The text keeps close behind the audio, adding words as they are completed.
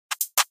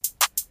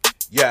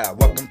Yeah,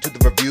 welcome to the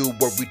review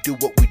where we do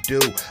what we do.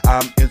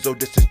 I'm Enzo,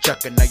 this is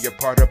Chuck, and now you're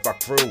part of our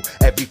crew.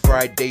 Every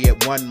Friday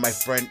at 1, my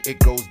friend, it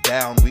goes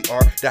down. We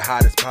are the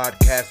hottest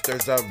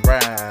podcasters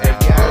around.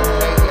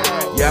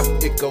 Yep,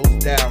 it goes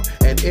down.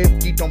 And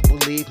if you don't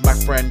believe, my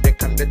friend, they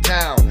come to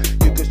town.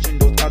 You can see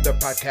those other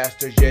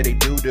podcasters, yeah, they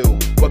do.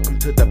 Welcome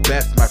to the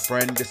best, my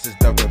friend, this is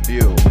the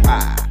review.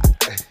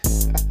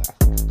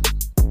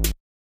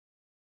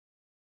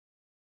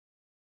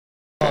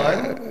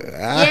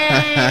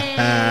 Yay!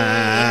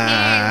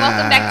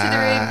 Welcome back to the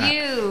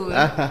review.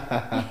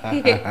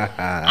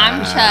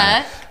 I'm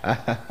Chuck.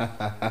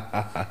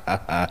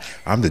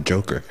 I'm the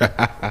Joker.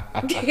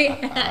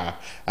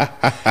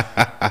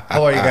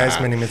 How are you guys?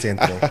 My name is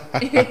Anthony.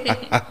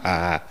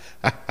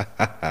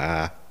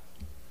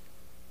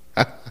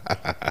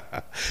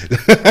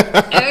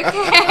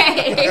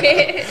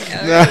 Okay.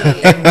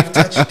 And we've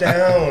touched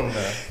down.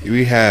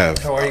 We have.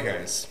 How are you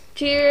guys?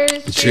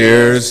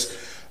 Cheers.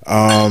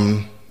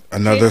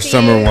 Another Cheers to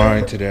summer you.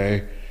 wine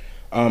today.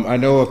 I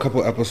know a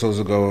couple episodes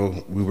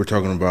ago we were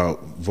talking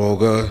about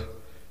Volga.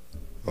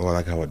 Oh, I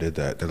like how I did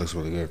that. That looks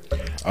really good.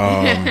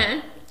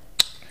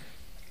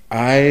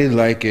 I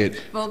like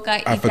it.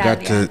 Volga I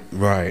forgot Italia. to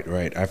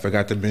right. I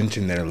forgot to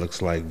mention that it looks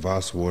like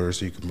Voss water,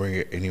 so you can bring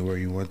it anywhere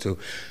you want to.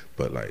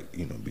 But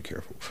be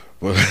careful.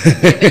 But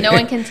No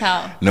one can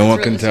tell. no one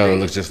It's can really tell. It sweet.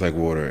 looks just like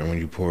water, and when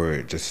you pour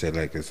it, just say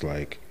like it's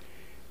like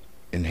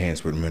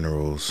enhanced with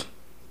minerals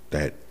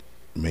that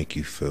make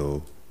you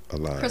feel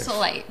alive. Crystal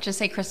Light. Just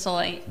say Crystal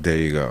Light. There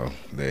you go.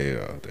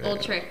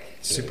 Old trick.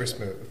 Super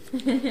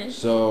smooth.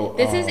 So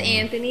This is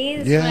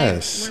Anthony's.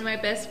 yes. One of my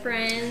best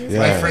friends. Yeah.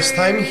 My first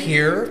time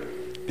here.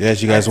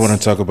 Yes, you guys want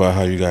to talk about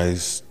how you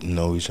guys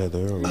know each other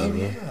or Oh, whatever?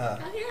 yeah.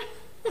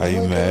 How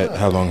you met?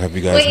 How long have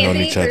you guys Wait, known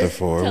Anthony, each other first,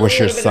 for? tell What's a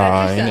your little bit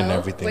about sign and yourself.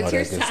 everything? What's all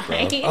your that good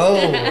sign?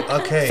 stuff. Oh,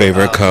 okay.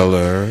 Favorite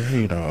color,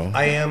 you know.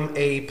 I am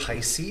a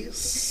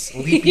Pisces,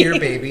 leap year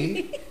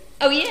baby.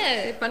 Oh,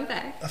 yeah. Fun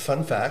fact. A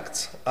fun fact.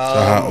 So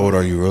how old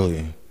are you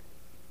really?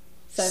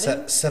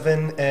 7?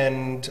 7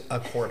 and a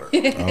quarter.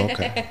 Oh,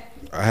 okay.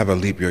 I have a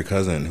leap year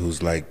cousin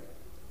who's like,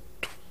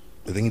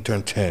 I think he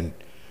turned 10.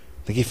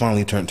 I think he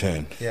finally turned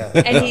 10. Yeah.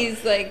 And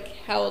he's like,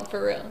 how old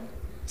for real?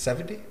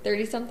 70?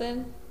 30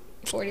 something?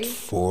 40?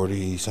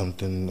 40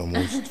 something,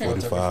 almost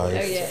 45. Oh,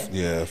 yeah.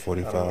 Yeah, I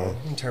 45. don't know.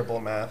 I'm terrible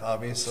at math,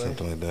 obviously.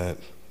 Something like that.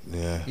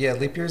 Yeah. Yeah,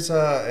 leap year's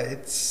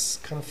it's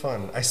kind of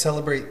fun. I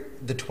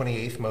celebrate the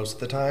 28th most of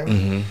the time.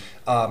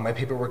 Mm-hmm. My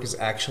paperwork is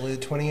actually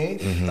the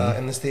 28th.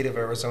 In the state of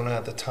Arizona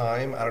at the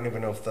time, I don't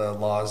even know if the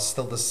law is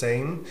still the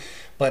same,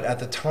 but at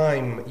the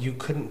time you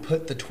couldn't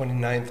put the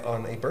 29th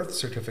on a birth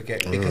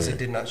certificate because it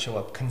did not show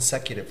up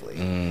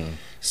consecutively.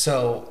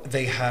 So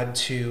they had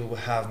to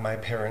have my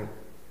parent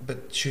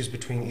choose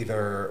between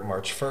either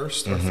March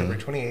 1st or February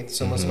 28th.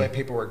 So most of my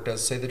paperwork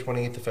does say the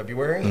 28th of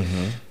February.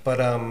 But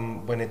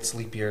when it's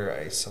leap year,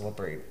 I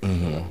celebrate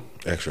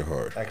Extra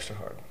hard. extra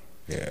hard.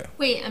 Yeah.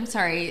 Wait, I'm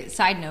sorry.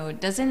 Side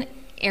note, isn't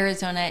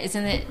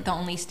it the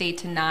only state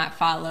to not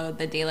follow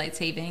the daylight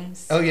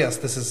savings? Oh yes,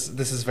 this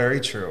is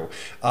very true.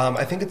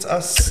 I think it's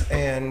us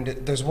and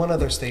there's one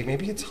other state.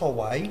 Maybe it's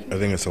Hawaii. I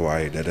think it's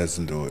Hawaii that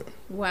doesn't do it.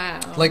 Wow.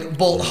 Well,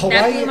 that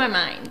Hawaii. blew my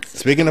mind.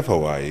 Speaking of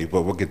Hawaii,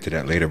 but we'll get to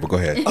that later, but go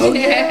ahead. Oh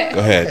yeah.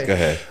 Go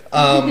ahead.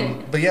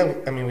 But yeah,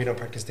 I mean, we don't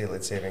practice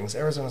daylight savings.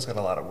 Arizona's got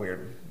a lot of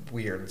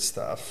weird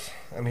stuff.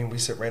 I mean, we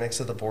sit right next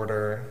to the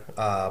border.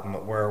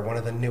 We're one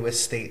of the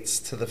newest states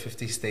to the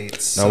 50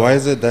 states. Now, why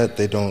is it that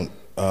they don't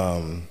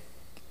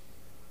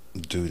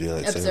do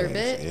daylight Observe savings?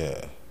 it?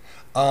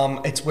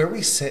 Yeah. It's where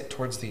we sit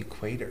towards the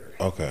equator.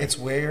 Okay. It's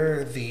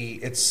where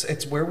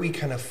it's where we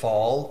kind of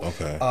fall.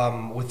 Okay.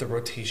 With the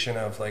rotation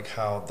of like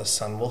how the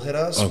sun will hit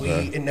us,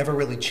 Okay. it never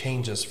really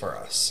changes for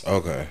us.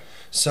 Okay.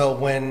 So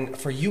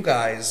for you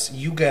guys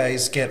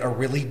get a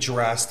really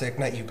drastic.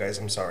 Not you guys.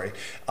 I'm sorry.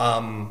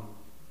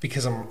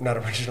 Because I'm not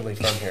originally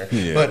from here,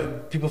 Yeah.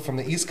 but people from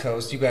the East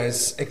Coast, you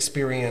guys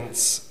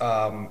experience,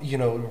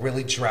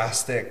 really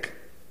drastic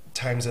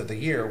times of the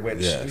year, which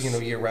Yes.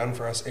 year round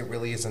for us, it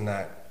really isn't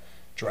that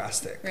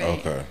drastic. Right.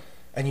 Okay.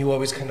 And you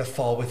always kind of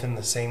fall within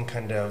the same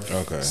kind of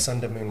Okay. sun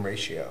to moon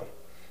ratio.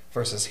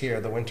 Versus here,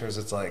 the winters,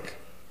 it's like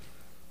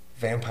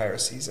vampire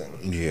season.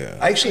 Yeah.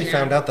 I actually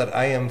found out that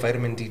I am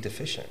vitamin D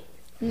deficient.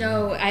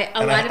 No, a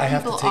And lot I of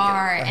have to people take it.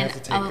 are, I have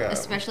and to take,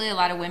 especially a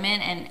lot of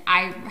women. And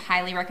I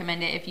highly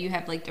recommend it if you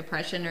have like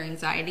depression or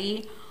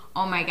anxiety.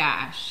 Oh my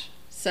gosh,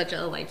 such a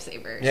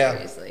lifesaver. Yeah.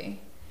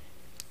 Seriously.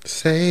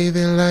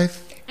 Saving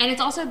life And it's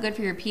also good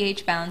for your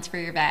pH balance for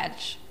your vag.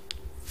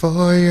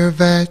 for your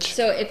veg.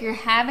 So if you're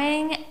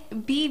having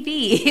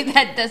BV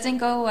that doesn't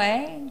go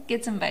away,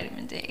 get some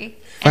vitamin D.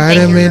 And thank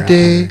Vitamin your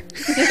D.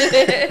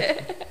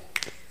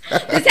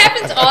 This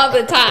happens all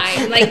the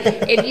time. Like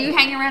if you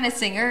hang around a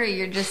singer,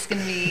 you're just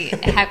gonna be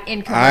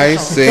in commercials. I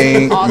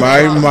sing. all day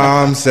My long.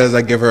 mom says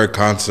I give her a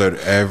concert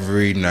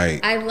every night.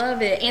 I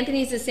love it.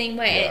 Anthony's the same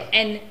way. Yeah.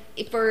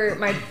 And for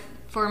my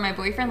for my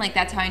boyfriend, like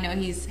that's how I know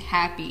he's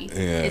happy.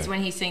 Yeah. Is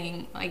when he's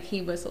singing, like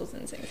he whistles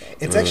and sings.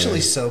 It's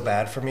actually so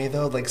bad for me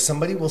though. Like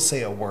somebody will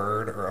say a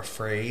word or a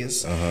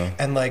phrase,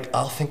 and like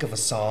I'll think of a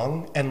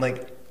song, and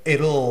like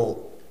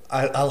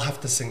I'll have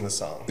to sing the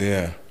song.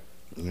 Yeah,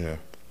 yeah.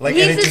 Like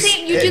He's the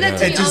same. You do that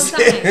to me all the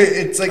time.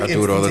 It's like I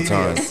do it all the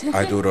time. instantaneous.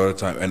 I do it all the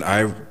time, and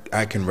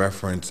I can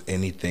reference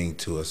anything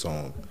to a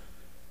song,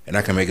 and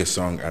I can make a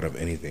song out of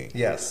anything.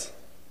 Yes.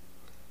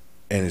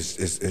 And it's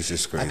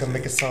just crazy. I can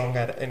make a song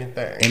out of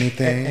anything.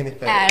 Anything?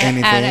 Anything. Out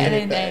of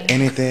anything.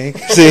 Anything.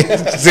 See,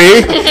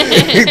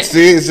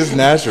 it's just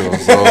natural.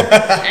 So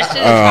That shit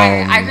is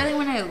fire. I really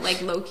want to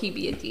like low key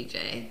be a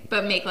DJ,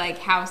 but make like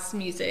house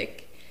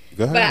music.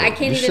 go ahead. But I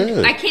can't You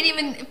should. I can't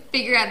even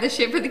figure out the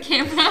shit for the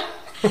camera.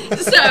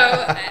 So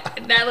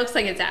that looks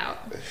like it's out.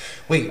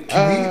 Wait,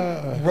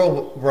 can we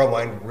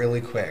rewind really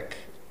quick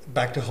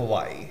back to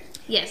Hawaii?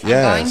 Yes,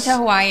 Yes. I'm going to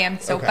Hawaii. I'm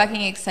so Okay.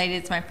 fucking excited.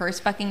 It's my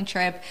first fucking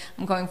trip.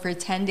 I'm going for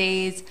 10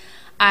 days.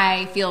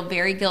 I feel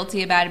very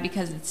guilty about it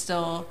because it's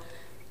still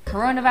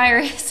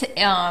coronavirus.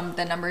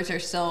 The numbers are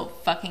still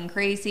fucking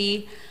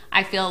crazy.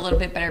 I feel a little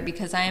bit better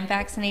because I am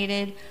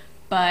vaccinated.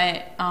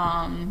 But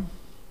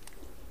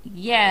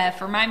yeah,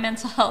 for my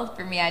mental health,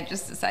 for me, I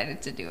just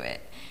decided to do it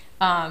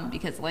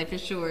because life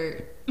is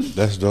short.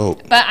 That's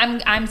dope. But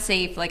I'm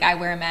safe. Like I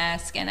wear a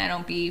mask and I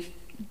don't be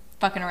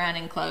fucking around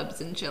in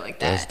clubs and shit like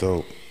that. That's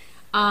dope.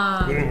 We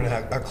don't even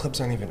have, our clubs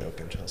aren't even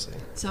open, Chelsea.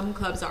 Some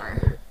clubs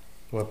are.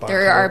 What bar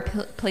There are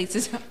club?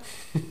 places.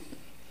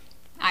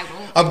 I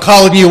won't. I'm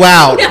calling you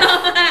out.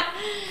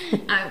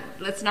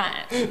 Let's not.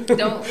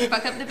 Don't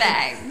fuck up the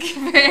bag.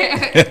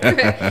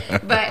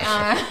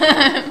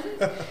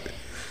 But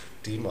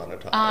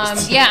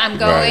Demonetized. yeah, I'm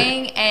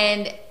going,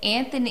 and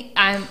Anthony.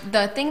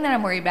 The thing that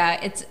I'm worried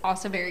about. It's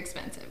also very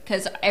expensive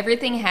because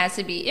everything has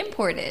to be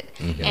imported.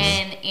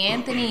 And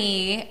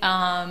Anthony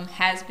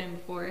has been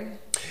before.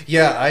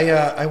 Yeah,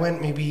 I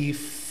went maybe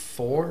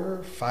 4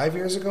 or 5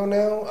 years ago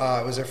now.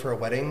 I was there for a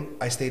wedding.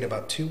 I stayed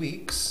about 2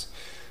 weeks.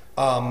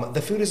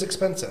 The food is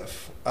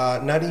expensive.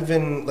 Not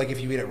even like if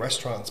you eat at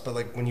restaurants, but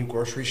like when you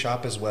grocery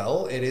shop as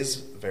well, it is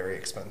very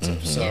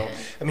expensive. So, Yeah.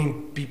 I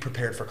mean, be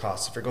prepared for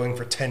costs. If you're going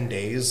for 10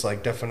 days,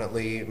 like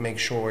definitely make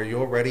sure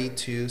you're ready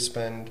to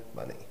spend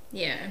money.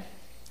 Yeah.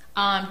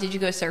 Did you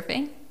go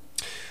surfing?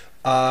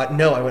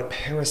 No, I went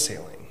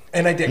parasailing.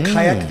 And I did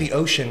kayak the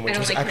ocean, which I don't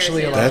was like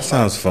actually a parasailing. lot That of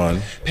fun. sounds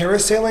fun.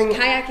 Parasailing,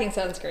 Kayaking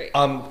sounds great.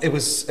 it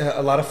was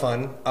a lot of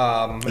fun.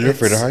 You're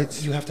afraid of it's-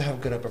 heights? You have to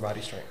have good upper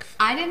body strength.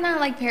 I did not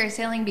like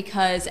parasailing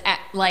because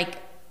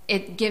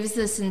it gives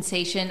the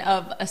sensation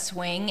of a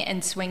swing,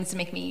 and swings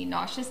make me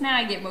nauseous now.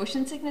 I get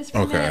motion sickness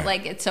from Okay. it.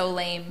 Like it's so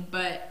lame,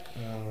 but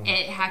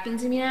it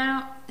happens to me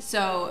now.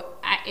 So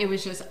it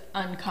was just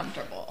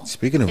uncomfortable.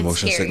 Speaking of It's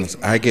motion scary. sickness,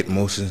 I get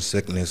motion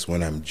sickness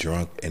when I'm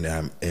drunk and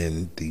I'm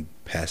in the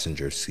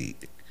passenger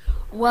seat.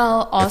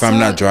 Well, also, If I'm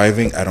not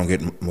driving, I don't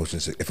get motion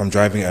sick. If I'm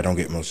driving, I don't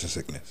get motion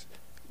sickness.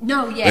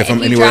 no, yeah. if I'm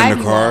you anywhere in drive,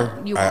 the you car,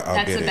 won't. You won't. I'll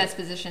That's get the it. best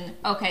position.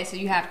 Okay, so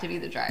you have to be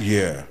the driver.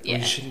 Yeah. Yeah.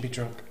 You shouldn't be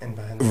drunk and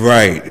behind.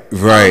 Right. Oh,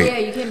 Right. yeah,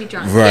 you can't be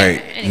drunk. Right.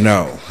 Yeah, anyway.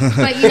 No.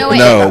 But you know what?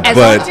 No, as long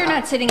but as you're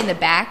not sitting in the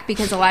back,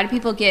 because a lot of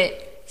people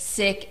get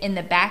sick in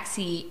the back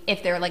seat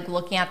if they're like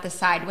looking out the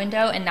side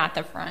window and not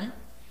the front.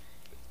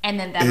 And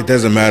then that it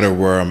doesn't matter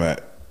where I'm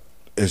at.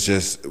 It's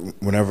just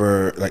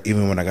whenever, like,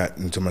 even when I got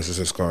into my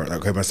sister's car, like,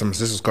 okay, my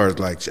sister's car is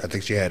like, I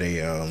think she had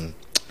a,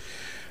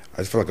 I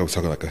just feel like I was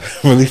talking like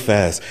really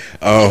fast.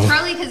 It's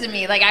probably because of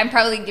me. Like I'm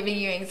probably giving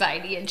you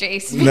anxiety and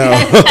Jace. No. I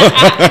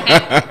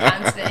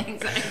have constant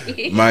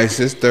anxiety. My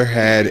sister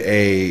had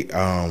a,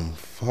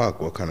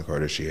 what kind of car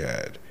did she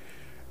had?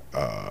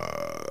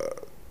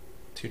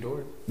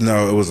 2-door.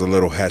 No, it was a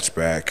little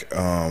hatchback.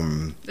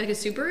 Like a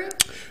Subaru?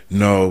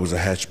 No, it was a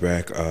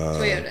hatchback.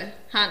 Toyota?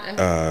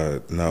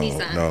 Honda? No,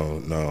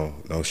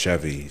 Nissan. no,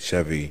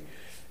 Chevy.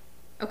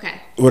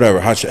 Okay. Whatever,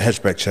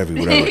 hatchback Chevy,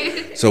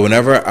 whatever. So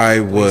whenever I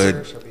would,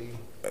 Laser,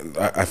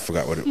 I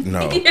forgot what it,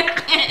 no.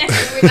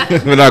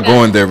 We're We're not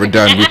going there. We're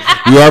done.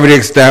 We already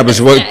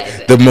established what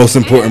the most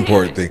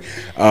important thing.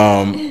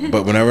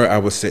 But whenever I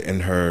would sit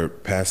in her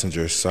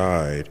passenger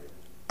side,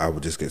 I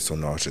would just get so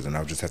nauseous, and I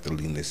would just have to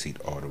lean the seat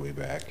all the way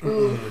back.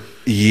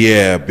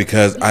 Yeah,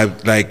 because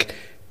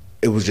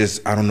it was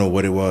just, I don't know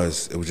what it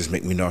was. It would just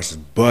make me nauseous.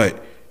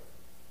 But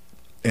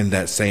in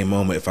that same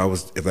moment,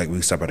 if like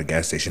we stop at a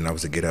gas station, I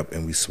was to get up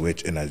and we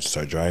switch and I just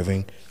start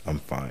driving, I'm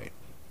fine.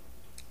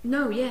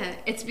 No, yeah.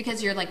 It's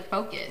because you're like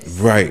focused.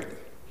 Right.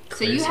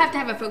 So you have to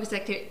have a focused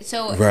activity.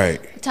 So Right.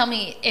 tell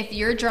me, if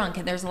you're drunk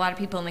and there's a lot of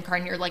people in the car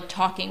and you're like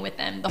talking with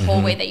them the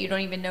whole way that you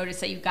don't even notice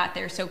that you got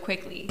there so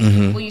quickly,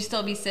 will you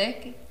still be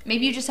sick?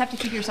 Maybe you just have to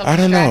keep yourself I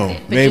don't know.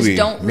 distracted. But Maybe, just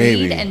don't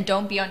maybe. read and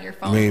don't be on your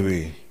phone.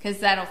 Maybe. Because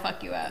that'll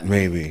fuck you up.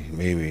 Maybe.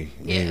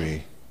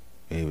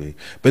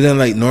 But then,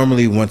 like,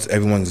 normally once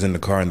everyone's in the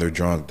car and they're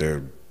drunk,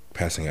 they're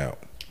passing out.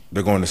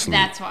 They're going to sleep.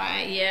 That's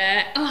why,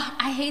 yeah. Oh,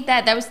 I hate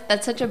that.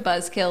 That's such a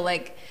buzzkill.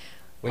 Like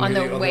When on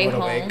you're the only way one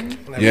home. awake,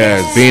 and Yeah,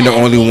 everyone's- being the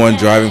only one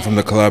driving from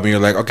the club, and you're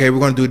like, okay, we're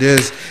gonna do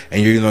this,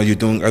 and you're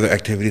doing other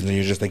activities, and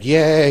you're just like,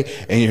 yay,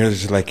 and you're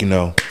just like,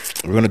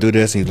 we're gonna do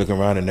this, and you look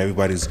around, and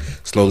everybody's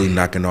slowly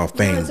knocking off,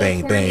 bang, it's so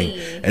bang, bang,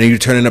 corny. and then you're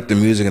turning up the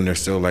music, and they're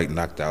still like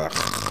knocked out.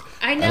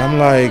 I know. And I'm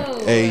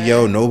like, hey,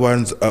 yo, no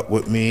one's up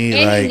with me.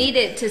 And like, you need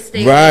it to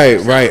stay. Right,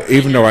 with right. yourself,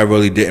 Even though I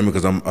really didn't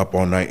because I'm up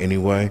all night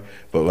anyway.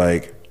 But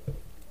like,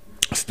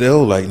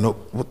 still, like, no,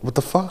 what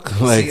the fuck?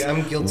 Like, See,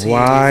 I'm guilty.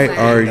 why of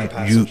are being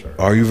that you? passenger.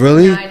 Are you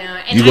really? I know.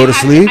 And You go to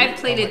sleep? I've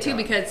played Oh it my too God.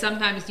 because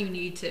sometimes you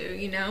need to,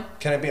 you know?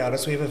 Can I be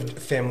honest? We have a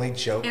family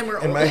joke And we're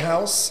in my older.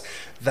 house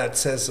that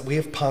says we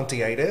have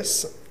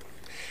Ponti-itis.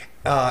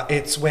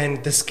 It's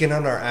when the skin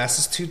on our ass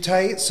is too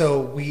tight, so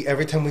we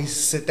every time we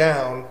sit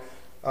down,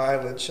 our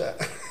eyelids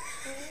shut.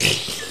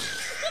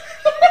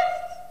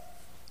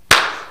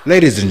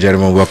 Ladies and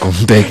gentlemen, welcome.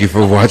 Thank you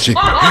for watching.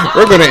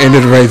 We're gonna end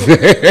it right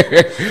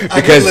there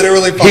because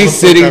literally fall he's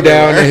asleep sitting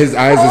down everywhere. and his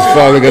eyes is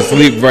falling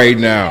asleep right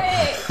now.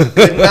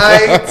 Good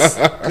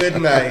night.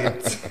 Good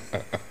night.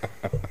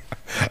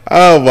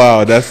 Oh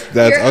wow, that's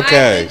Your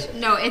okay. eyelids-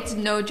 no, it's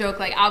no joke.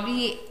 Like, I'll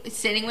be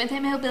sitting with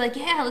him, he'll be like,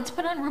 yeah, let's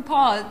put on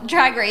RuPaul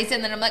Drag Race.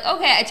 And then I'm like,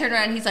 okay. I turn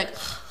around and he's like,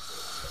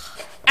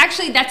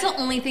 actually, that's the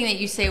only thing that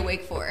you stay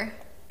awake for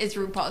is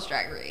RuPaul's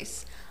Drag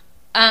Race.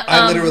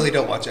 I literally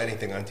don't watch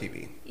anything on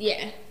TV.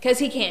 Yeah, because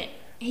he can't.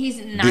 He's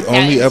not The that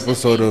only into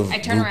episode me. of I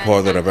turn around RuPaul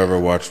and that I'm I've ever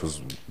watched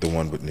was the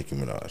one with Nicki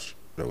Minaj.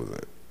 That was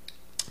it.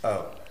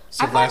 Oh,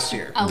 so I've last watched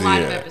year. a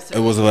lot of Yeah, episodes. it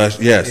was the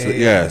last. Yes, Yeah, yeah,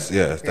 yes,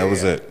 yeah. yes. That Yeah,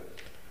 was yeah. it.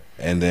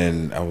 And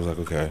then I was like,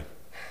 okay.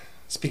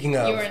 Speaking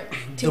of, You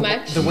weren't too the,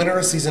 much? the winner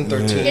of season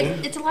 13.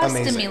 It's a lot of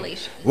amazing.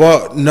 stimulation.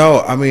 Well,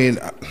 no, I mean,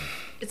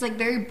 It's like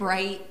very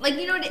bright. Like,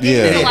 you know what?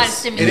 Yeah. It's a lot of It is.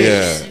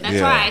 stimulation. Yeah, That's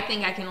yeah. why I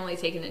think I can only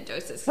take it in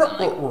doses. I'm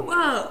like,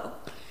 whoa.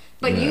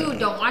 But you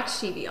don't watch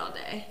TV all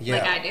day Yeah.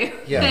 like I do.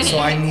 Yeah, so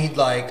I need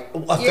like a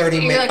You're- 30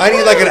 you're minute. like, I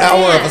need like an "Whoa,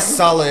 hour of damn." a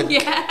solid,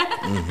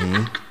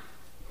 Yeah.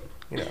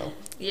 you know.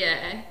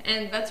 Yeah.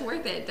 And that's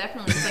worth it.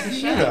 Definitely. It's like a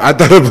show. I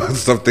thought about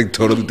something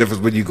totally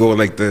different when you go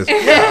like this.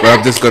 But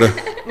I'm just gonna.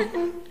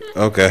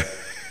 Okay.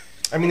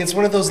 I mean, it's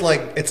one of those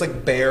like, it's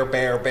like bear.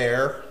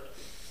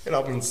 It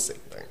all means the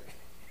same thing.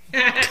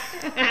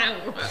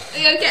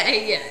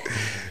 Okay, yeah.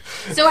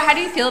 So how do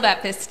you feel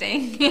about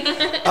fisting?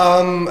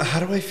 How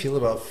do I feel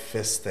about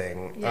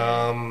fisting?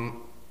 Yeah.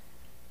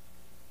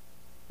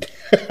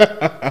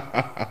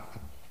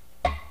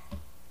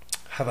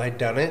 Have I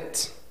done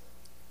it?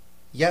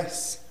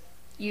 Yes.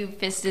 You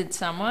fisted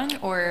someone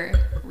or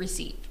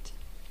received?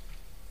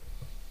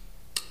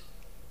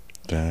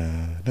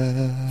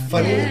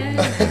 Funny.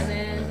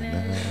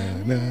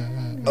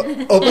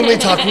 Openly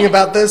talking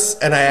about this,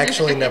 and I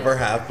actually never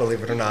have,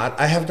 believe it or not.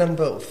 I have done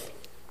both.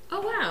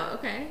 Oh wow,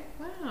 okay.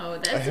 Wow, I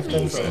that's have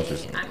done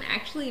amazing. I'm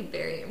actually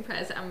very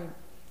impressed. I'm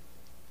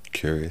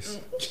Curious.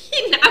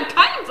 I'm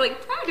kind of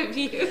like proud of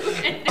you.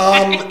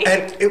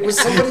 And it was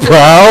somebody.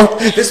 Proud?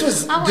 This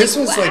was I'm this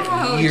like, was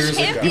wow, like years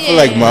champion. ago. You feel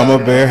like Mama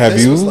Bear? Have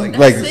This you? was like-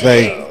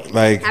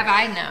 Like. Have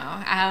I? No.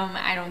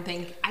 I don't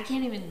think I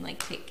can't even like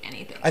take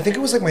anything. I think it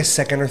was like my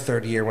second or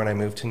third year when I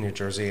moved to New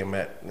Jersey and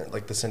met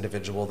like this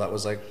individual that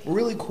was like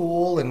really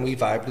cool, and we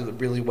vibed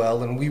really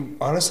well, and we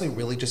honestly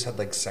really just had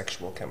like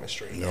sexual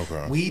chemistry.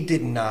 Okay. We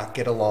did not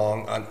get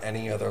along on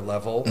any other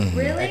level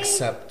Really?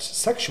 except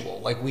sexual.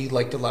 Like we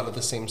liked a lot of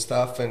the same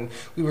stuff, and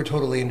we were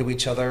totally into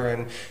each other,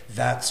 and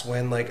that's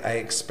when like I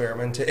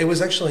experimented. It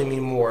was actually me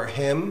more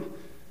him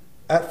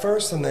at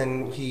first, and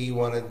then he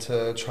wanted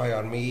to try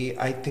on me.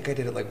 I think I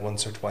did it like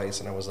once or twice,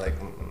 and I was like,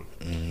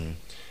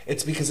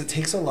 It's because it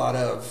takes a lot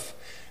of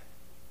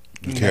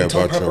You care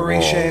mental about your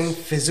preparation, walls.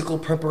 physical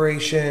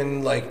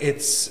preparation. Like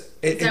it's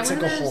Is like that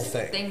one a of whole those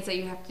thing. things that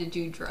you have to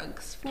do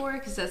drugs for?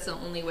 Because that's the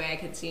only way I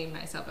could see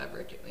myself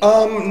ever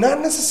doing. Not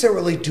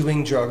necessarily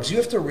doing drugs. You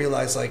have to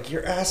realize like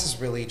your ass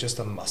is really just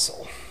a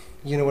muscle.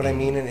 You know what I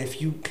mean? And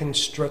if you can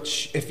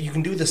stretch, if you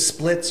can do the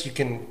splits, you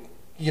can,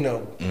 you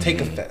know,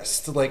 take a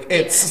fist. Like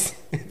it's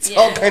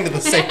all kind of the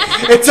same.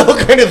 It's all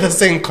kind of the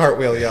same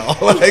cartwheel, y'all.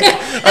 Like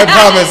I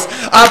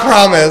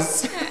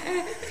promise.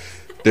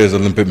 There's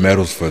Olympic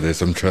medals for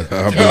this. I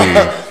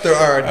believe. There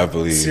are I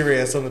believe.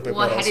 serious Olympic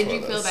Well, how medals did for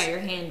you feel this. about your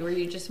hand? Were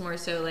you just more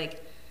so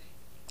like?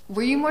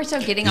 Were you more so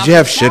getting? Did off you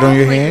have the shit on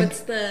your shelf? Like, hand?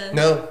 What's the?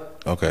 No,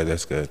 Okay,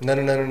 that's good.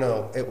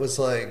 no. It was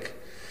like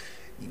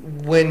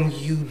when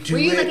you do Were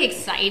you it. like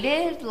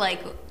excited,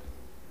 like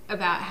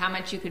about how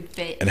much you could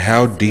fit? And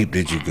how in deep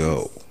did you ass?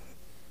 go?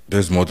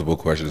 There's multiple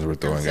questions we're I'm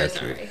throwing so at you.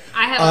 sorry.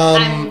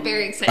 I'm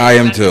very excited. I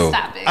am about this too.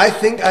 topic. I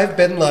think I've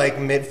been like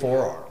mid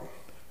forearm.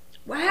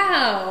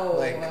 Wow.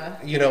 Like,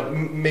 you know,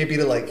 maybe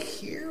to like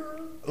here.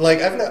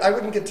 Like I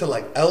wouldn't get to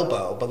like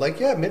elbow, but like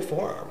yeah, mid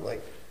forearm.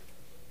 Like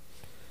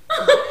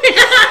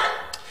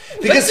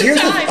because the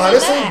here's the time on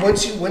honestly,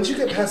 that? once you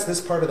get past this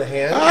part of the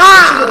hand,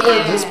 once you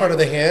get this part of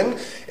the hand,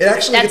 it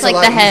actually That's gets like a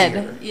lot the head.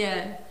 easier.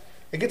 Yeah.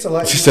 It gets a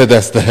lot. She said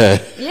that's the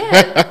head.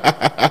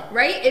 Yeah.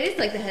 Right? It is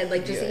like the head,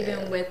 like just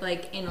even with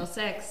like anal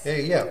sex.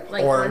 Yeah.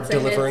 Like, Or once the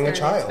delivering a head's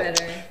done, child.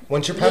 it's better.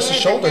 Once you're past the Yeah,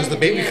 shoulders, the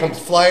baby yeah. comes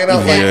flying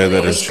out. Yeah, like,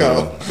 that let's is true.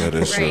 go. That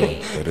is true.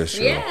 Right. That is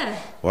true. Yeah.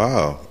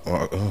 Wow.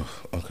 Oh,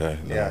 okay.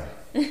 No.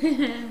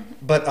 Yeah.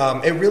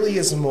 But it really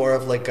is more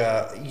of like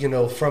a, you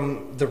know,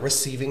 from the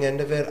receiving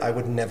end of it, I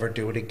would never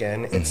do it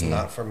again. It's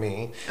not for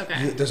me.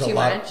 Okay. There's Too a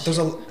lot. much? There's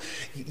a,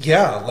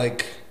 yeah,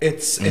 like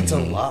it's a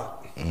lot.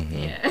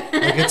 Yeah.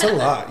 Like it's a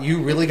lot. You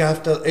really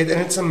have to, and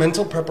it's a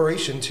mental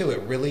preparation too.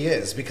 It really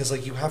is, because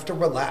like you have to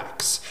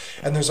relax,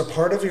 and there's a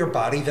part of your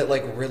body that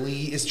like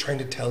really is trying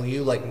to tell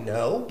you like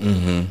no.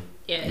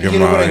 Yeah. Your You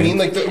know what I mind. mean?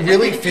 Like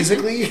really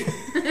physically.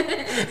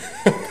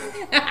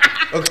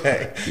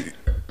 Okay.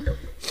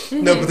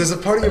 No, but there's a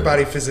part of your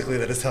body physically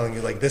that is telling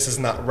you like this is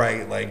not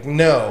right. Like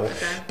no.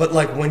 But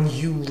like when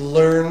you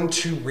learn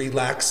to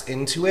relax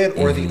into it,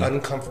 or the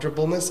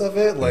uncomfortableness of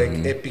it, like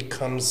it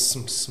becomes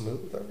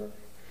smoother.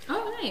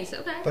 Oh, nice.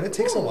 Okay. But it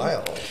takes a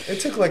while. It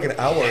took like an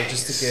hour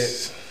just to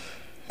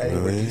get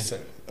anywhere Really?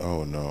 decent.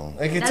 Oh no.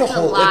 Like it's That's a a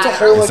whole. lot. It's a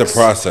whole. It's a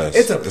process.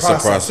 It's a It's a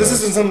process. process. This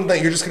isn't something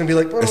that you're just gonna be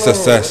like. It's a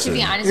session. To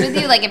be honest with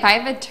you, like if I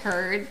have a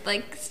turd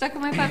like stuck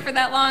in my butt for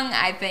that long,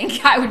 I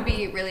think I would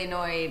be really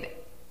annoyed.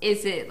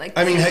 Is it like?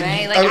 I mean, the had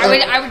same you- way?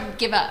 Like I would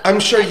give up.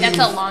 I'm sure like, that's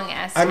a you've- long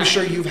ass. I'm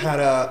sure you've had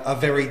a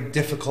very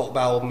difficult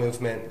bowel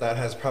movement that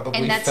has probably.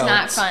 And that's felt,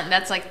 not fun.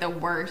 That's like the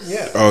worst.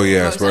 Yeah. Oh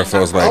yeah, it's where it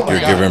feels like Oh my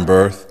you're God. giving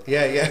birth,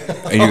 Yeah, yeah.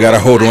 and you gotta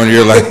hold on.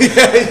 You're like,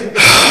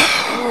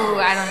 Ooh,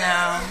 I don't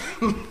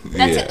know.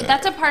 That's Yeah.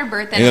 that's a part of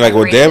birth. That and you're like,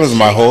 well, damn, is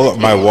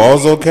my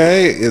walls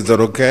okay? Is it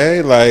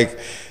okay? Like,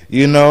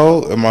 you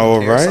know, am I all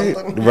Tear right?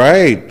 something?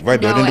 Right.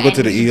 Do I need to go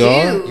to the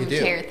ER? Do You do.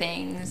 tear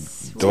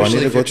things. Do I need Especially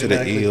to if go you're to the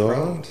genetically ER?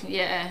 prone.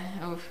 Yeah.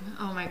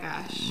 Oh my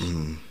gosh.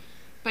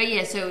 But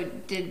yeah, so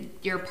did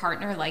your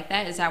partner like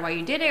that? Is that why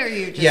you did it, or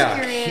you're just Yeah.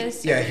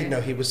 curious?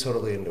 or- He was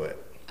totally into it.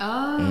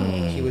 Oh.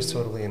 He was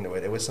totally into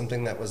it. It was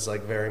something that was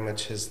like very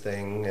much his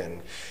thing,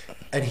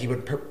 and he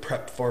would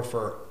prep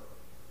for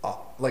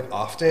like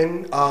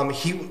often.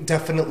 He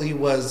definitely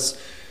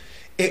was.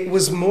 It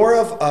was more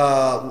of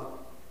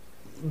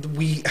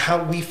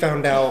how we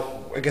found out.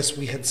 I guess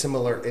we had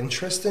similar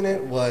interest in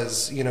it.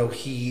 Was, you know,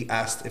 he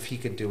asked if he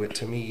could do it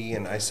to me,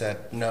 and I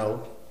said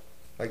no,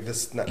 like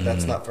that's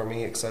not for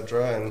me,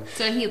 etc. And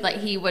So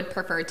he would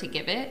prefer to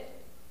give it.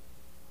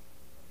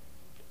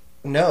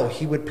 no,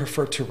 he would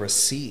prefer to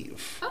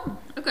receive. Oh,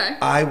 okay.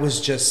 I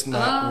was just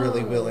not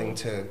really Oh. willing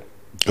to.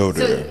 Go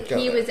So there. Go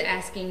he there. was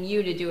asking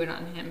you to do it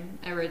on him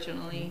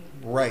originally.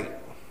 Right.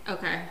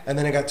 Okay. And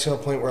then it got to a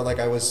point where like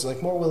I was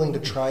like more willing to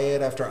try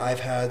it after I've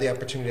had the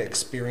opportunity to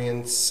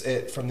experience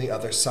it from the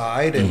other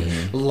side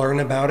and learn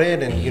about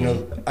it, and you know,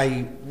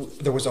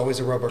 there was always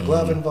a rubber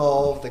glove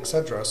involved,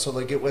 etc. So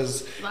like it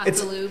was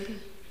Lots of lube.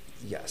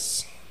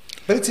 Yes.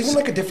 But it's even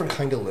like a different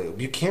kind of lube.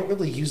 You can't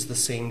really use the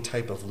same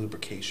type of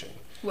lubrication.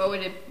 What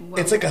would it?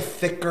 It's like a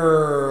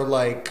thicker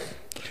like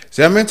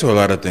See, I'm into a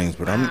lot of things,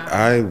 but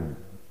I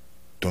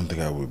don't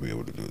think I would be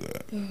able to do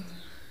that.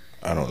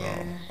 I don't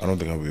know. I don't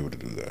think I'll be able to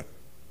do that.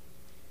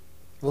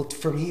 well,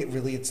 for me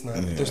it's not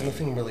there's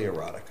nothing really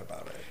erotic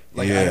about it.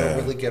 Like I Yeah. don't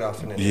really get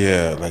off in it.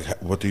 Yeah, like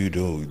what do you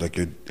do? Like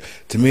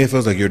to me, it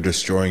feels like you're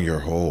destroying your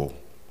whole.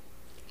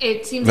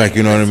 It seems Like,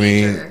 you know what I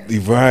procedure.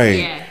 mean? Right.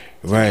 Yeah,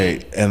 to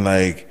Right. And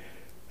like,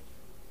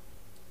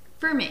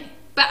 For me,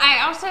 but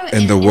I also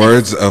in the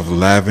words of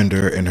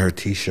Lavender in her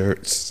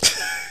t-shirts,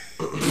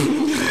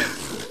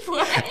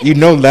 What? you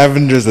know,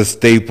 Lavender's a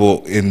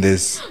staple in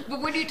this.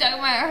 But what are you talking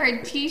about?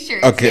 Her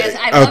T-shirts. Okay, Yes,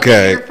 I love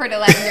okay. to refer to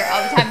lavender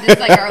all the time. This is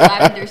like our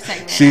lavender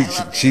segment. I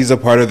love it. She's a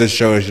part of the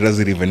show and she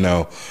doesn't even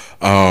know.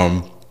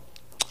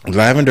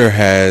 Lavender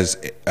has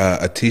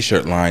a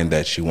t-shirt line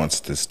that she wants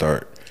to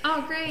start.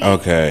 Oh, great.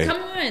 Okay.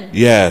 Come on.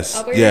 Yes.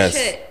 I'll wear yes.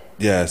 your shit.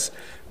 Yes.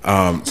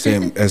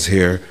 Same as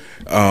here.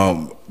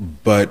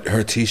 But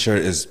her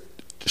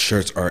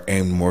shirts are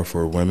aimed more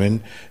for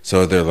women.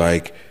 So they're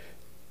like,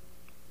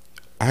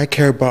 I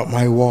care about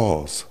my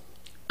walls.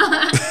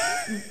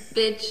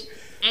 Bitch,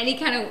 any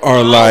kind of Or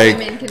all like-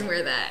 women can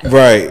wear that.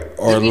 Right.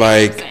 Or You know what I'm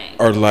like saying.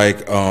 or like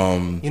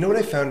You know what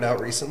I found out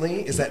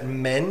recently is that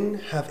men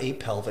have a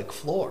pelvic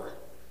floor.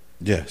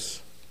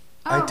 yes.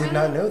 I Oh, did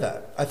not know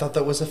that. I thought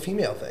that was a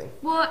female thing.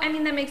 Well, I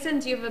mean that makes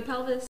sense. You have a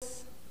pelvis.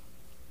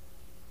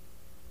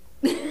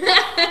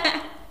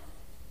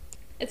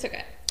 It's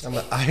okay.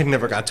 I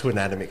never got to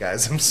anatomy,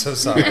 guys. I'm so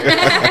sorry.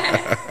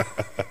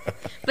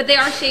 But they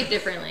are shaped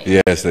differently.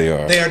 Yes, they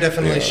are. They are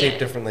definitely They shaped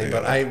differently,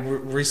 but I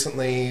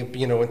recently,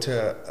 went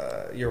to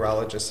a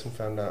urologist and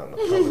found out the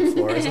pelvic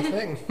floor is a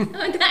thing. Oh,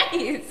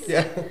 nice.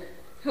 Yeah.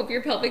 Hope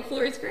your pelvic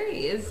floor is great.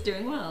 Is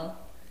doing well.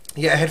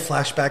 Yeah, I had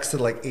flashbacks to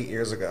like 8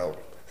 years ago.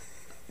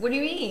 What do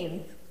you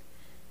mean?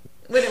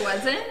 What, it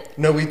wasn't?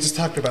 No, we just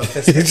talked about She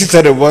fisting.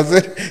 said it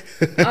wasn't.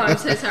 Oh, I'm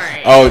so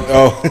sorry. Oh.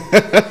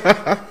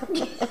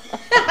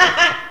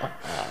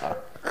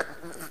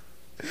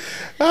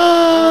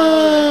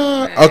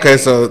 Okay,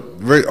 so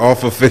we're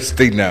off of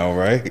fisting now,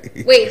 right?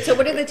 Wait, so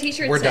what do the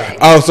t-shirts We're say? done.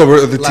 Oh, so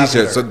we're the Lavender.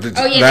 t-shirts. So the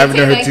Oh, yeah,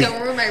 lavender, they her say, t- like,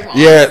 don't ruin my walls.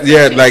 Yeah, yeah,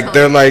 That's like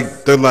they're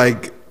hilarious.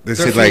 like they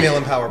say like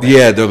female empowerment.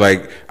 Yeah, they're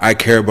like I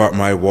care about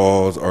my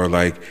walls, or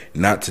like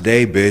not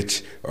today,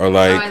 bitch, or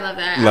like I love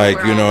that. I like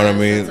wear you know all what I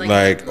those. mean, That's,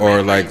 like my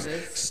or like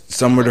phrases.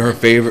 some of her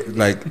favorite,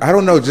 like I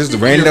don't know, just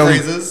Your random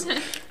phrases?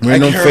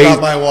 random I care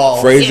about my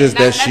walls. phrases Yeah,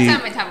 that that's she.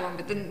 not my top one,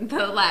 but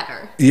the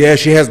ladder. Yeah,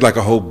 she has like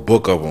a whole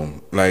book of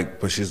them. Like,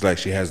 but she's like,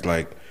 she has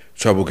like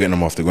trouble getting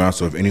them off the ground.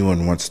 So if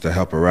anyone wants to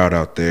help her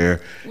out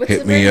there, What's hit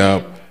the me brand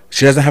up. name?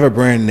 She doesn't have a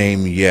brand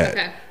name yet.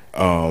 Okay.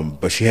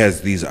 But she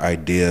has these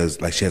ideas,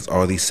 like she has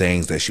all these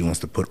sayings that she wants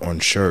to put on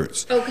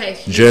shirts. Okay.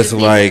 She Just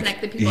needs like, to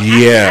connect the people.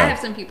 yeah. I have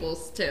some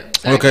people's too.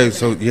 So Okay,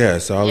 so yeah,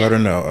 so I'll let her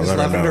know. I'll Is let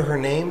her Lavender know. her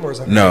name or is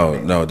that her No,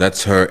 nickname? no,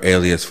 that's her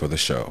alias for the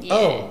show. Yeah.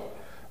 Oh,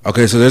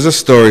 Okay, so there's a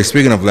story.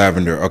 Speaking of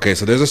Lavender, okay,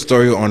 so there's a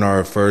story on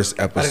our first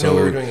I didn't know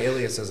we were episode. doing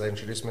aliases. I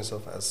introduced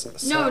myself as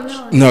such.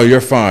 No. No,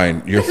 you're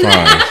fine. You're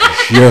fine.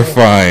 You're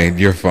fine.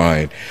 You're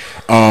fine.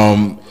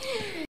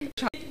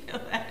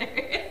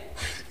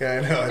 Yeah,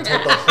 I know. I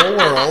told the whole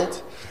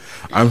world.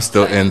 I'm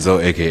still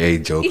Enzo, aka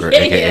Joker, Yeah,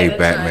 aka that's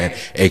Batman,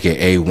 right.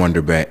 aka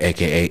Wonder Bat,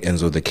 aka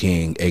Enzo the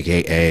King,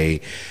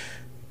 aka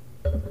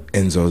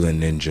Enzo the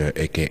Ninja,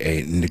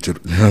 aka Ninja.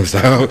 No,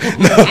 stop.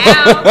 No,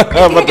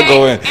 I'm about to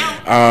go in.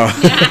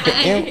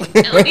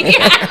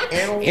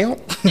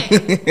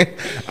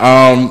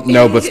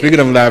 No, but speaking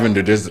of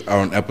Lavender, just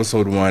on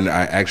episode 1,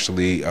 I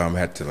actually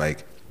had to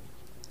like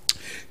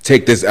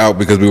take this out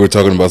because we were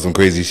talking about some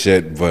crazy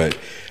shit. But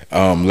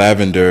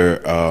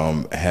Lavender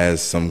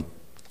has some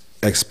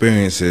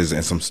experiences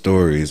and some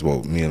stories.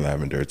 Well, me and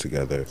Lavender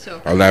together,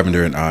 So- or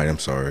Lavender and I'm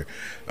sorry,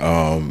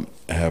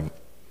 have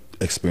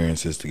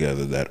experiences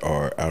together that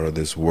are out of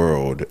this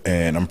world,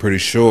 and I'm pretty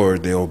sure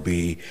they'll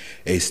be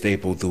a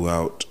staple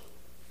throughout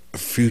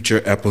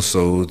future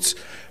episodes.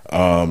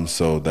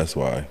 So that's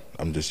why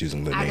I'm just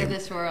using the Out of name.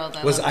 this world.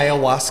 I Was love it.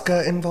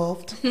 ayahuasca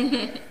involved?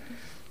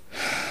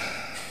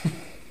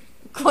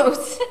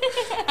 Close.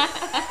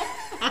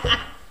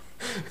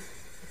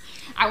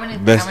 I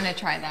want Best- to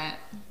try that.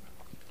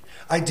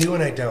 I do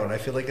and I don't. I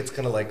feel like it's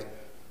gonna like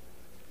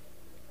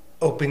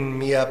open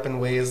me up in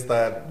ways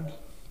that,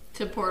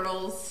 To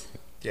portals.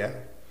 yeah,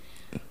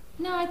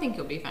 No, I think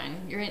you'll be fine.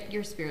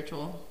 You're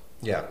spiritual.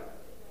 yeah.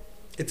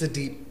 It's a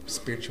deep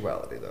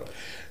spirituality though.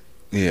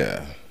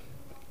 Yeah.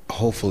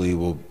 Hopefully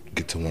we'll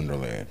get to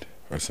Wonderland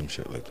or some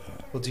shit like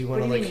that. Well, do you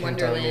want to What do like you mean,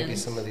 hint on maybe Wonderland?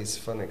 some of these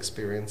fun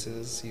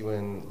experiences you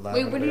and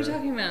Lavender? Wait, what are you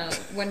talking about?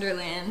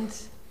 Wonderland.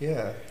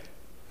 Yeah.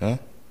 Huh?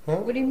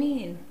 What do you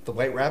mean? The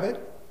White Rabbit?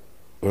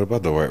 What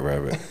about the White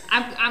Rabbit?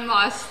 I'm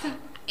lost.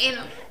 And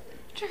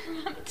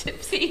I'm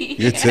tipsy.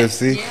 You're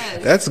tipsy?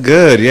 Yes. That's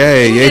good.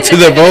 Yay. Yay to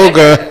the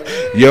Volga.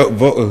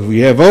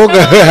 Yeah, Volga.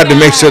 I had to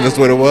make sure that's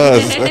what it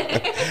was.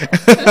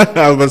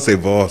 I was about to say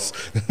boss.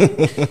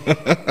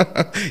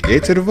 Yay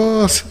to the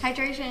boss.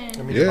 Hydration.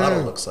 I mean, Yeah. the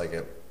bottle looks like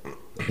it.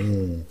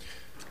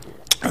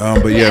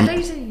 But Wait, I yeah, thought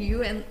you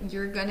said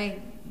you're gonna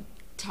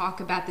talk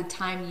about the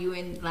time you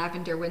and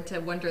Lavender went to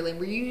Wonderland.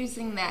 Were you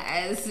using that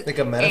as Like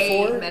a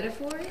metaphor? A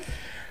metaphor?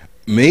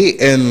 me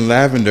and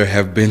Lavender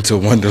have been to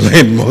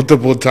Wonderland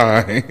multiple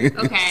times.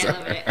 Okay, I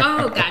love it.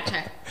 Oh,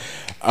 gotcha.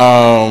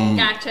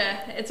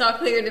 Gotcha. It's all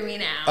clear to me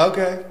now.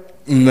 Okay.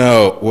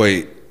 No,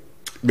 wait.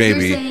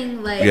 Maybe. You're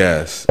saying like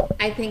Yes.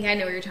 I think I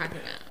know what you're talking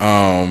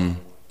about.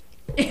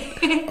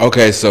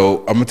 Okay, so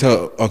I'm gonna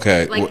tell.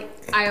 Okay. Like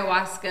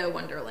ayahuasca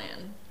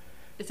Wonderland.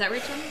 Is that what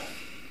you're talking about?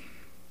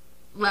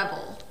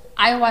 Level.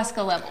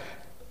 Ayahuasca level.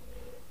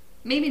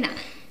 Maybe not.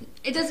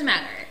 It doesn't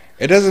matter.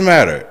 It doesn't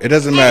matter. It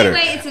doesn't matter.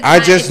 Anyway, it's a I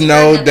time- just it's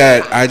know for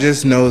that. another I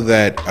just know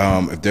that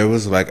if there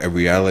was like a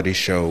reality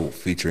show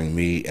featuring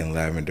me and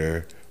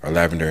Lavender, or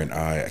Lavender and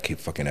I keep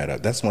fucking that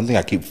up. That's one thing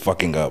I keep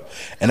fucking up,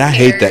 and I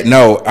hate that. cares?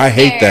 No, I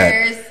hate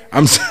cares?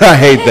 that. I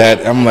hate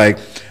that. I'm like,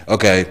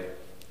 okay,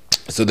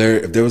 so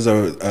if there was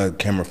a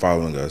camera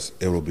following us,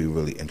 it will be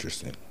really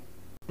interesting.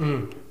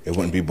 It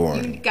wouldn't be You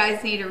boring.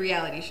 guys need a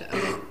reality show.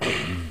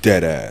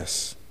 Dead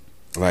ass.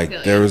 Like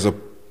Feel there you. was a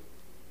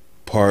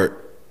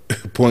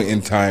point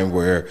in time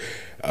where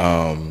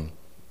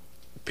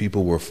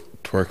people were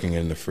twerking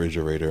in the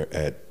refrigerator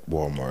at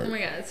Walmart. Oh my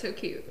god, it's so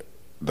cute.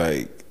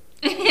 Like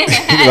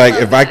like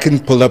if I can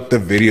pull up the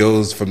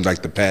videos from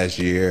like the past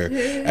year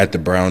at the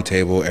brown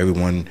table,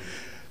 everyone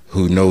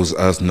who knows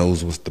us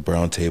knows what the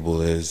brown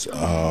table is.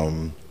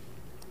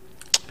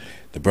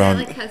 The brown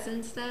Like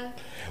cousin stuff.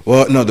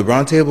 Well, no, the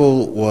brown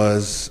table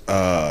was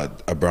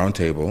a brown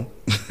table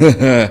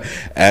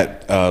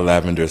at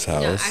Lavender's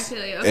house. I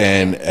feel you.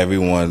 Okay. And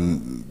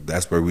everyone,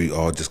 that's where we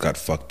all just got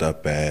fucked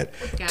up at,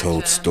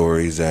 told Gotcha.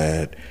 stories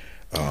at,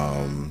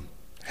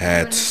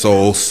 had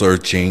soul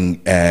searching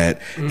at.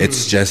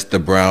 It's just the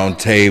brown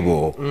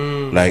table.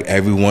 Like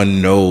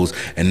everyone knows,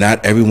 and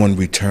not everyone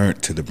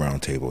returned to the brown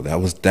table.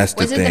 That's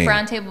the Was it thing. the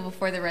brown table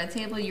before the red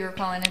table? You were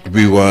calling it the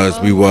We brown was,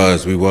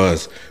 table? we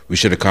was. We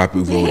should have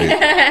copy voted.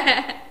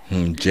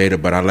 Jada,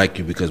 but I like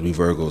you because we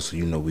Virgos, so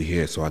you know we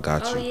here, so I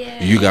got Oh, you.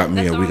 yeah. You got me,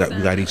 That's and we got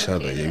awesome. each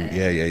other.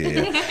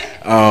 Okay,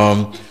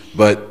 Yeah.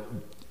 But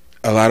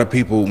a lot of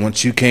people,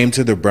 once you came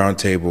to the brown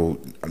table,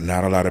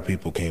 not a lot of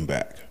people came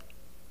back.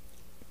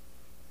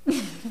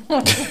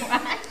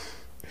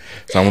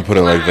 So I'm gonna put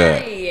it like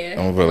that. Why? I'm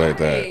gonna put it like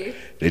Why? that.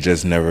 They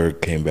just never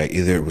came back.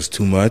 Either it was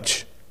too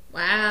much,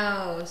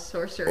 Wow,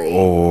 sorcery.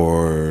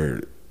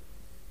 or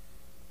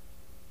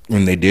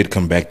when they did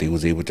come back, they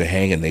was able to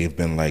hang, and they've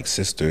been like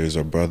sisters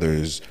or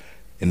brothers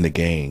in the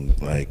game.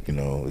 Like, you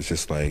know, it's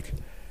just like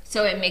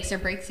So it makes or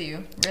breaks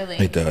you, really.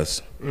 it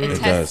does. It It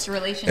tests does.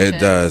 relationships. It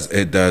does.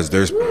 It does.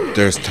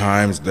 There's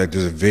times like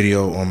there's a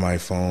video on my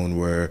phone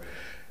where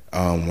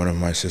one of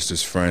my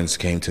sister's friends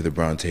came to the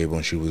brown table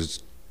and she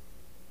was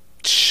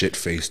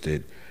shit-faced.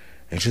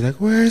 And she's like,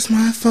 "Where's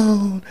my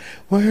phone?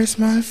 Where's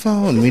my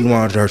phone?"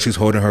 Meanwhile, she's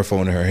holding her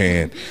phone in her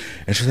hand.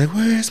 And she's like,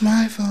 "Where's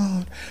my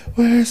phone?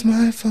 Where's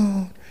my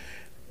phone?"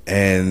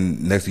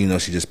 And next thing you know,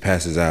 she just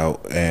passes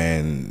out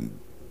and,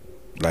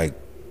 like,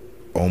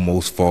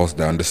 almost falls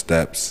down the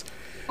steps.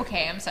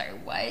 Okay, I'm sorry.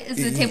 What is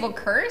the table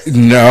cursed?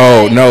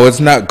 No, it's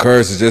not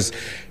cursed. It's just,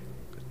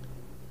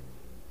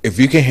 if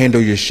you can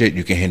handle your shit,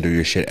 you can handle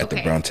your shit at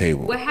the brown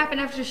table. What happened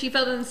after she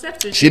fell down the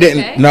steps? Was She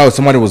didn't. okay? No,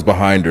 somebody was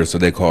behind her, so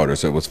they called her.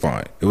 So it was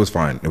fine. It was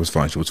fine.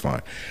 She was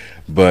fine.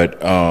 But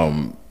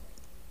Do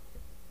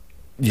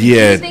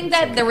yeah. you think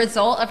that the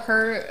result of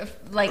her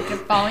like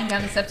falling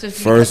down the steps was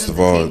because First of of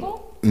the all,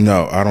 table?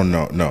 no, I don't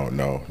know.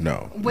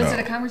 No. Was it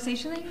a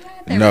conversation that you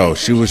had? No,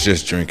 she was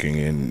just drinking,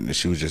 and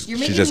she You're she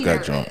making just me got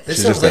nervous. drunk. This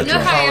She sounds just got like You know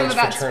drunk. how I am college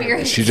about fraternity.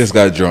 spirits. She just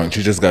got drunk.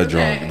 She just got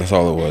drunk. That's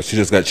all it was.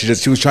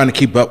 She was trying to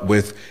keep up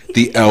with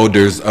the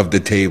elders of the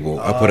table.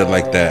 I'll put it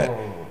like that.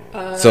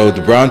 So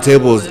the brown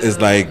table is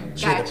like,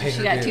 Gotcha.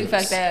 She got too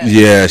fucked up.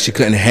 yeah, she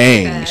couldn't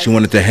hang. She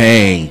wanted to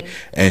hang,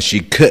 and she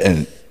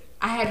couldn't.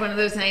 I had one of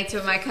those nights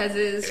with my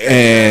cousins,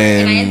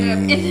 and I ended up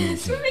in the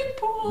swimming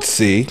pool.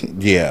 See,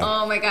 yeah,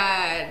 Oh my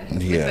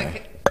god! Yeah.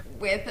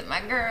 With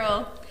my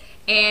girl,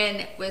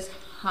 and was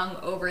hung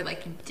over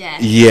like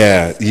death.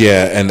 yeah,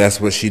 and that's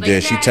what she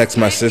did. She that, texted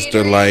my right,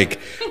 sister Gatorade? like,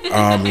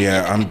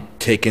 yeah, I'm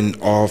taking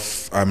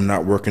off. I'm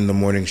not working the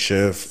morning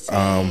shift.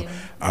 I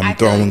I'm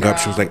feel throwing you, up.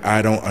 She was girl. like,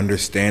 I don't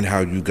understand how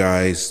you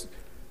guys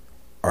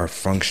are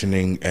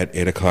functioning at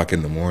 8:00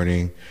 in the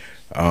morning.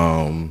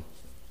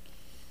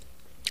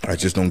 I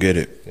just don't get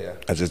it. Yeah.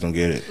 I just don't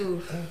get it.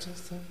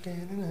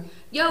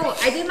 Yo,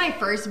 I did my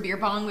first beer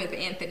bong with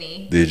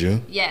Anthony. Did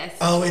you? Yes.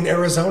 Oh, in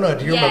Arizona.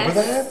 Do you remember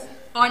Yes. that?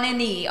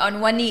 On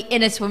one knee,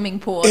 in a swimming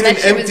pool. In That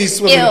an shit was empty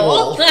swimming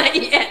ill. pool.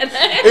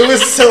 Yeah. It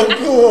was so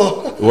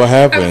cool. What I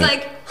happened? was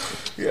like,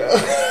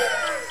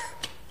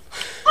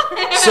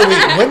 So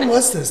wait, when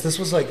was this? This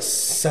was like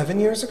 7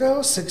 years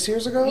ago? 6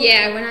 years ago?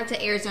 yeah, I went out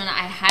to Arizona.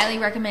 I highly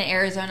recommend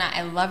Arizona.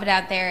 I love it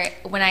out there.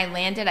 When I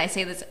landed, I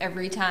say this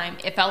every time,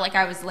 it felt like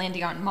I was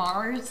landing on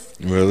Mars.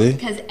 Really?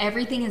 Because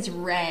everything is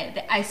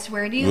red. I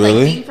swear to you, Really?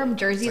 like being from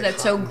Jersey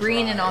that's so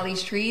green and all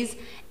these trees,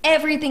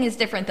 everything is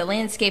different. The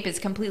landscape is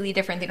completely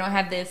different. They don't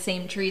have the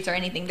same trees or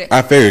anything.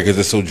 I figured because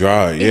it's so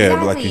dry. Yeah,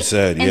 but like Exactly. you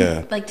said, And,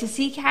 yeah. like to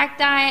see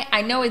cacti,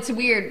 I know it's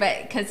weird,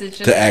 but because it's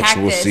just To a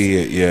actually cactus, see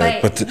it, yeah.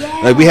 But yeah.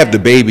 like we have the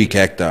baby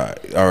cacti,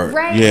 or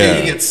Right. yeah.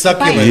 You get But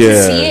succulent. to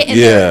Yeah, see it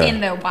yeah. in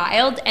the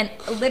wild, and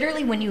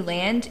literally when you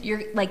land,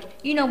 you're like,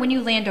 you know, when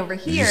you land over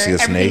here, see a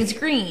everything's snake?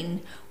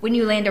 green. When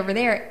you land over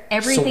there,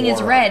 everything is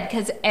Saguaro. red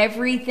because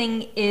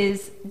everything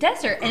is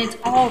desert and it's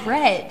all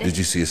red. Did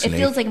you see a snake? It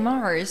feels like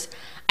Mars.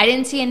 I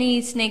didn't see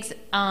any snakes.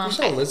 You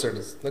saw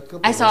lizards.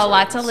 I saw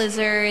lots of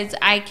lizards.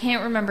 I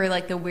can't remember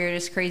like the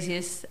weirdest,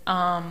 craziest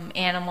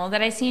animal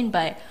that I seen,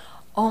 but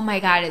oh my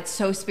god, it's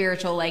so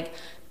spiritual. Like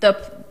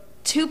the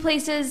two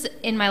places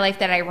in my life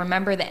that I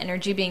remember the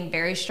energy being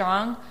very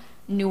strong: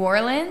 New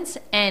Orleans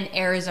and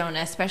Arizona,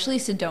 especially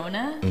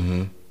Sedona.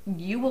 Mm-hmm.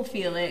 You will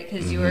feel it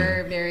because you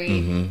were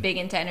very big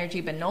into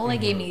energy. But Nola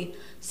gave me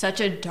such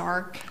a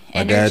dark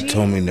My energy. dad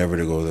told me never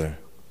to go there.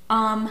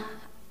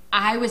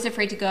 I was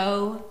afraid to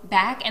go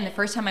back, and the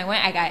first time I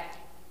went, I got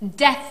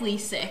deathly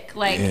sick.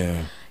 Like,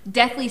 Yeah.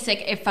 deathly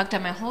sick. It fucked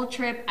up my whole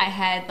trip. I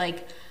had,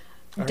 like,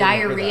 remember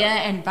diarrhea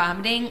that. and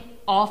vomiting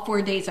all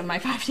 4 days of my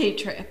 5-day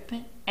trip.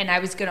 And I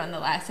was good on the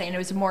last day, and it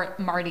was more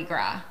Mardi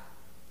Gras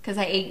because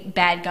I ate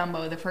bad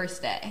gumbo the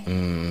first day.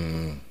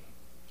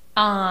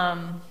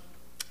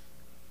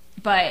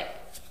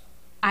 But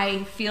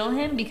I feel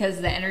him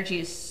because the energy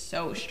is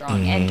so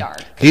strong and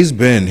dark. He's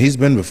been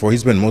before.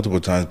 He's been multiple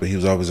times, but he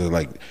was always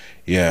like,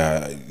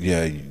 yeah,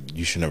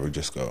 you should never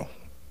just go.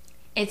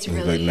 It's He's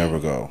really like, never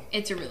go.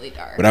 It's really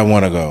dark. But I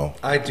want to go.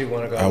 I do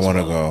want to go. I want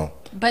to go.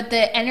 But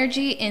the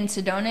energy in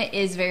Sedona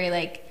is very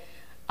like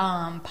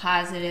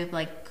positive,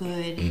 like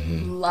good,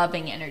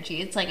 loving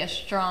energy. It's like a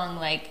strong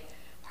like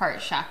heart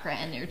chakra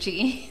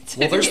energy. It's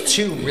Well, very- there's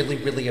two really,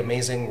 really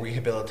amazing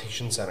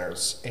rehabilitation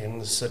centers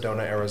in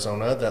Sedona,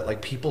 Arizona that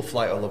like people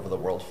fly all over the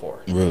world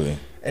for. Really?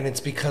 And it's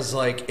because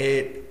like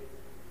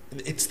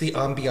it's the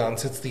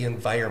ambiance, it's the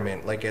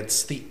environment, like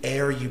it's the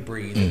air you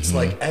breathe. It's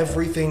like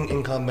everything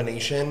in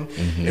combination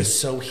is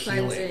so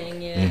healing.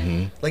 cleansing,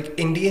 yeah. Like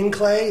Indian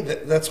clay,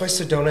 that's why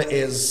Sedona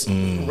is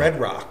red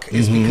rock,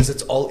 is because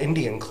it's all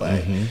Indian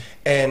clay.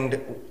 And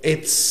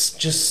it's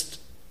just,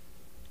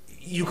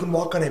 you can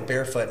walk on it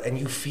barefoot and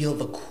you feel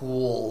the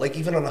cool, like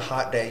even on a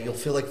hot day, you'll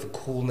feel like the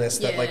coolness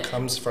that like Yeah.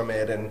 comes from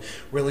it and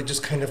really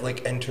just kind of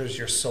like enters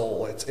your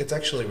soul. It's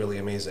actually really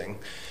amazing.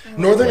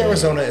 Northern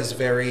Arizona is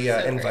very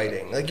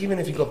inviting. Like even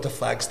if you go up to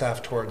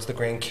Flagstaff towards the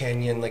Grand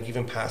Canyon, like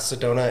even past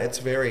Sedona, it's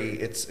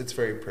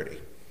very pretty.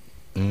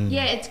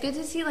 Yeah, it's good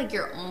to see like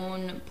your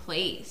own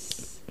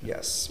place.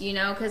 Yes. You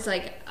know, because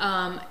like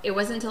it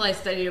wasn't until I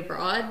studied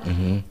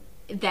abroad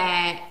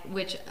that,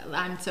 which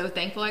I'm so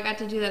thankful I got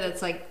to do that.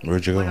 That's like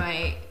Where'd you one go? of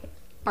my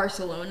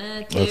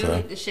Barcelona too. Okay.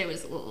 Like the shit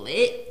was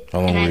lit, How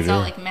long and were I you saw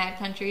there? like mad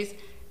countries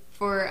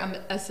for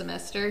a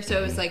semester. So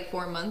it was like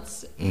 4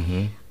 months.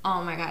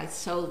 Oh my god,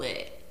 so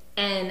lit.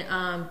 And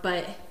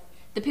but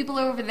the people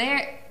over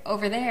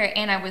there,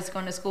 and I was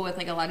going to school with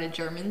like a lot of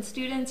German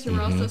students who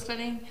were also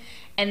studying,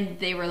 and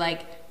they were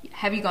like,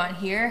 have you gone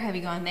here? Have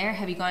you gone there?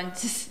 Have you gone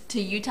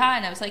to Utah?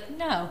 And I was like,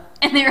 no.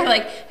 And they were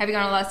like, have you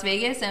gone to Las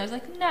Vegas? And I was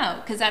like,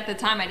 no, because at the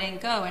time I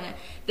didn't go, and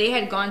they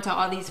had gone to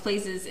all these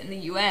places in the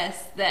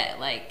U.S. that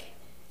like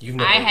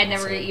I had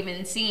never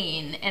even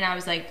seen, and I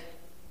was like,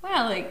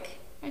 wow, like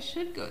I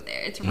should go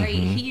there. It's right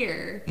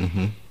here.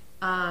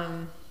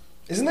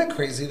 Isn't that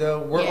crazy though?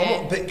 We're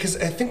almost, because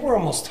I think we're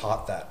almost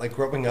taught that. Like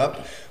growing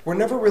up, we're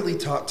never really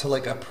taught to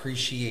like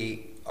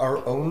appreciate our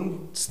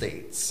own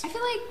states. I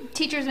feel like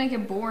teachers make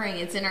it boring.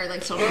 It's in our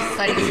like social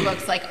studies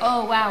books, like,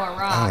 oh wow, a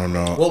rock. I don't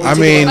know. Well, we I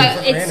take mean, a lot But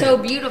for it's granted. so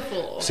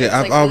beautiful. see, It's,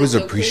 I've like, always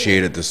really so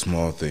appreciated the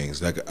small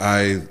things. Like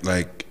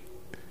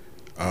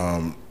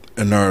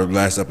in our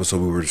last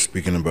episode, we were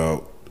speaking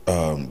about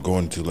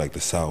going to like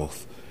the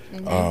South.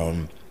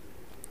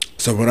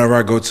 So whenever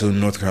I go to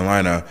North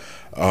Carolina,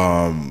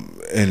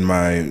 in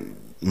my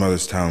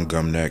mother's town,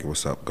 Gumneck.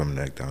 What's up,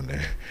 Gumneck down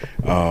there?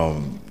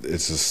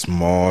 It's a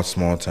small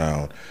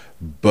town,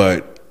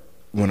 but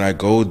when I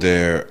go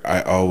there,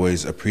 I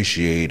always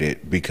appreciate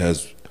it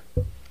because,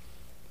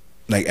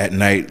 like at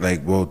night,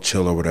 like we'll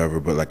chill or whatever,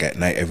 but like at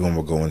night, everyone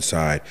will go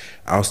inside.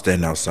 I'll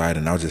stand outside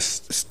and I'll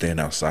just stand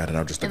outside and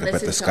I'll just look And up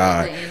at the listen to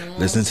all the sky, animals.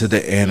 listen to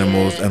the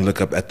animals Yeah. and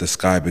look up at the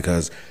sky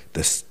because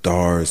the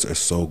stars are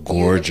so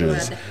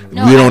gorgeous.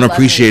 No, We I don't love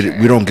appreciate it.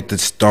 nature. We don't get the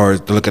stars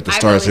to look at the I've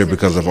stars here always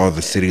because of all the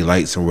appreciated city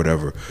lights or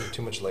whatever.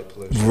 Too much light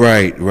pollution.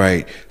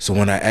 Right. So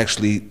when I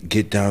actually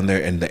get down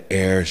there and the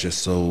air is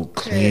just so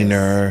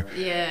cleaner,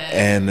 Yeah.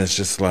 and it's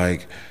just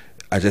like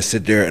I just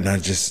sit there and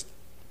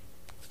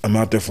I'm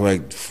out there for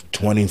like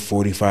 20,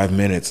 45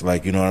 minutes,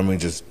 like, you know what I mean,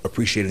 just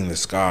appreciating the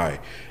sky,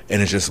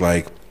 and it's just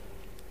like,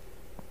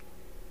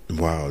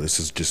 wow, this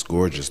is just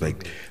gorgeous.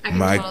 Like I can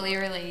totally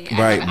relate.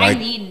 I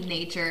need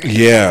nature.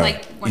 Yeah, It's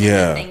like one of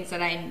the things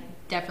that I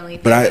definitely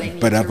feel that I need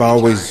But to I've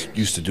always recharge.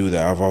 used to do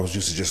that. I've always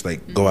used to just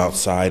like go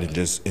outside and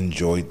just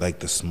enjoy like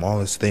the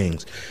smallest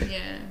things. Yeah.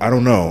 I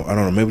don't know.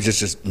 Maybe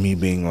just me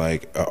being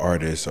like an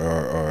artist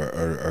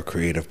or a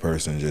creative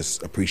person,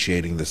 just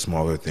appreciating the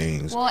smaller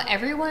things. Well,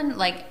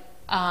 everyone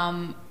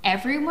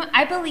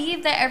I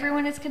believe that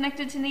everyone is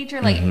connected to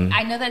nature. Like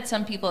I know that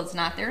some people it's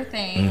not their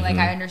thing. Like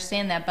I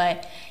understand that,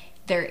 but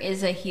there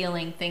is a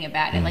healing thing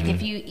about it. Like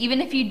if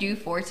you do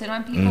force it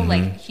on people,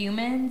 like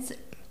humans,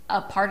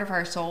 a part of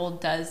our soul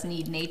does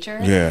need nature.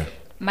 Yeah.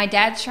 My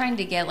dad's trying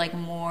to get like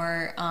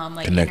more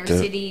like Connected.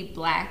 inner city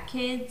black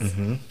kids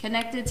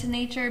connected to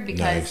nature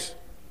because Nice.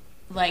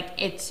 like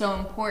it's so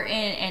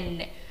important,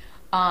 and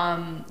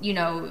you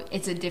know,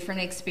 it's a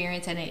different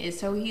experience and it is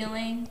so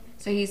healing.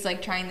 So he's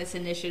like trying this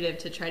initiative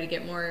to try to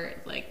get more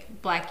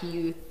like black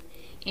youth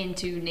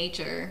into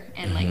nature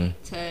and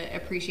like to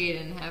appreciate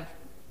it and have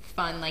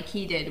fun like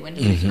he did when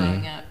he was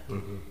growing up.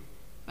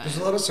 There's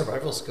a lot of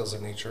survival skills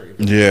in nature.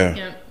 Even.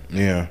 Yeah.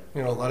 Yeah.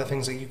 You know, a lot of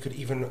things that you could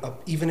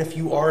even if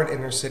you are an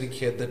inner city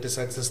kid that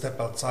decides to step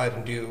outside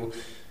and do,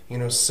 you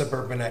know,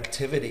 suburban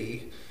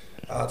activity,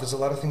 there's a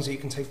lot of things that you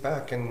can take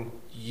back and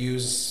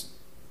use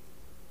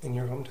in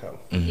your hometown.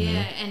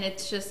 Yeah, and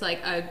it's just like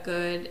a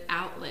good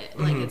outlet.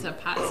 Like it's a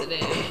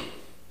positive,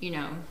 you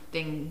know,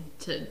 thing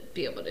to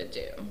be able to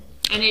do.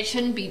 And it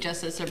shouldn't be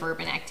just a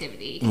suburban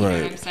activity. You know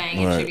what I'm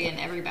saying? It should be an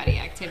everybody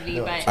activity.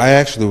 But I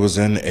actually was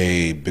in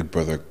a Big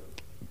Brother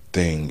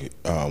thing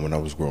when I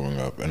was growing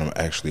up, and I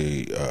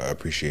actually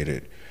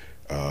appreciated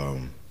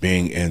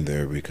being in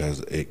there because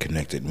it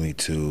connected me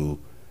to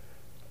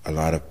a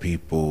lot of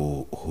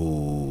people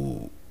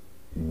who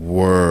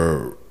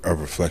were a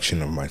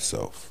reflection of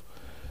myself.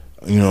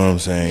 You know what I'm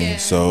saying? Yeah.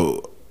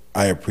 So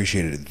I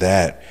appreciated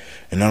that,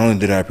 and not only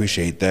did I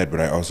appreciate that, but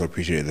I also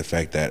appreciated the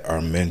fact that our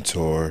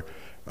mentor,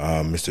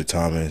 Mr.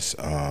 Thomas,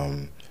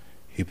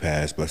 he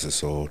passed, bless his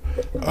soul.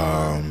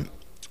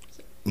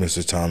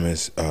 Mr.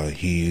 Thomas,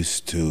 he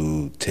used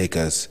to take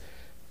us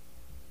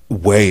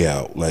way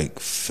out, like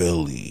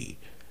Philly,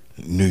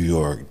 New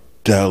York,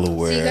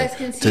 Delaware, guys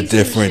can see to some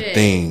different shit.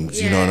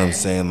 things. You know what I'm Yeah.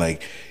 saying?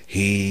 Like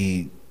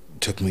he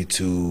took me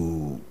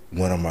to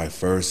one of my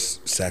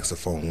first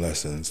saxophone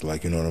lessons.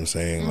 Like, you know what I'm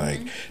saying?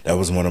 Like that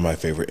was one of my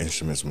favorite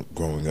instruments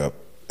growing up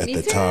at Me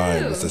the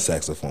time. too. Was the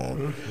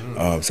saxophone,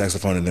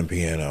 saxophone, and then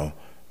piano.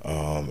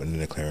 And then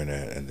the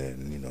clarinet, and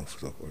then, you know,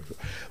 so forth.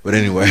 But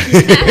anyway.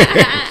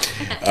 I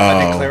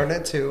did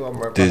clarinet too. I'm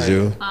right Did behind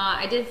you?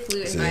 I did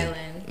flute and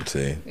violin.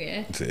 See?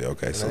 Yeah. See,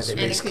 okay. And I So did And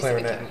bass acoustic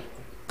clarinet guitar.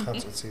 in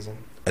concert season.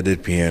 I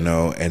did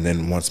piano, and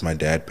then once my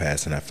dad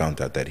passed and I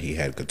found out that he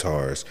had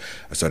guitars,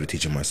 I started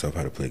teaching myself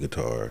how to play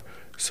guitar.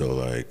 So,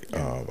 like,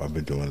 I've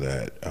been doing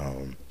that.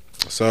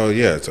 So,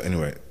 yeah. So,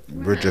 anyway,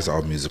 we're just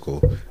all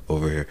musical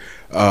over here.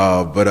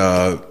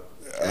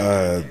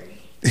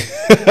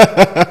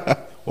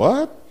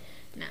 What?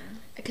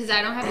 because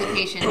I don't have the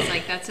patience.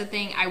 Like that's the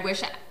thing. I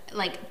wish,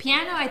 like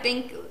piano, I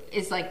think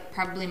is like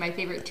probably my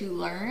favorite to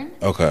learn.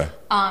 Okay.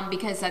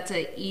 Because that's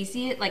a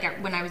easy. Like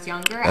when I was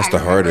younger, That's I the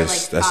remember,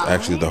 hardest. like, That's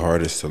actually the following.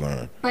 hardest to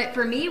learn. But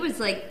for me, it was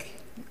like,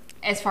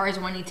 as far as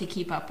wanting to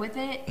keep up with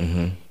it,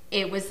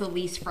 it was the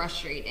least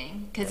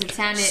frustrating because it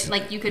sounded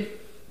like you could,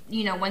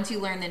 you know, once you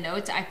learn the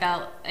notes, I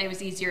felt it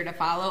was easier to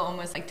follow,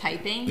 almost like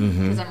typing,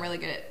 because I'm really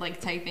good at like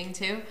typing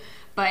too.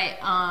 But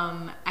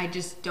I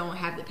just don't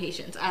have the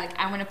patience.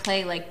 I want to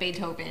play like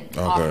Beethoven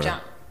off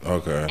jump.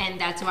 Okay.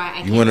 And that's why I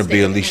can't You want to stay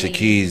be with Alicia any-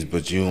 Keys,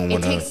 but you don't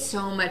want It takes to.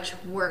 so much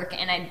work,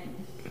 and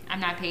I'm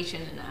not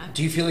patient enough.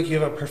 Do you feel like you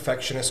have a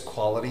perfectionist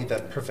quality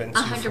that prevents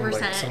you from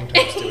like 100%.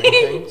 sometimes doing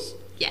things?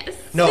 Yes.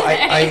 No,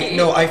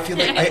 I feel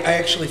like I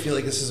actually feel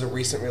like this is a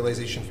recent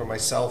realization for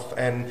myself,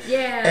 and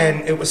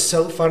and it was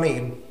so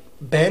funny.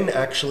 Ben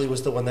actually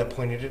was the one that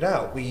pointed it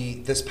out.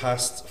 This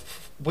past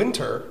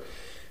winter,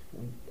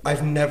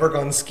 I've never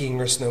gone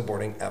skiing or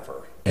snowboarding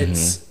ever.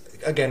 It's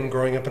again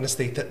growing up in a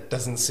state that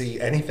doesn't see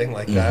anything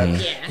like that.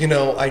 Yeah. You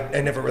know,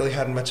 I never really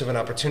had much of an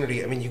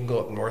opportunity. I mean, you can go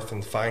up north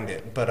and find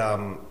it, but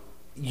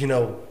you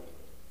know,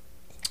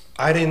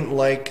 I didn't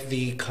like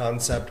the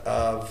concept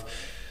of,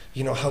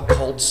 you know, how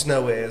cold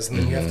snow is, and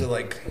then you have to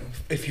like,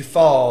 if you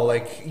fall,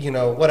 like, you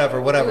know, whatever.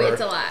 Ooh,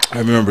 it's a lot. I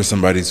remember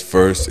somebody's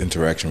first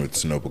interaction with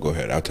snow, but go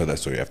ahead. I'll tell that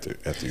story after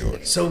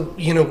yours. So,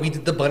 you know, we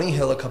did the bunny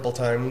hill a couple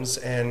times,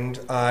 and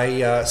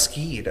I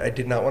skied. I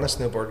did not want to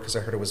snowboard because I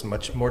heard it was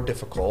much more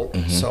difficult.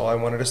 So I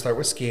wanted to start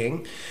with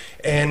skiing,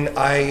 and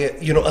I,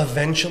 you know,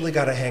 eventually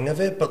got a hang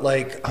of it. But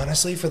like,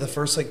 honestly, for the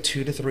first like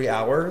 2 to 3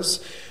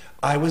 hours,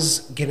 I was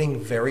getting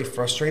very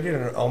frustrated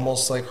and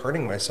almost like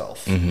hurting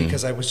myself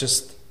because I was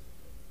just,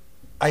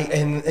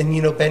 and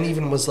you know, Ben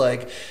even was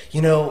like,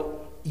 you know,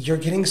 you're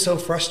getting so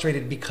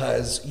frustrated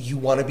because you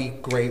want to be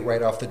great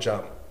right off the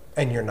jump,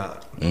 and you're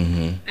not.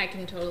 I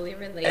can totally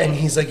relate. And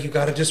he's like, you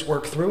got to just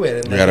work through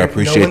it. And You gotta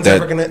appreciate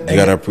that. You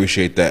gotta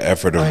appreciate that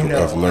effort of, I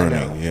know, of I learning.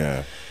 know.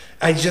 Yeah.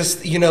 I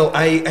just, you know,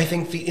 I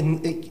think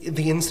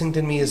the instinct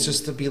in me is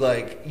just to be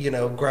like, you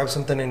know, grab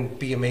something and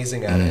be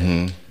amazing at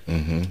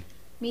it.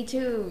 Me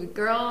too,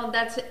 girl.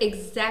 That's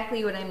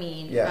exactly what I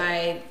mean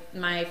by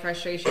my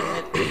frustration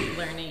with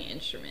learning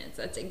instruments.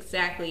 That's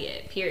exactly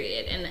it,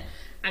 period. And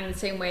I'm the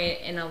same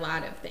way in a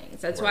lot of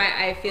things. That's why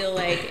I feel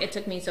like it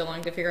took me so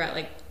long to figure out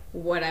like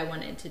what I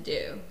wanted to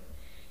do,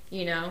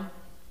 you know?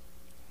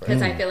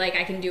 Because I feel like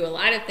I can do a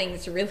lot of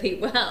things really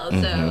well.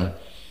 So,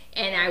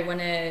 and I want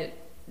to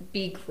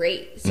be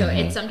great. So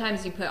it's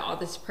sometimes you put all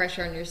this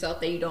pressure on yourself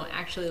that you don't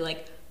actually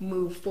like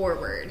move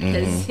forward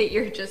because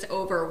you're just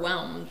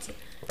overwhelmed.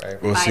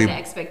 Right. Well, by see, the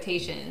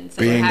expectations.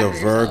 that you being have a for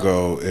yourself.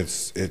 Virgo,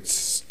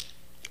 it's.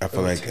 I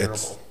feel like terrible.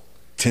 it's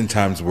 10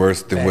 times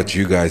worse than what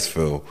you guys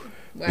feel,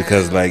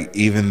 because like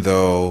even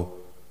though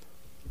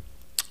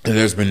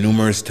there's been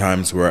numerous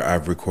times where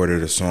I've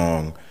recorded a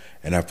song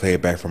and I play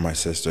it back for my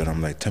sister and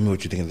I'm like, tell me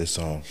what you think of this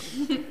song,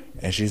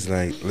 and she's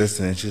like,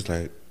 listen, and she's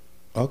like,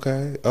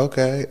 okay,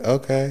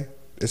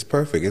 it's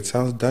perfect. It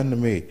sounds done to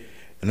me.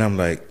 And I'm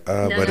like,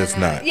 but it's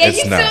not. Yeah,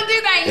 it's you not. still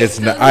do that. It's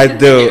not. I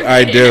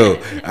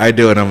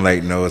do. And I'm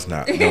like, no, it's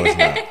not. No, it's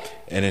not.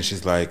 And then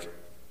she's like,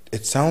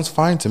 it sounds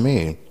fine to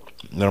me.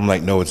 And I'm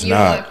like, no, it's You not.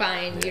 don't want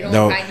fine. You don't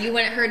No. want fine. You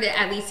want her to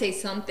at least say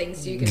something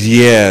so you can.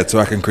 Yeah, so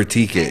I can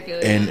critique it. feel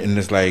And you. and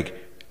it's like,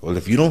 well,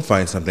 if you don't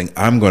find something,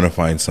 I'm going to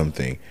find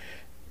something.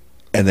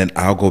 And then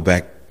I'll go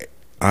back.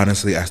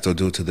 Honestly, I still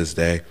do it to this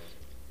day.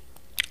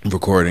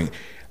 Recording.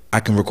 I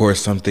can record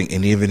something,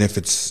 and even if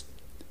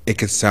it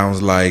could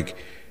sound like,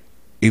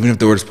 even if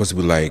the word is supposed to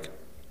be like,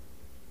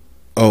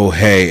 oh,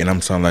 hey, and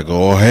I'm sounding like,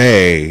 oh,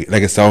 hey,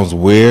 like it sounds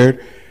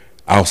weird,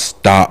 I'll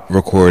stop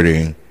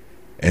recording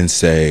and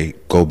say,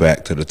 go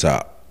back to the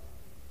top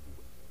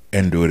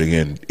and do it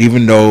again.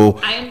 Even though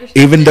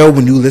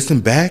when you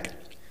listen back,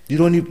 you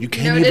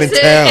can't even Notice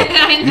it. tell.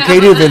 I You know.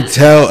 can't even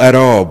tell at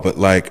all. But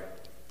like,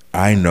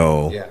 I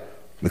know, Yeah.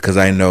 because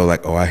I know,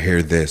 like, oh, I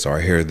hear this, or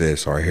I hear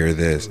this, or I hear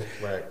this.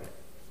 Right.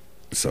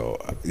 So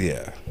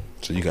yeah,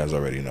 so you guys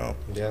already know.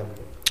 Yeah.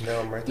 No,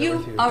 I'm right there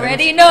with You you.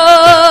 already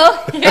know.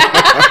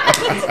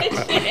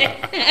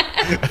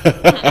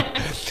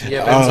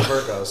 Yeah, Ben's a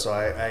Virgo, so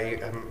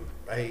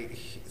I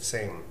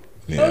same.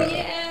 Yeah. Oh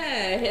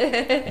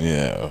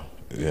yeah.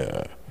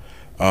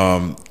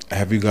 Yeah.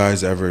 Have you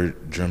guys ever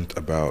dreamt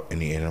about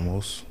any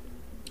animals?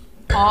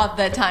 All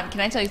the time. Can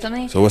I tell you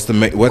something? So what's the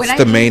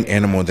main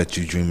animal that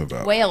you dream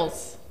about?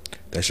 Whales.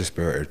 That's your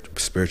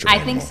spiritual I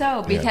animal. think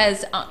so Yeah.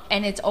 because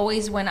and it's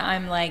always when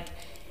I'm like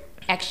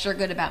extra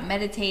good about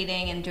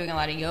meditating and doing a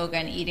lot of yoga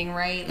and eating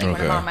right, like when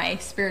Okay. I'm on my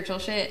spiritual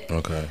shit.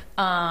 Okay.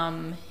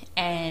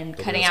 And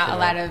cutting whales out a come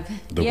lot out. of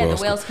The the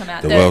whales come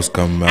out. The whales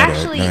come out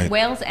actually, at night.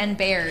 whales and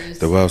bears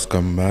The whales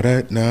come out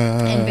at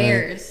night. and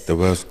bears The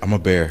whales. I'm a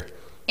bear.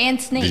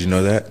 and snakes. Did you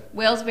know that?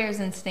 Whales, bears,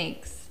 and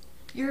snakes.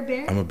 You're a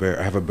bear. I'm a bear.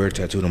 I have a bear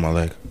tattooed on my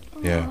leg.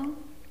 Yeah. Aw.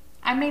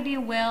 I may be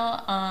a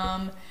whale.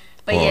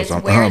 But Well, yes, I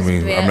where's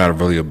mean, I'm not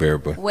really a bear,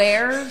 but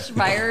Where's,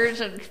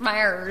 bears, and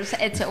bears.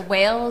 It's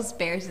whales,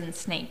 bears, and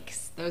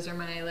snakes. Those are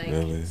my like,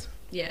 really.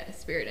 yeah,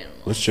 spirit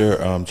animals. What's your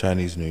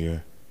Chinese New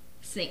Year?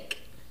 Snake.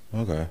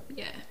 Okay.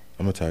 Yeah.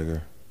 I'm a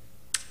tiger.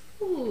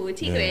 Ooh,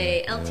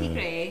 tigre. El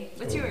tigre.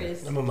 What's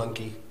yours? I'm a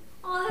monkey.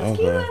 Oh, that's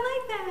cute. I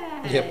like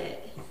that.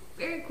 Yep.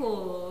 Very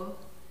cool.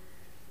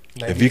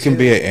 If you can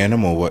be an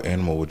animal, what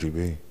animal would you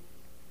be?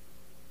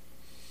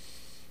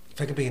 If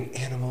I could be an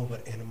animal,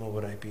 what animal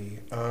would I be?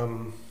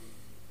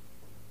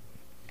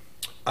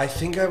 I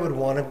think I would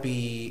want to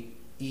be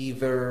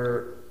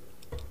either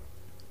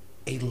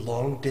a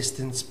long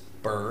distance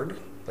bird,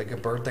 like a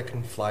bird that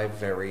can fly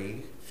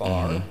very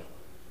far.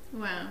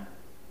 Wow.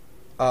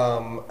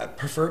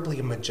 Preferably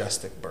a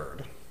majestic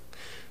bird.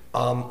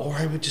 Or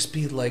I would just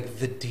be like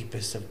the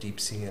deepest of deep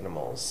sea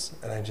animals,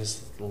 and I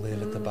just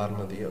live at the bottom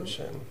of the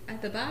ocean.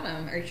 At the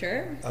bottom, are you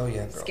sure? Oh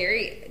yeah, girl.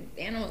 Scary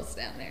animals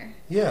down there.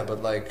 Yeah,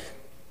 but like,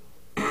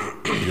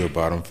 You a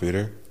bottom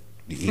feeder?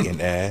 You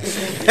eating ass?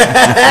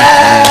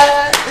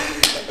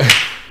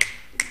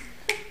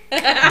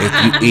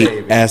 If you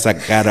eat ass, I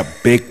got a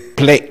big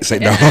plate. Say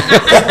no.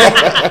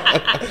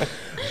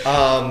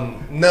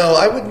 no,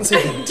 I wouldn't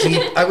say the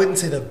deep. I wouldn't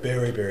say the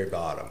very, very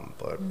bottom,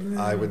 but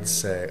I would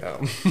say.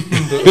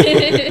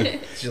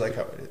 She like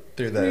how I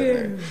threw that in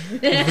there.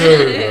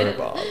 Very, very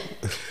bottom.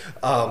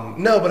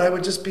 No, but I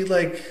would just be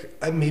like,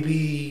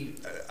 maybe.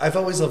 I've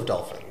always loved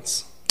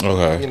dolphins.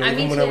 Okay. You know,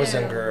 even when I was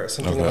younger,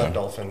 something Okay. about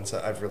dolphins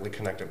that I've really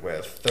connected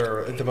with.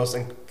 They're the most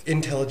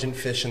intelligent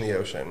fish in the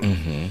ocean.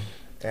 Mm-hmm.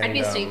 And, I'd be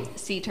a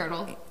sea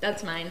turtle.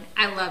 That's mine.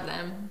 I love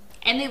them.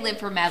 And they live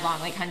for mad long,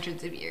 like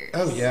hundreds of years.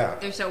 Oh, yeah.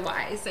 They're so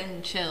wise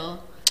and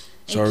chill.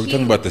 So and are we cute.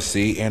 talking about the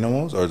sea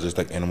animals or just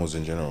like animals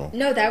in general?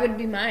 No, that would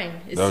be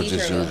mine. Is That was sea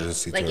just turtle. yours,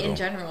 just sea like turtle. in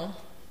general.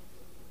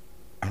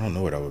 I don't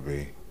know what I would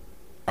be.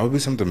 I would be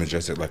something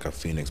majestic like a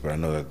phoenix, but I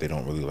know that they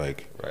don't really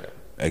like Right.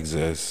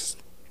 exist.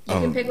 You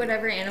can pick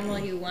whatever animal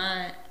you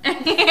want.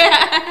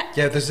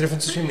 Yeah, there's a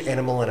difference between an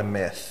animal and a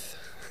myth.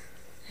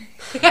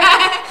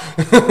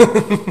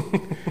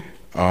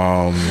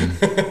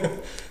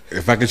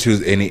 If I could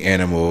choose any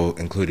animal,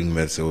 including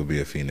myths, it would be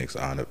a phoenix,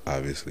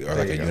 obviously, or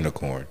like you a go.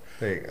 unicorn,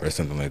 There you go. or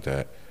something like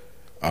that.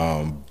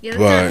 Yeah, that's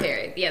But- not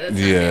fair. Yeah, that's not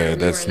yeah, fair. We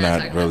that's were not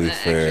talking really about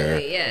that, fair.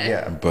 actually. Yeah.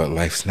 Yeah. But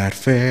life's not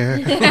fair.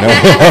 No.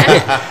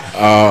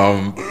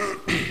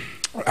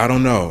 I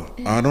don't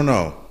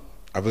know.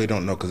 I really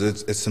don't know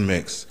because it's a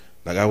mix.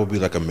 Like I would be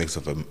like a mix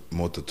of a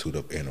multitude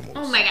of animals.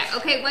 Oh my god.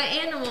 Okay, what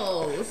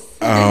animals?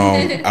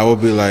 I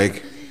would be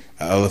like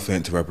an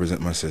elephant to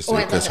represent my sister Oh, I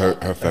love because her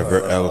elephants.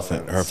 favorite love elephant,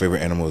 elephants. her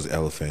favorite animal is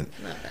elephant.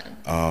 Love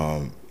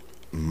them.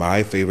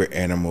 My favorite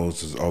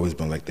animals has always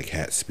been like the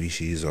cat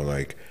species or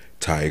like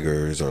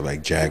tigers or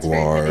like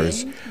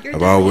jaguars. pretty. You're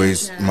I've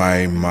always definitely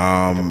my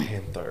mom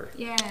Panther.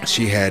 Yeah.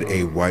 she had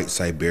a white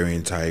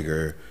Siberian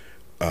tiger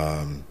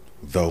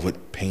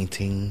velvet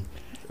painting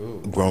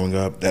growing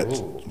up that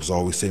was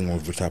always sitting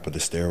over the top of the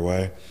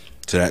stairway.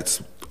 So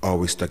that's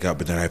always stuck out.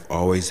 But then I've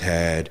always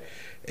had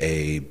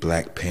a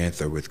Black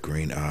Panther with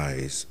green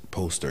eyes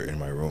poster in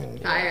my room.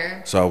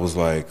 Fire. So I was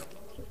like,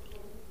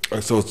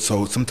 so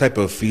some type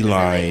of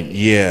feline,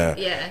 yeah,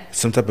 Yeah.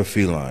 some type of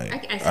feline. I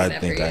see that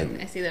for you.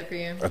 I see that for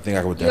you. I think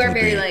I would You are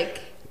definitely very be.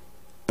 like.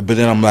 But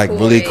then I'm like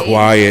really Coy.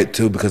 quiet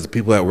too because the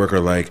people at work are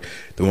like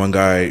the one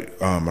guy.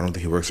 I don't think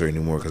he works there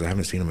anymore because I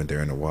haven't seen him in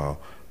there in a while.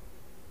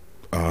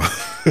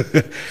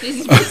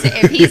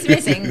 If he's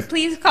missing,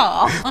 please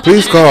call.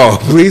 Please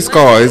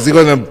call. Is he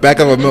going to back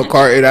of a milk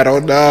carton? I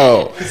don't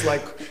know. It's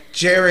like,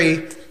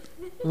 Jerry,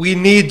 we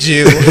need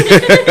you.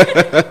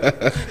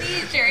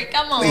 Please, Jerry,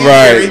 come on.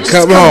 Right, just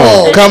come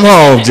come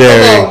home,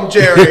 Jerry. Come on,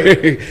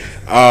 Jerry.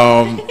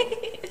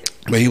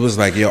 But he was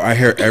like, yo, I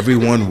hear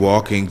everyone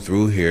walking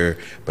through here,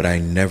 but I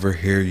never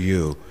hear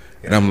you.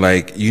 And I'm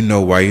like, you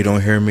know why you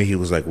don't hear me? He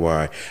was like,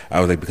 why?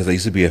 I was like, because I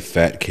used to be a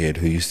fat kid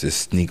who used to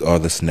sneak all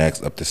the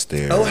snacks up the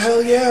stairs. Oh,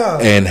 hell yeah.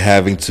 And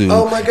having to,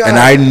 Oh, my God. and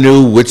I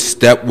knew which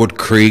step would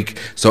creak,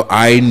 so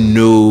I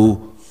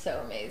knew. So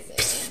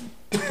amazing.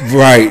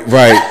 Right.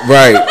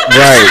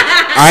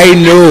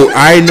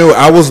 I knew.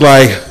 I was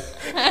like,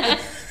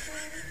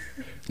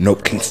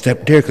 nope, can't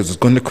step there because it's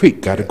going to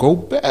creak. Got to go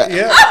back.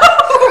 Yeah.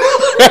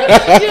 You're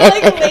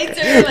like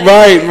later.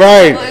 Like,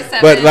 Right. almost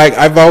But seven. like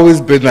I've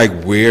always been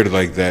like weird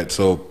like that.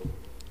 So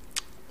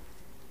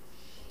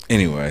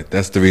anyway,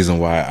 that's the reason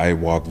why I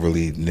walk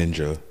really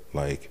ninja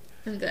like.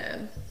 I'm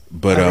dead.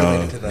 But I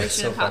related to that Mission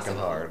so fucking Impossible.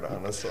 hard,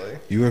 honestly.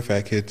 you were a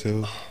fat kid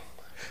too.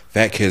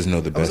 Fat kids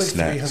know the I was best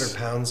like snacks. 300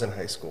 pounds in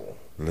high school.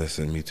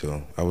 Listen, me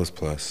too. I was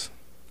plus.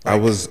 I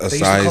was a They used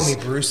to size. call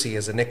me Brucey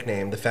as a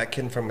nickname, the fat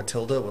kid from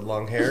Matilda with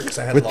long hair, because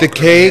I had With long the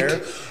curly cake?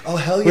 hair. Oh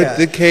hell With yeah!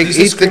 the cake, They used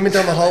to eat scream the- it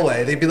down the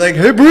hallway. They'd be like,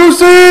 "Hey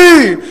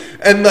Brucey!"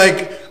 And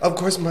like, of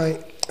course I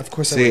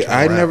See, would turn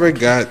I around. never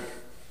got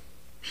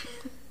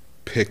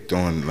picked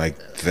on like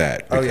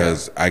that Oh, yeah.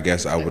 because I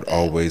guess I would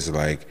always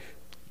like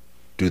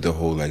do the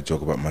whole like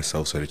joke about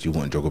myself so that you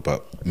wouldn't joke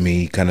about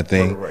me kind of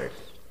thing. Right.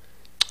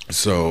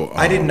 So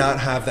I did not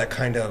have that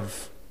kind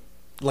of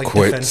like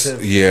Quits,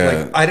 defensive.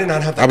 yeah. Like, I did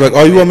not have that. I'm like,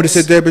 kind oh, of you want me to quits.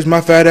 sit there, bitch? My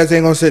fat ass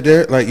ain't gonna sit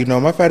there. Like, you know,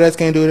 my fat ass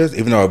can't do this.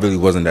 Even though I really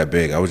wasn't that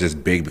big, I was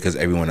just big because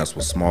everyone else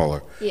was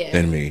smaller Yeah.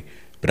 than me.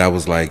 But I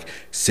was like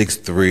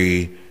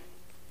 6'3",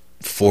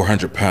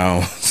 400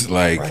 pounds,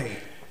 like, Right.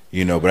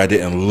 you know, but I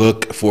didn't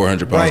look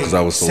 400 pounds because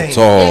I was so Same.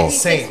 tall.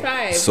 Same.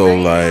 6'5", So,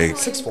 right? like,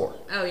 6'4".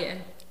 Oh yeah.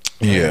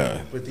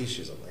 yeah, With these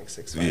shoes, I'm like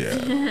 6'5".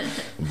 yeah.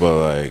 But,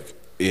 like,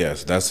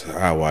 yes, that's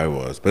how I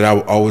was. But I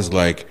always,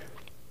 like,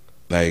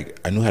 I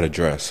knew how to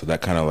dress, so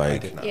that kind of,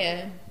 like,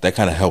 Yeah. that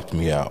kind of helped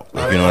me out.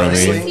 Like, you know what I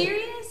Honestly, Are mean? you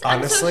serious?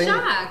 Honestly, I'm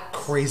so shocked.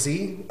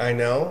 crazy. I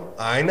know.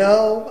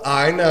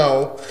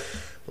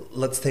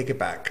 Let's take it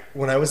back.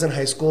 When I was in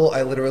high school,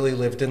 I literally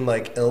lived in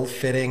like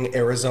ill-fitting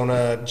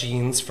Arizona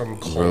jeans from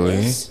Kohl's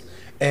Really?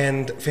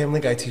 and Family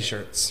Guy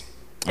t-shirts.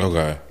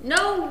 Okay.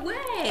 No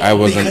way. I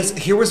wasn't. Because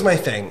here was my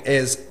thing: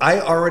 is I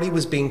already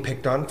was being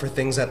picked on for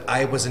things that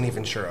I wasn't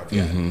even sure of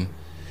yet. And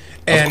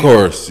Of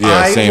course, yeah,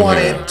 I same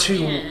wanted here.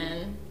 to.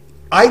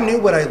 I knew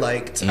what I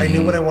liked. I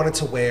knew what I wanted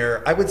to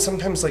wear. I would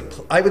sometimes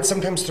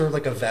throw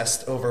like a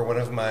vest over one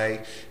of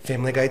my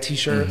Family Guy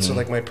T-shirts or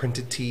like my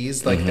printed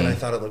tees, like and I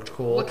thought it looked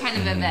cool. What kind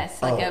of a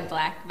vest? Like Oh. a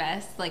black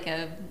vest? Like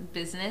a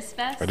business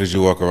vest? Or did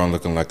you walk around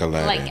looking like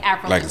Aladdin? Like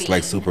Avril like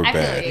Lavigne. super I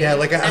feel bad. Yeah,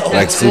 like a- That's oh,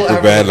 Like what- cool.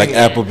 super bad, like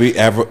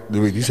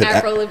Lavigne. You said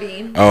Avril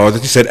Lavigne. Oh, I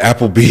thought you said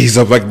Applebee's.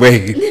 I'm like,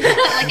 wait.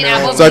 Like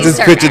an Applebee's So I just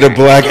server. pictured a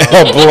black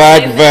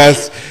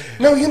vest.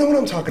 No, you know what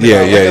I'm talking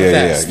Yeah, about. yeah, like a yeah,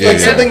 vest. yeah, like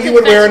yeah. something you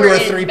would wear under a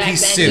That's where it-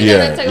 three-piece back suit. then. Yeah,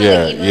 That's like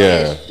yeah,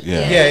 English.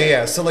 yeah.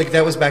 Yeah. So like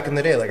that was back in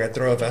the day. Like I'd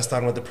throw a vest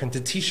on with a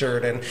printed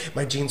T-shirt, and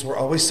my jeans were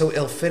always so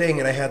ill-fitting,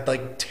 and I had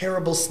like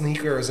terrible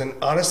sneakers. And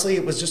honestly,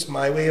 it was just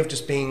my way of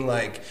just being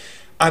like,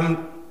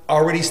 I'm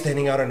already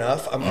standing out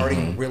enough. I'm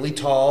already really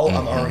tall.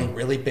 I'm already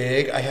really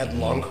big. I had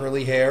long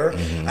curly hair.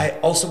 I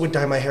also would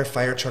dye my hair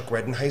fire truck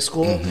red in high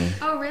school.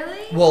 Oh really?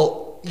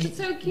 Well,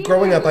 so cute.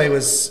 growing up, I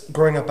was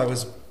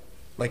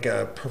like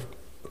a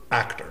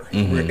actor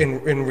in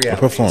reality,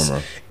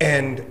 performer.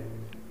 and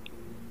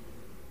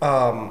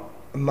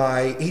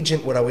my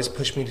agent would always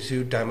push me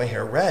to dye my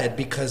hair red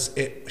because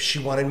she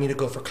wanted me to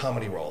go for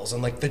comedy roles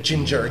and like the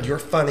ginger, you're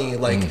funny,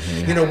 like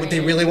you know,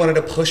 they really wanted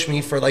to push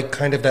me for like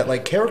kind of that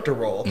like character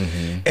role.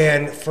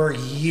 And for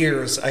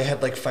years I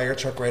had like fire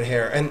truck red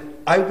hair and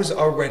I was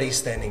already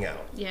standing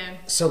out. Yeah.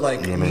 So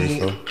like You wanna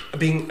me refill?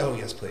 being, oh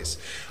yes please,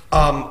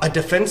 a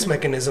defense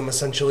mechanism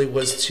essentially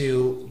was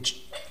to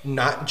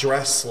not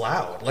dress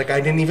loud. Like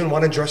I didn't even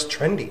want to dress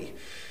trendy.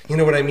 You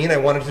know what I mean? I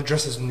wanted to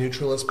dress as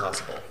neutral as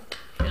possible.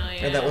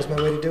 And that was my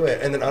way to do it.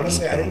 And then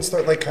honestly, I didn't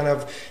start like kind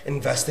of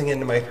investing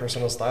into my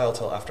personal style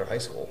till after high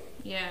school.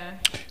 Yeah.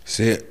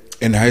 See,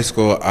 in high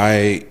school,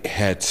 I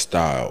had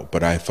style,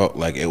 but I felt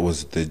like it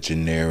was the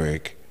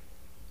generic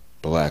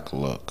black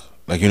look.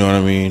 Like, you know what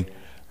I mean?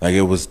 Like,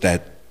 it was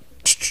that.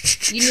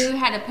 You knew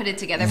how to put it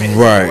together, but it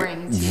was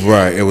boring to you.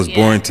 Right. It was Yeah.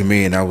 boring to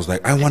me, and I was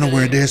like, I want to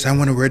wear this. I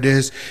want to wear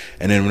this.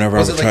 And then whenever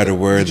I would try to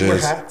wear did you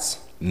this, wear hats?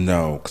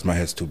 no, because my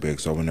head's too big,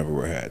 so I would never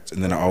wear hats.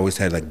 And then I always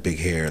had like big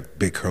hair,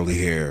 big curly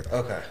hair.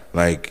 Okay.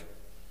 Like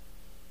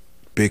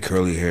big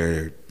curly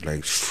hair,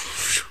 like.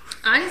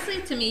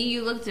 Honestly, to me,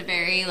 you looked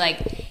very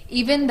like.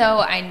 Even though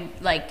I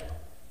like,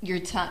 you're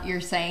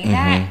saying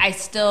that, I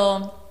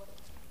still.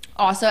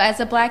 Also, as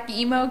a black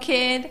emo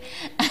kid,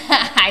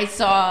 I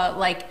saw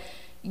like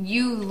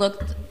you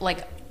looked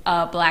like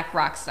a black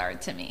rock star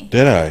to me.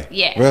 Did I?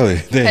 Yeah. Really?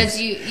 Because Thanks.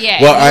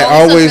 yeah. Well, you I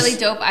also always really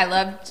dope. I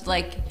loved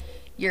like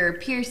your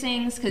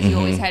piercings because you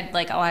always had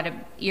like a lot of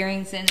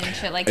earrings in and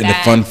shit like And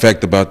that. the fun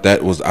fact about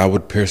that was I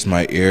would pierce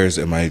my ears,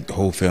 and my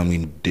whole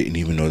family didn't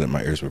even know that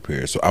my ears were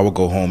pierced. So I would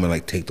go home and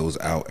like take those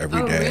out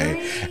every Oh, day,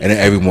 really? and then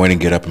every morning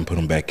get up and put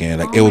them back in.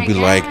 Like Oh it would my be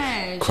like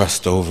gosh.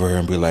 crust over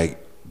and be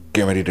like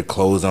getting ready to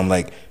close. I'm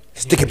like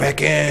stick it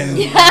back in.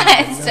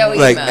 It's so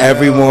Like emo.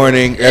 every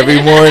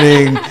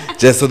morning,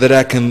 just so that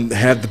I can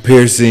have the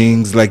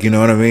piercings. Like, you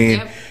know what I mean?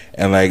 Yep.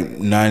 And like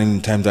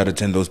 9 times out of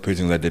 10, those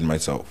piercings I did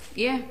myself.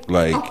 Yeah.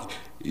 Like, Oh.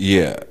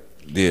 yeah.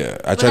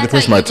 I tried to that's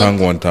pierce how my you tongue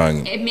looked- one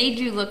time. It made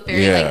you look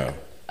very Yeah. like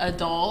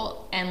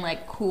adult and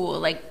like cool.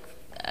 Like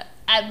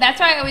that's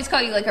why I always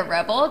call you like a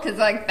rebel because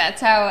like that's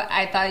how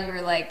I thought you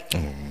were like.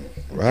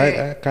 Right?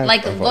 I kinda-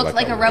 Like I felt look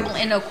like I a was. rebel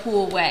in a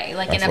cool way,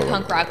 like I in a felt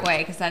punk like rock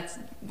way, because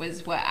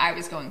was what I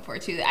was going for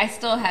too. I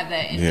still have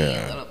that in me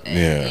Yeah, a little bit.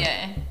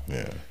 yeah.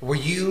 Yeah. Were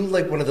you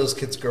like one of those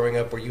kids growing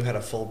up where you had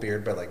a full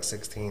beard by like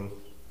 16?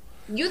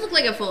 You look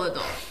like a full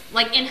adult,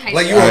 like in high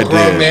Like school. you were I a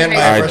grown did. man by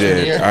I freshman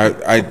did. year?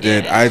 I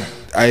did. Yeah.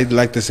 I'd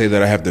like to say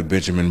that I have the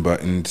Benjamin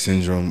Button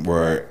syndrome,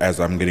 where as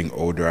I'm getting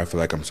older, I feel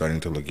like I'm starting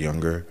to look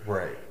younger.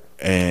 Right.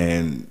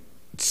 And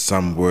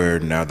somewhere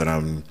now that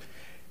I'm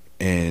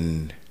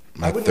in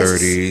my I wouldn't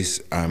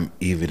 30s, I'm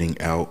evening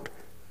out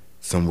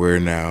somewhere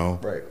now.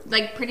 Right.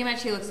 Like pretty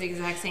much, he looks the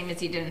exact same as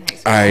he did in high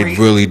school. I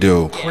Crazy. really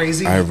do.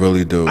 Crazy. I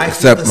really do. I feel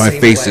Except the my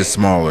same face way. is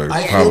smaller,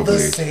 I feel probably. the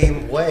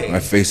same way. My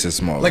face is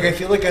smaller. Like I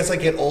feel like as I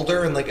get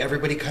older and like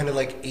everybody kind of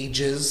like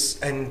ages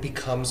and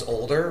becomes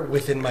older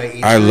within my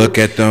age I group, look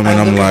at them and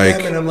I I'm look at like,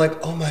 them and I'm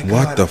like, oh my god,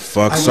 what the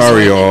fuck? I was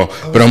Sorry, like-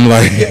 y'all. But I'm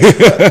like,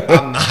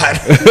 I'm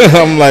not.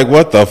 I'm like,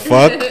 what the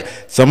fuck?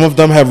 Some of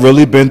them have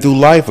really been through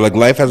life. Like,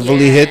 life has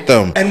really Yeah. hit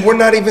them. And we're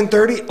not even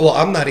 30. Well,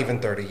 I'm not even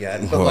 30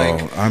 yet. But Well,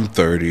 like, I'm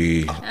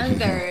 30. I'm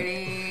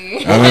 30.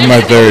 I'm in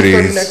my 30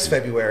 30s. next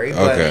February.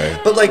 But, Okay.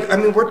 But like, I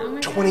mean, we're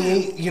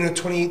 28,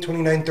 28,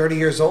 29, 30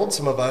 years old,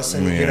 some of us.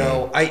 And,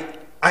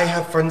 I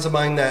have friends of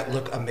mine that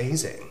look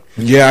amazing.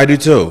 Yeah, I do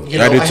too.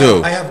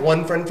 I have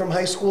one friend from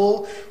high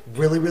school,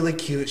 really, really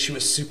cute. She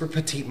was super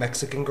petite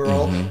Mexican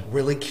girl,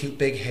 really cute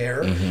big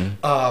hair.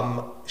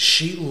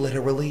 She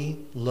literally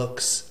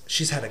looks,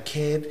 she's had a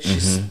kid,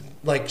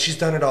 she's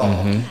done it all.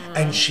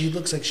 And she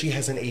looks like she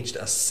hasn't aged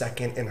a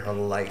second in her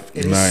life.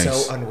 It is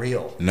so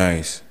unreal.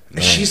 Nice.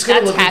 She's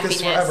going to look like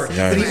this happiness. forever.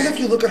 Nice. But even if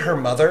you look at her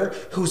mother,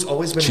 who's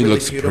always been really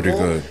beautiful, pretty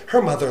good.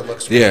 her mother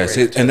looks really Yeah,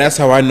 great. and that's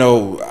how I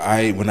know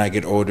when I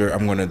get older,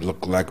 I'm going to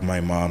look like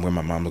my mom, when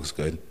my mom looks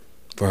good.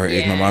 For her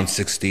age, my mom's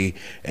 60,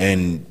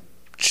 and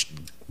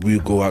we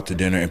go out to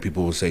dinner, and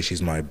people will say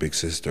she's my big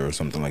sister or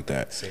something like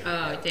that.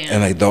 Oh, damn.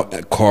 And like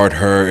they'll card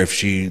her if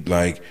she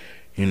like,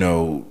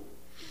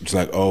 it's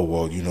like, oh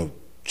well,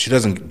 she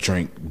doesn't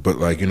drink, but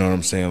like, you know what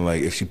I'm saying?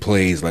 Like if she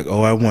plays, like,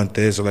 oh, I want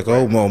this, or like,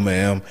 oh, well,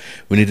 ma'am,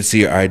 we need to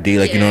see your ID,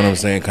 like, you know what I'm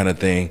saying, kind of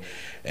thing.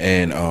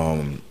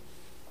 And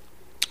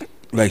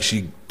like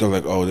they're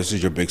like, oh, this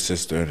is your big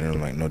sister, and they're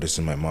like, no, this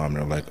is my mom.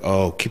 And they're like,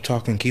 oh, keep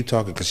talking,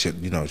 because she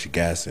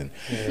gassing.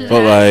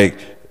 But like,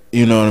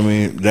 you know what I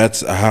mean?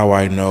 That's how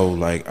I know,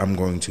 like, I'm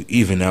going to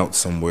even out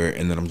somewhere,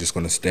 and then I'm just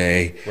going to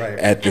stay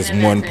at this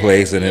one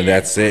place, and then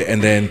that's it.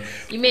 And then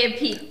you may have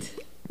peaked.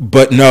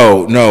 But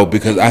no,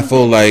 because I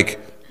feel like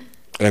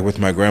with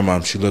my grandma,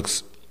 she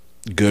looks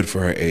good for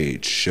her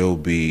age. She'll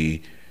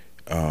be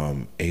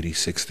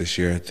 86 this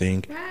year, I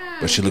think. Wow,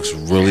 but she looks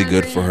really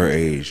good for her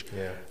age.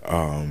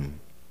 Yeah.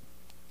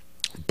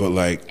 But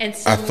like,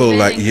 I feel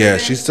like,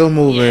 she's still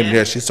moving.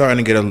 Yeah, she's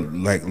starting to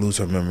get lose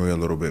her memory a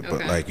little bit.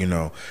 But like,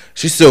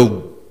 she's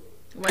still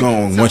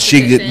going. Once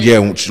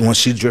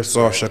she drifts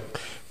off, she'll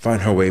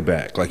find her way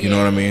back. Like, you know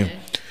what I mean?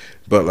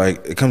 But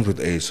like, it comes with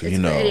age, so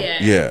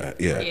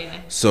yeah.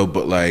 So,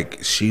 but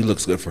like, she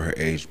looks good for her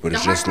age, but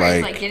it's just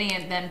like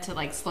getting them to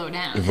like slow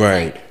down.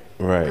 Right.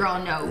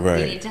 Girl, no,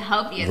 we need to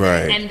help you.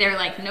 And they're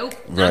like, nope,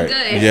 I'm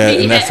good. Yeah,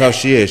 and that's how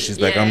she is. She's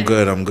like, I'm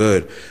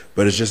good.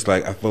 But it's just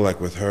like, I feel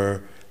like with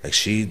her, like,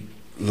 she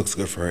looks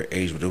good for her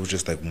age, but it was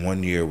just like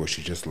 1 year where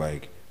she just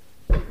like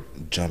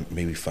jumped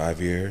maybe 5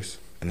 years,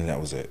 and then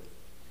that was it.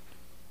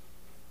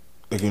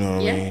 Like, you know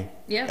what I mean?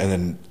 Yeah. And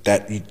then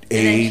that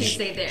age,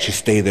 she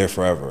stayed there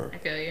forever. I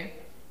feel you.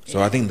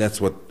 So I think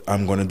that's what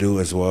I'm going to do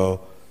as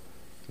well.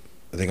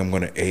 I think I'm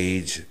going to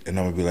age, and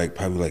I'm going to be like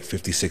probably like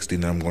 50, 60,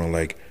 and then I'm going to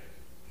like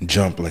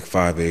jump like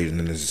 5 age, and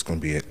then it's just going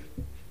to be it.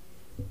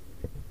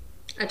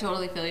 I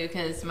totally feel you,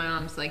 because my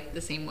mom's like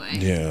the same way.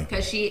 Yeah.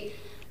 Because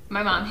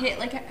my mom hit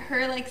like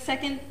her like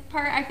second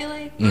part, I feel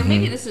like, or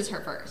maybe this is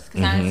her first,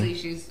 because honestly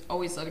she's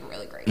always looked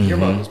really great. Your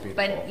mom was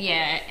beautiful. But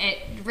yeah,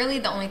 really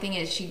the only thing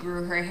is she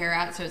grew her hair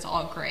out, so it's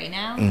all gray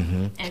now,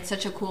 and it's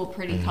such a cool,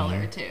 pretty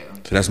color too.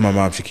 So that's my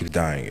mom. She keeps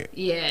dyeing it.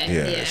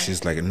 Yeah.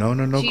 She's like, no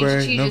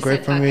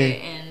gray for me.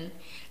 And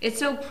it's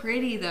so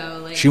pretty though.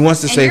 Like, she wants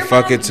to say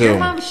fuck it too. Your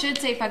mom should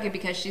say fuck it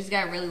because she's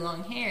got really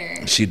long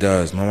hair. She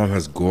does. My mom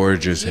has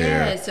gorgeous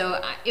hair. Yeah,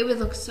 so it would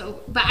look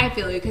so. But I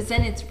feel you, because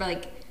then it's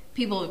like,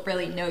 people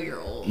really know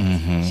you're old.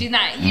 She's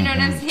not, you know what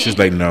I'm saying? She's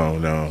like,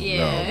 no.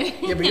 Yeah,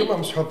 but your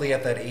mom's probably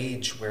at that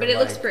age where, but it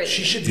looks pretty.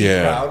 She should be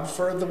proud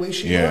for the way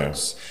she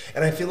looks.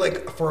 And I feel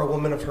like for a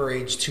woman of her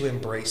age to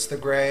embrace the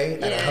gray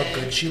and how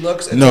good she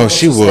looks. No,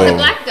 she will. The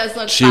black does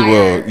look She fire.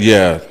 will,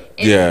 yeah.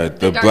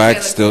 The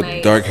black still,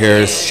 nice. dark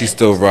hair, she's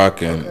still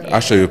rocking. I'll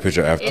show you a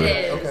picture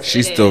after.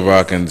 She's still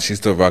rocking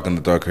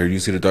the dark hair. You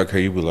see the dark hair,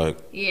 you be like,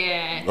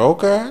 yeah.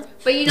 Okay.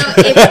 But you know,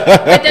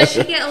 but does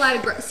she get a lot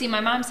of, see, my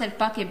mom said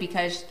fuck it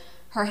because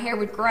her hair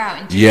would grow out.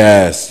 And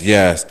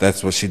yes,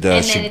 that's what she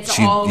does. And then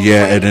she all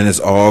yeah, gray. and then it's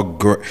all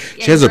gray.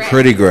 She has a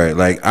pretty gray.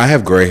 Like, I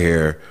have gray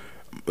hair.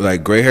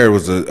 Like, gray hair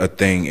was a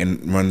thing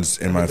and runs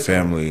in my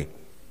family.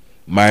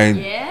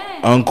 My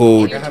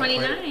uncle. You're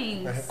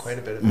 29. I have quite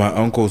a bit of my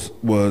uncle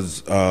was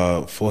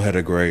full head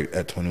of gray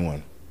at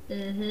 21.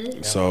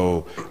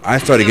 So I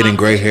started getting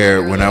gray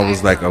hair when I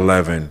was like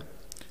 11.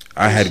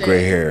 I had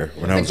gray hair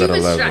when I was at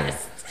 11.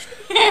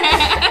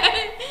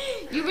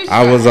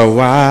 I was a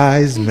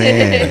wise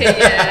man.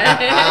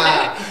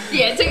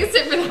 Yeah, take a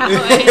sip for that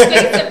one. Take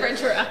a sip for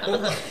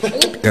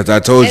Terrell. Because I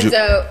told you.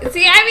 So,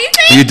 see, I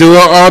mean, you do it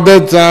all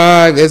the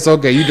time. It's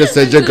okay. You just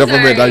said your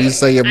government. Now you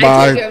say your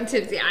mind. I'm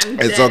tipsy.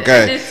 It's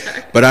okay.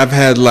 But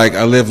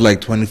I lived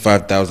like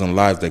 25,000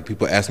 lives. Like,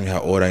 people ask me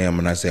how old I am,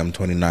 and I say I'm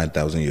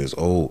 29,000 years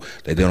old.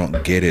 They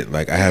don't get it.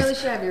 Like, I have. You really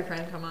should have your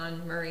friend come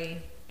on, Marie.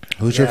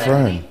 Who's your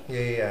friend?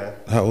 Yeah.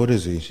 How old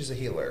is he? She's a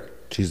healer.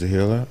 She's a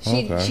healer?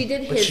 Okay. She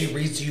did his. But she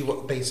reads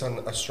you based on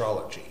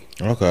astrology.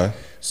 Okay.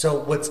 So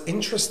what's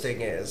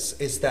interesting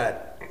is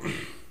that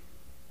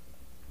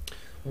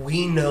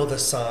we know the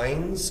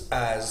signs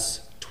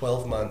as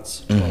 12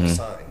 months, 12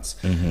 signs.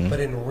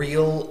 But in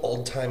real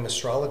old-time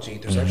astrology,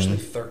 there's actually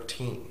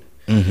 13.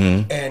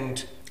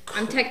 And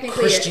I'm technically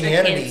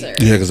Christianity. a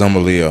Cancer. Yeah, because I'm a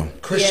Leo.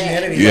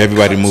 Christianity. Yeah,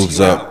 everybody moves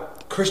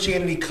up.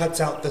 Christianity cuts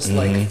out this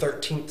like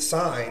 13th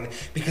sign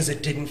because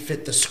it didn't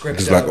fit the script.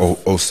 It's like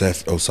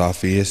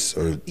Osophius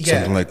or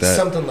something like that.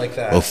 Something like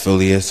that.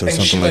 Ophilius or and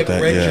something like that.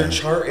 She like read yeah. your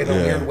chart in a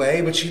weird way,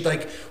 but she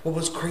like what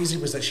was crazy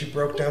was that she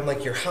broke down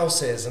like your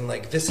houses and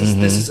like this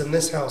is in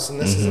this house and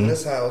this is in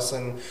this house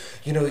and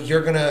you know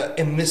you're gonna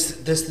in this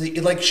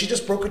like she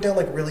just broke it down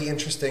like really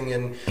interesting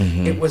and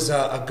it was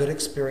a good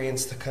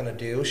experience to kind of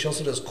do. She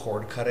also does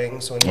cord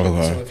cutting, so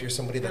if you're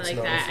somebody that's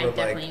known for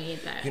like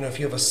you know if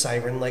you have a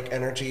siren like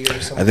energy or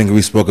something. I think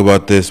we spoke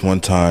about this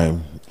one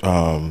time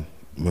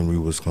when we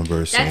was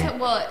conversing.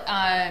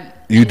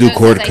 You do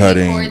cord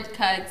cutting.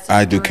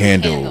 I do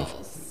candles.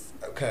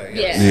 Okay.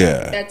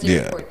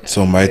 Yeah.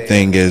 So my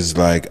thing is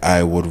like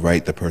I would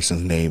write the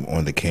person's name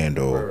on the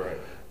candle,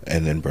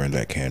 and then burn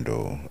that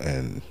candle,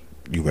 and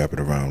you wrap it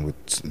around with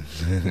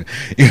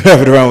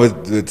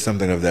with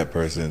something of that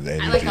person's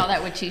energy. I like all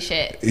that witchy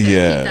shit.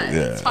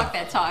 So talk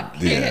that talk.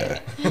 Yeah.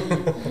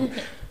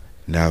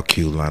 Now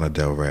cue Lana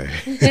Del Rey.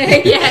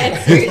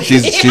 Yes.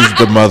 she's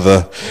the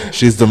mother.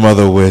 She's the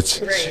mother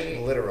witch.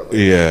 Right.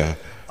 Literally. Yeah.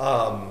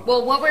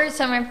 Well, what were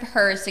some of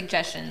her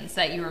suggestions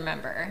that you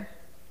remember?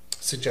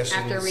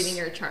 Suggestions after reading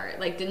your chart,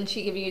 like didn't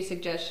she give you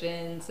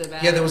suggestions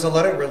about? Yeah, there was a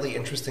lot of really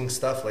interesting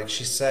stuff. Like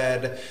she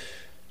said,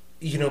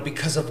 you know,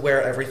 because of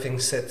where everything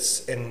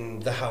sits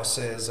in the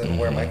houses and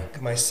where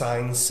my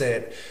signs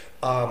sit.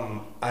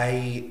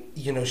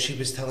 She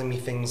was telling me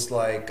things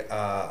like,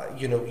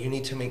 you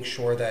need to make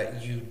sure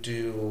that you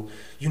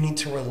need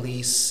to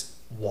release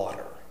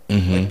water.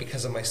 Like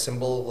because of my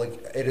symbol, like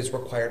it is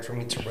required for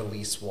me to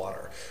release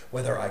water.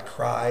 Whether I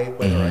cry,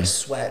 whether I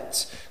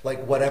sweat,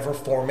 like whatever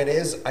form it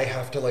is, I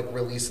have to like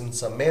release in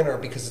some manner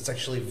because it's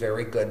actually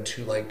very good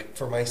to like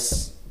for my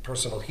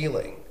personal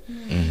healing.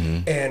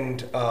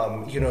 And,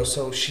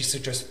 so she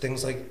suggested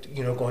things like,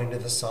 going to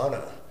the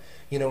sauna.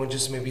 And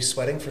just maybe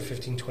sweating for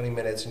 15, 20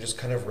 minutes and just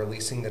kind of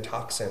releasing the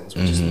toxins,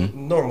 which is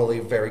normally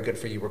very good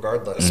for you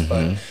regardless.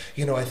 But,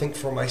 I think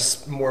for my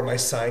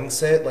sign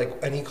sit, like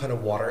any kind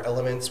of water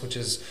elements, which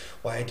is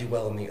why I do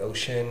well in the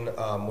ocean,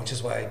 which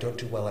is why I don't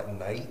do well at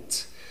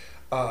night,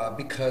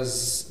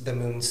 because the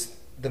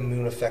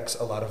moon affects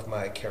a lot of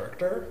my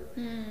character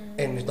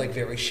in like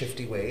very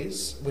shifty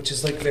ways, which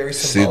is like very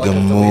symbolic. See, the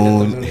of the way that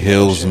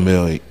the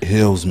moon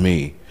heals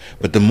me.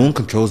 But the moon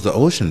controls the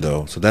ocean,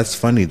 though, so that's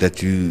funny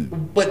that you.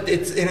 But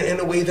it's in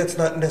a way that's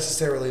not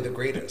necessarily the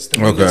greatest. The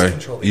moon does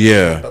control the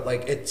ocean, but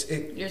like it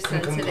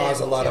can cause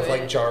a lot of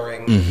like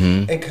jarring.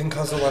 It can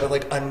cause a lot of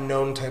like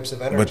unknown types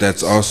of energy. But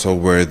that's also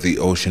where the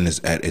ocean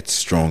is at its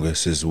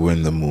strongest, is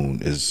when the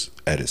moon is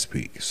at its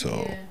peak.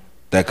 So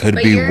that could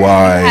be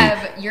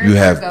why you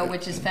have Virgo,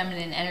 which is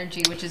feminine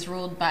energy, which is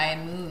ruled by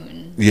a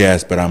moon.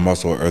 Yes, but I'm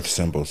also an earth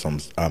symbol, so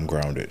I'm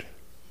grounded.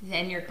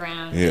 And you're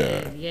grounded.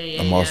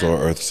 Yeah. I'm also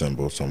an earth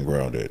symbol, so I'm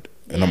grounded.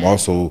 And I'm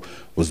also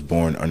was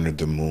born under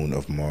the moon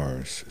of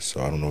Mars,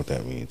 so I don't know what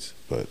that means,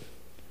 but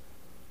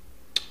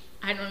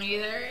I don't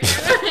either.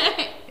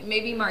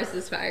 Maybe Mars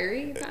is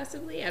fiery,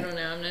 possibly. I don't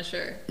know. I'm not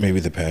sure. Maybe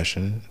the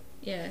passion.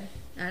 Yeah.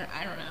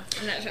 I don't know.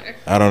 I'm not sure.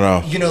 I don't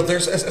know.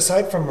 There's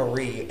aside from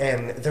Marie,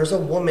 and there's a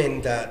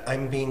woman that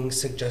I'm being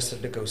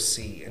suggested to go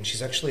see, and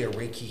she's actually a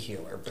Reiki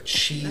healer, but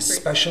she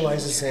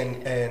specializes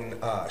in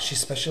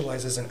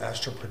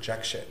astral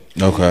projection.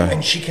 Okay.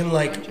 And she can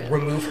like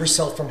remove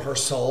herself from her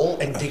soul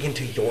and dig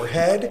into your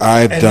head.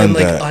 I've done that. And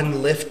then like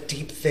unlift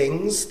deep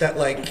things that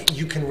like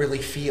you can really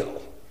feel.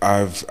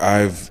 I've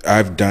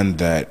done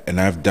that,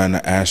 and I've done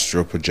an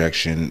astral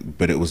projection,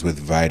 but it was with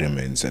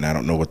vitamins, and I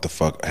don't know what the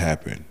fuck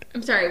happened.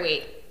 I'm sorry,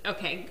 wait.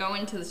 Okay, go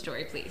into the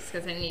story, please,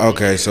 because I need.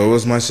 Okay, so it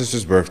was my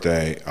sister's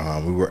birthday.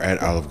 We were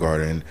at Olive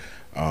Garden,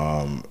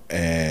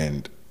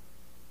 and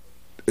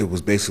it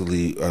was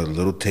basically a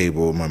little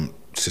table. My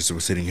sister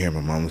was sitting here, my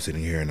mom was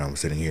sitting here, and I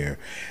was sitting here,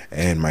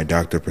 and my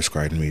doctor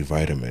prescribed me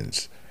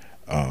vitamins.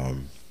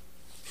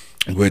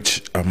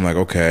 Which I'm like,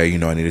 okay,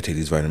 I need to take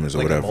these vitamins or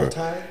like whatever. A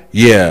multi?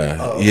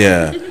 Yeah,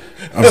 yeah.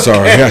 I'm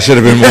sorry, I should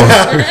have been more.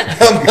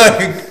 I'm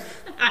like,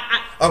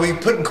 are we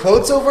putting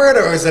quotes over it,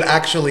 or is it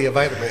actually a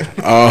vitamin?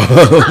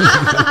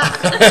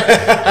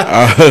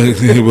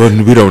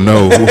 Well, we don't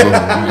know.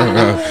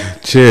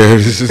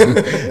 Cheers.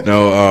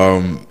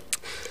 No,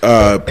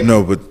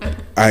 but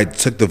I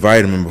took the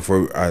vitamin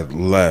before I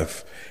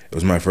left. It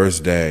was my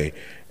first day,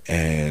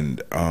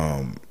 and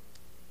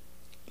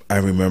I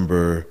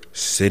remember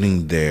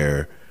sitting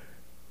there,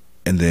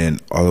 and then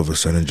all of a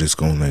sudden just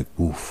going like,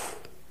 woof.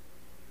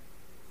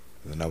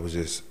 And then I was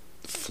just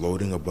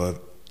floating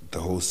above the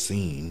whole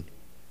scene.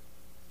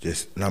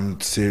 And I'm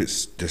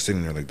serious, just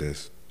sitting there like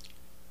this.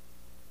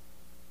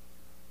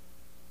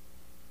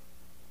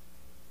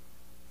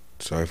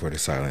 Sorry for the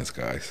silence,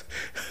 guys.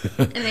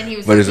 And then he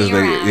was but it's just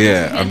like,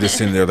 around. I'm just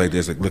sitting there like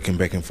this, like looking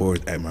back and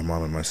forth at my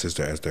mom and my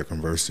sister as they're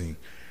conversing.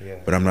 Yeah.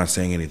 But I'm not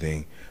saying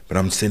anything. But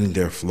I'm sitting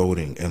there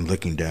floating and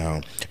looking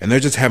down, and they're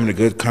just having a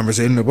good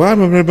conversation, blah,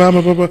 blah, blah,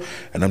 blah, blah, blah,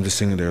 and I'm just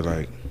sitting there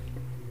like,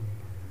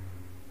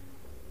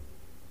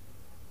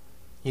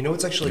 You know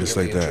what's actually Just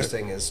really like that.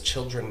 interesting is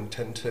children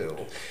tend to,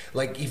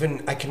 like,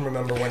 even I can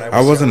remember when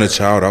I wasn't younger. a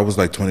child. I was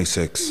like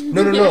 26.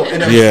 No,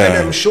 and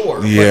I'm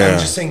sure. But Yeah. I'm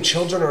just saying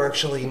children are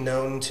actually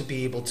known to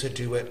be able to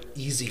do it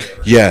easier.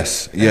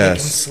 Yes. And they can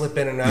Yes. slip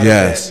in and out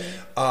Yes. of it.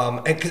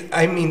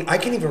 I mean, I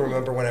can even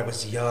remember when I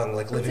was young,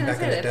 like living back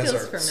in the that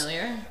deserts. feels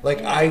familiar.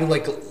 Like I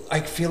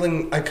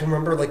can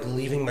remember like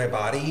leaving my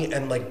body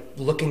and like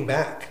looking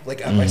back,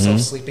 like at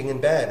myself sleeping in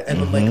bed and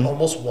then like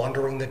almost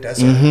wandering the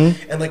desert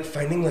and like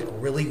finding like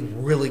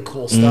really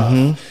cool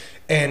stuff.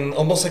 And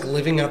almost like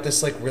living out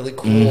this like really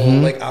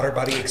cool like outer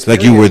body experience.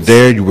 Like you were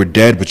there, you were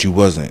dead, but you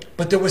wasn't.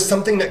 But there was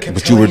something that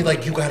kept telling you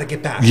like you got to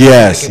get back.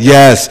 Yes.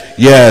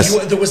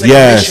 There was like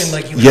a mission,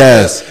 like you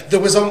had to, there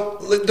was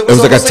it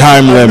was like a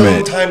time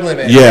limit. Time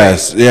limit.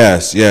 Yes.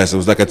 It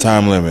was like a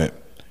time limit.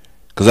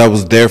 Because I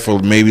was there for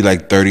maybe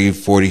like 30,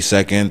 40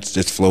 seconds,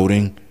 just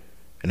floating.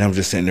 And I was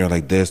just sitting there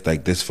like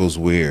this feels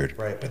weird.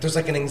 Right, but there's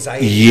like an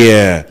anxiety.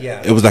 Yeah.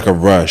 Yeah. It was like a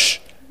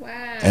rush. Wow.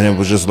 And it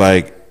was just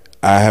like,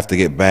 I have to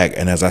get back.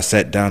 And as I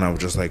sat down, I was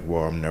just like,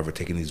 well, I'm never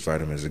taking these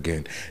vitamins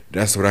again.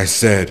 That's what I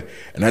said.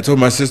 And I told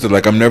my sister,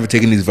 like, I'm never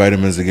taking these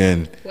vitamins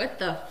again. What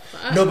the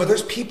fuck? No, but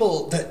there's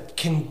people that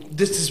can.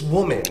 This is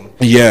woman.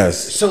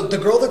 Yes. So the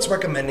girl that's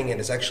recommending it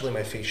is actually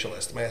my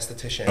facialist, my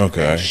esthetician.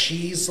 Okay. And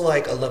she's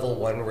like a level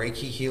 1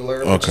 Reiki healer,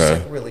 which Okay. is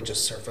like really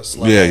just surface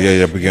level.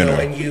 Yeah,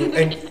 beginner. You know,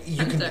 and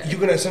you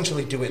can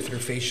essentially do it through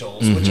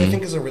facials, which I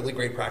think is a really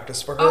great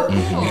practice for her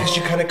because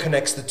she kind of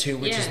connects the two,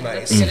 which is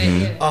nice. That's a good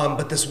idea.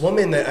 But this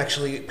woman that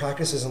actually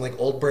practices in like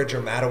Old Bridge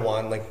or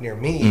Mattawan, like near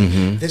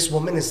me, this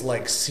woman is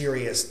like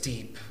serious,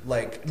 deep,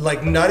 like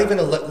not even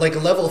a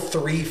level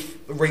 3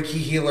 Reiki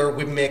healer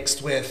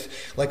mixed with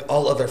like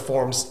all other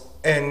forms.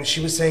 And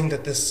she was saying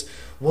that this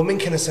woman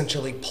can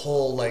essentially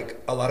pull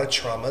like a lot of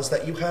traumas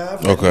that you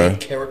have, like,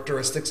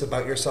 characteristics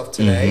about yourself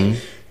today,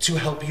 to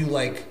help you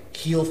like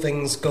heal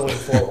things going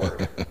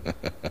forward.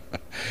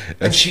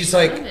 And she's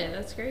like,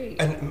 that's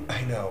great. and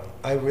I know,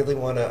 I really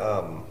want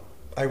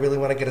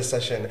to get a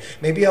session.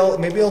 Maybe I'll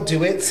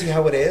do it, see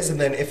how it is, and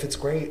then if it's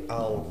great,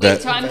 I'll.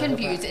 Wait, so I'm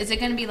confused. Is it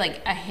going to be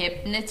like a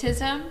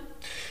hypnotism?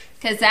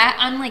 Because that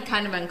I'm like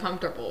kind of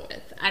uncomfortable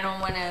with. I don't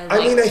want to. I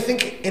mean, I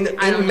think in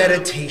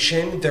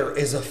meditation there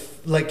is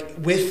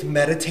with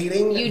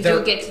meditating you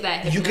do get to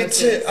that hypnosis. You get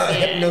to a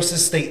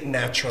hypnosis state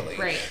naturally.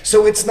 Right.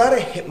 So it's not a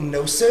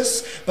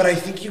hypnosis, but I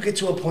think you get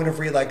to a point of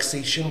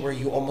relaxation where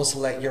you almost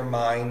let your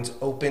mind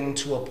open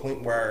to a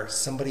point where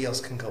somebody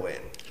else can go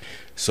in.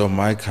 So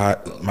my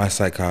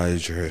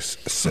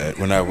psychiatrist said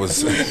when I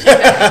was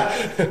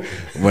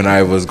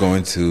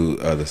going to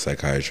the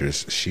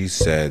psychiatrist, she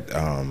said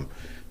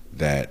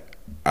that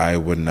I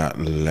would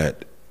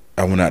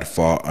not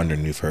fall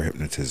underneath her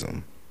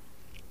hypnotism.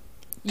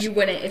 You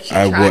wouldn't if she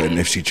I tried? wouldn't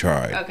if she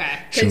tried. Okay,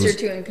 because you're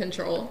too in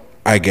control.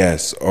 I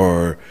guess,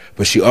 but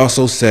she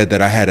also said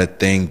that I had a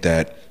thing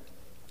that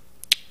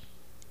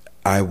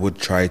I would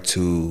try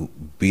to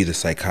be the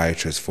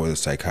psychiatrist for the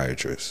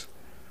psychiatrist.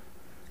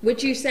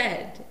 Which you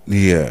said.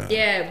 Yeah.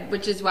 Yeah,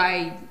 which is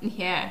why,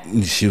 yeah.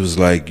 She was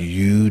like,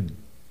 you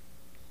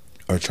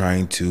are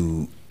trying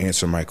to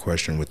answer my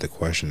question with the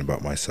question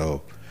about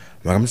myself.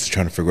 Like, I'm just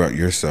trying to figure out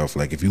yourself.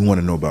 Like, if you want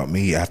to know about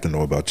me, I have to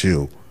know about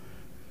you.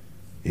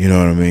 You know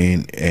what I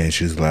mean? And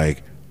she's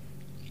like,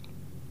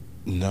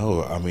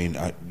 no, I mean,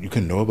 you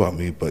can know about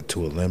me, but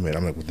to a limit.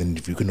 I'm like, well, then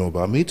if you can know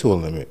about me to a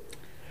limit.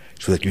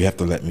 She's like, you have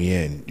to let me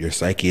in. Your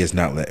psyche is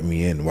not letting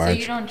me in. Why? So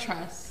you don't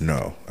trust?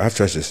 No. I have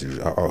trust issues.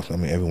 I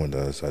mean, everyone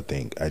does, I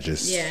think. I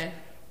just... Yeah.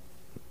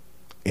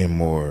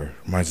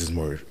 Mine's just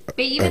more... But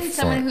even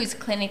someone who's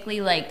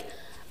clinically, like,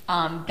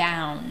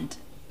 bound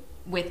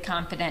with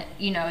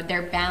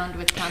they're bound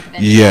with confidentiality.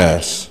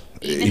 Yes.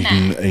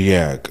 Even that.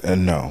 Yeah.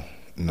 No.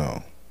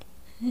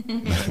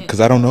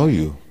 Because I don't know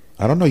you.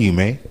 I don't know you,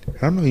 May.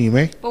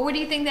 But what do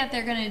you think that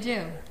they're going to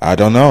do? I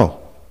don't know.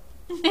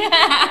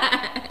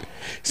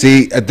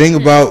 See, a thing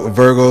about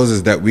Virgos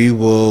is that we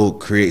will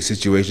create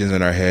situations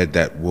in our head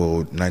that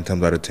will 9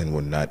 times out of 10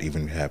 will not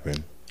even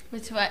happen.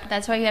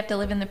 That's why you have to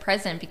live in the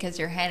present, because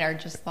your head are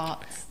just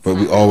thoughts. But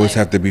we always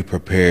have to be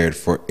prepared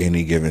for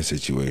any given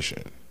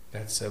situation.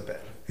 That's so bad.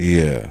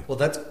 Yeah. Well,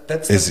 that's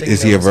the is thing.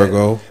 Is he a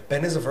Virgo?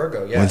 Ben is a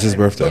Virgo. Yeah. When's his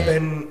birthday?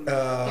 Ben,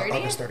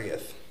 August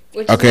 30th.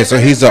 Okay, so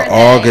he's an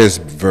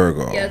August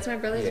Virgo. Yeah, that's my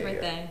brother's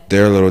birthday.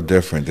 They're a little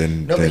different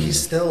than. No, but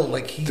he's still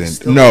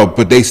no,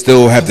 but they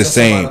still have the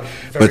same.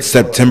 But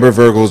similar. September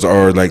Virgos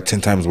are like 10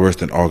 times worse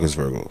than August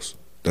Virgos.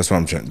 That's what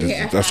I'm trying.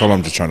 That's all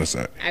I'm just trying to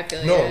say. I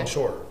feel no, I'm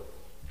sure.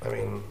 I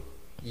mean,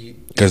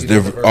 because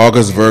the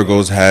August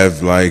Virgos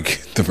have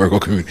like the Virgo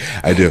community.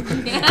 I do,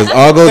 because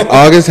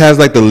August has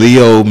like the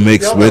Leo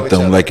mix with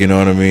them. Like, you know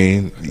what I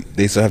mean?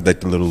 They still have like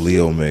the little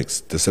Leo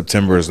mix. The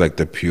September is like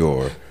the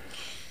pure.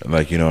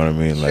 Like, you know what I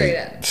mean? Like,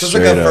 so it's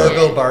like a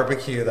Virgo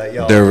barbecue that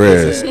y'all. There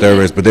is,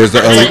 but there's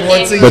the like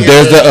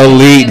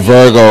elite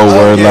Virgo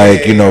where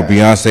like, you know,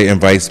 Beyonce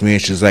invites me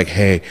and she's like,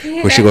 hey,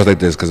 well, she goes like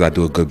this because I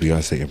do a good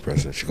Beyonce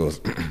impression. She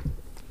goes,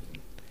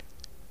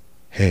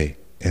 hey,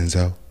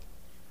 Enzo,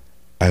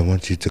 I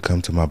want you to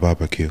come to my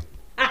barbecue.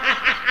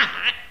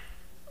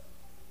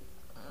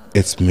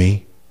 It's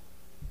me,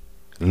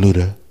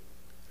 Luda.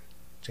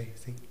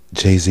 Jay-Z.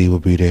 Jay-Z will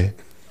be there.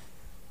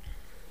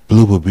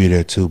 Blue will be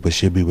there too, but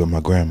she'll be with my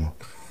grandma.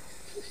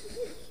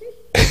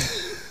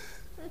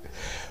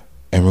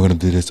 And we're gonna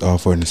do this all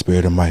for in the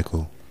spirit of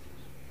Michael,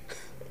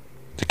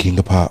 the king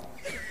of pop.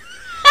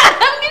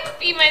 I'm gonna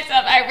pee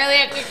myself. I really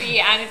have to pee.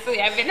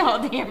 Honestly, I've been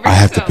holding it. For I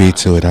have so to pee long.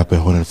 too, and I've been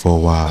holding it for a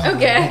while.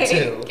 Okay. Me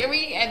too. Can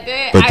we end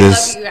it? But I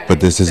this, love you guys but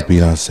this is so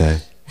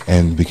Beyonce,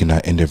 and we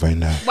cannot end it right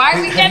now. Why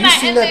are we Have gonna you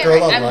seen end that it?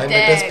 girl I'm online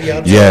that does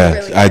dead. Beyonce? Yeah,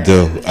 really I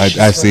good. do.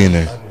 I've seen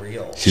her.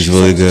 Unreal. She's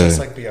really sounds good. Just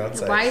like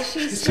Beyonce. Why is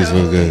she so? She's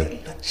really good.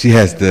 She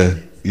has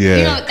the You know,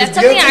 yeah. that's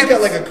something Beyonce's I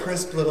got like a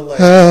crisp little like.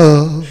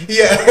 Oh,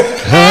 Yeah.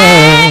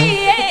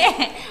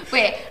 Hey,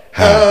 wait.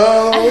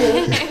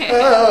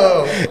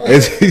 Oh.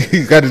 it's,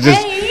 you gotta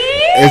just. Hey.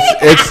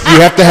 It's you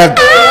have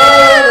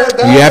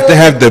to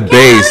have the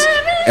bass,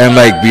 and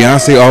like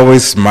Beyonce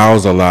always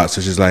smiles a lot,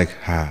 so she's like,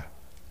 "Hi,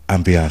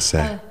 I'm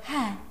Beyonce.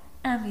 Hi,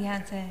 I'm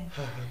Beyonce.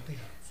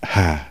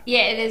 Hi."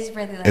 Yeah, it is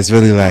really like. It's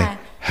really like, I'm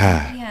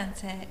 "Hi,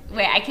 Beyonce.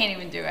 Wait, I can't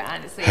even do it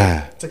honestly.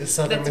 hi." It's like a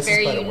Southern That's Mrs.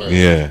 very Butterworth.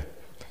 Yeah,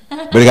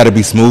 but you got to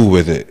be smooth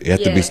with it. You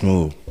have to Yeah. be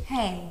smooth.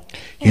 Hey.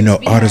 You know,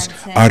 it's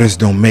Beyonce. artists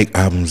don't make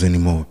albums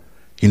anymore.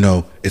 You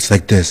know, it's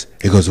like this.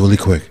 It goes really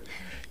quick.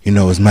 You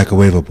know, it's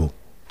microwavable.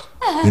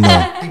 You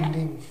know, Ding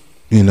ding.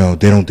 you know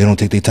they don't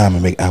take their time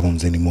and make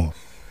albums anymore.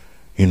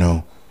 You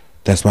know,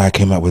 that's why I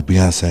came out with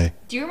Beyonce.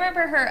 Do you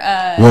remember her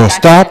Well,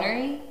 stop.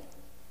 documentary?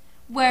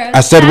 Where I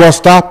said, "Well,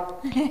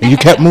 stop," and you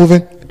kept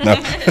moving. No,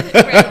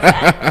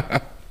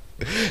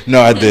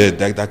 no, I did.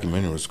 That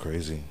documentary was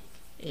crazy.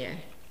 Yeah.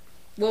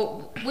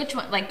 Well, which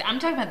one? Like, I'm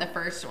talking about the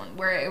first one,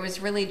 where it was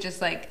really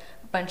just like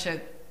a bunch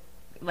of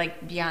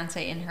like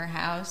Beyonce in her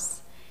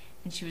house,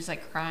 and she was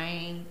like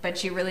crying, but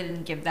she really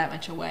didn't give that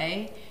much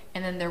away.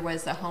 And then there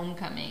was the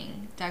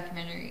Homecoming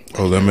documentary. which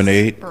Oh, was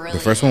Lemonade. The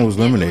brilliant. first one was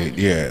Yeah, Lemonade.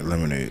 Yeah,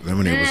 Lemonade.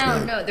 Lemonade was No,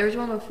 good. no, there was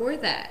one before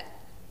that.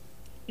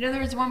 You know,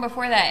 there was one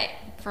before that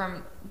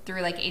from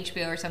through like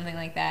HBO or something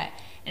like that,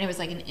 and it was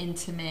like an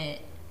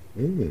intimate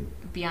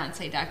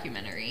Beyonce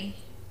documentary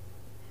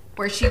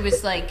where she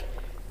was like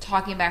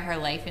talking about her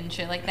life and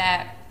shit like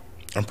that.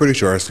 I'm pretty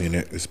sure I've seen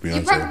it. It's You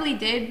Beyonce. probably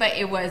did, but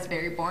it was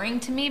very boring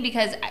to me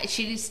because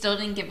she still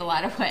didn't give a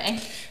lot away.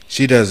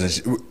 She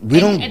doesn't. We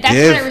don't And that's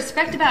give. what I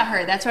respect about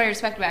her. That's what I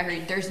respect about her.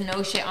 There's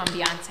no shit on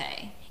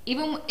Beyonce.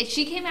 Even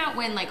she came out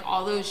when like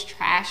all those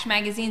trash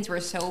magazines were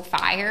so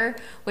fire,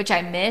 which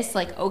I miss,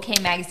 like OK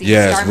Magazine,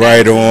 Yes, Star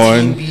Right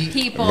Magazine, On,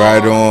 People,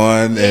 Right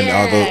On, and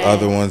all those Yeah.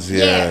 other ones.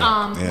 Yeah.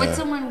 Yeah. What's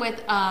the one with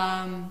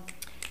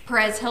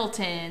Perez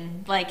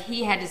Hilton? Like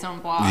he had his own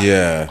blog.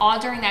 Yeah. All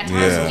during that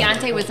time, Yeah.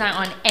 Beyonce was not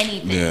on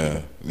anything.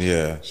 Yeah,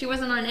 yeah. She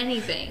wasn't on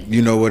anything.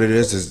 You know what it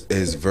is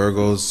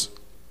Virgos.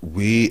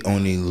 We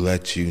only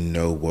let you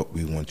know what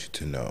we want you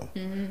to know,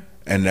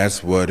 and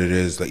that's what it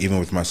is. Like even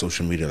with my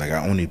social media, like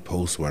I only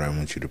post what I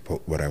want you to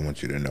what I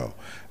want you to know.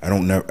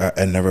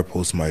 I never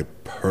post my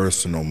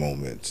personal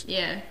moments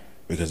Yeah.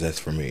 because that's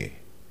for me.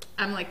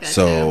 I'm like that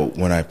So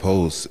too. when I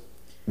post,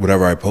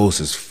 whatever I post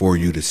is for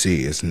you to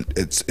see.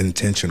 It's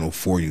intentional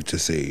for you to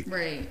see.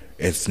 Right.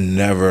 It's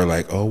never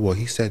like, oh well,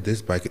 he said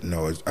this, but I could,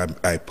 no.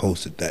 I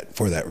posted that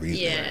for that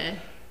reason. Yeah.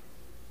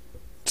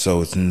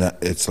 So it's not.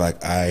 It's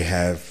like I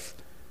have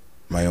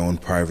my own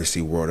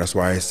privacy world. That's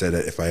why I said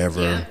that if I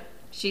ever, Yeah.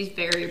 She's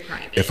very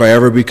private. if I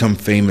ever become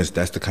famous,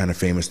 that's the kind of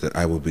famous that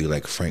I will be,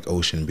 like Frank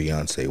Ocean,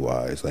 Beyonce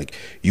wise. Like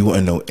you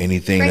wouldn't know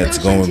anything Frank that's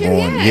Ocean going too,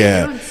 on. yeah.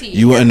 Yeah, You don't see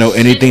you wouldn't know shit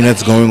anything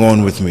that's about going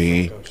on with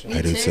me. Me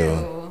I do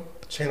too.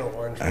 Channel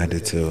Orange. I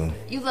did too.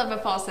 You love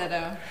a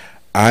falsetto.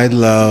 I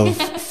love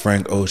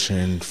Frank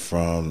Ocean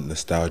from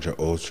Nostalgia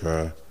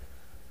Ultra.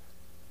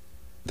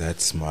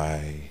 That's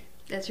my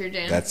That's your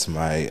jam.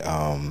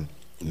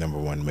 number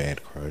one man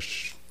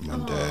crush. My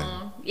dad.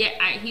 Aw. Yeah,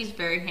 he's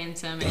very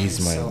handsome. and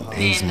He's my so hot.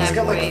 he's And my He's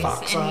got like voice,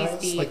 fox and he's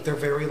eyes. deep. Like they're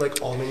very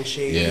like almond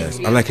shaped. Yes,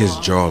 and- I like his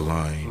beautiful.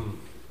 jawline.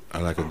 I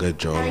like a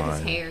good I like his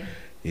jawline. hair.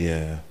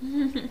 Yeah,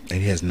 and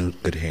he has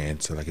good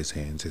hands. I like his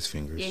hands, his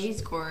fingers. Yeah,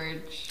 he's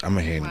gorgeous. I'm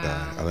a hand Wow.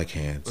 guy. I like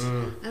hands.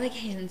 I like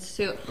hands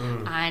too.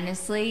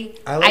 Honestly,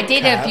 I like I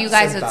dated a few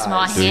guys calves with and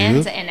small thighs. Do you?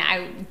 hands, and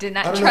I did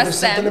not I don't know. There's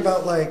trust something them.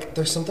 about like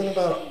there's something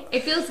about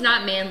It feels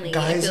not manly. It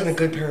guys feels, in a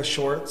good pair of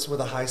shorts with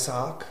a high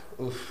sock.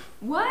 Oof.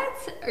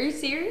 What? Are you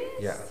serious?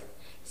 Yeah.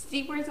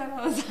 Steve wears that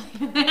all the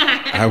time.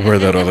 I wear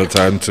that all the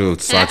time too.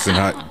 Socks and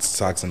high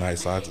socks, shorts and high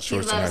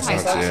loves high socks.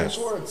 Socks Yeah. and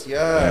shorts.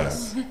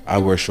 Yes. I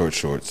wear short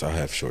shorts. I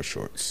have short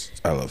shorts.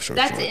 I love short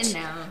That's shorts.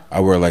 in now.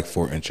 I wear like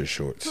 4-inch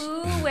shorts.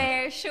 Who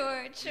wears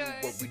short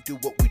shorts?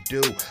 What we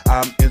do.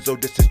 I'm Enzo,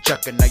 this is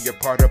Chuck, and now you're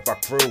part of our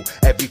crew.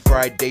 Every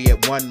Friday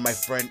at 1, my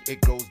friend, it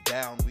goes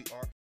down. We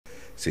are.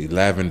 See,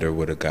 Lavender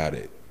would have got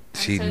it.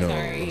 She so knows.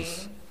 sorry.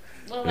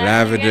 Well,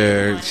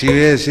 Lavender, she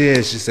is.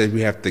 She said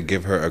we have to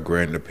give her a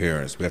grand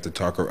appearance. We have to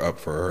talk her up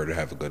for her to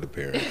have a good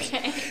appearance.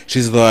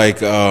 She's like,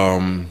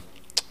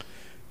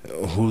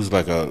 who's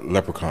like a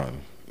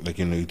leprechaun? Like,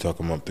 you know, you talk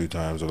them up 3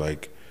 times, or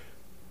like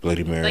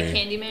Bloody Mary. Like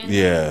Candyman?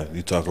 Yeah,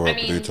 you talk her I up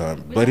mean, 3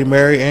 times. we Bloody don't-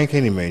 Mary and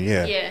Candyman,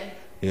 yeah. Yeah.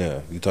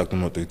 Yeah, you talk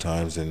them up 3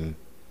 times and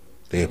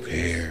They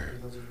appear.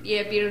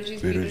 Yeah,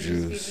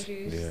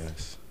 Beetlejuice.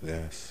 Yes,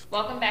 yes.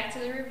 Welcome back to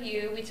the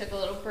review. We took a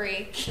little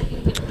break.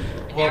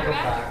 Welcome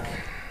back.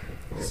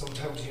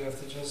 Sometimes you have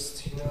to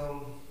just,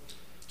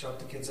 drop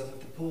the kids up at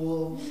the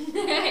pool.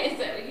 Is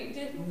that what you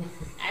did?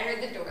 I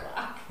heard the door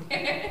lock.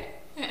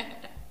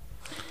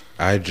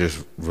 I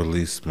just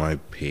released my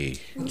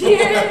pee. It's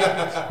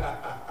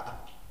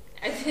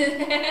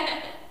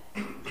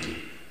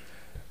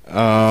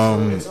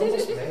almost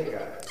May,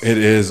 guys. It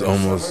is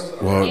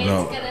almost. Well, It's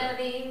no. gonna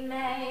be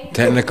May.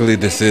 Technically,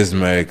 this is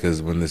May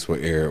because when this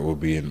will air, it will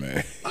be in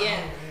May.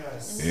 Yeah.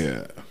 Yes.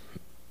 Yeah.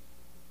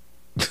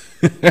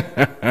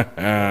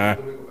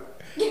 Let me go back.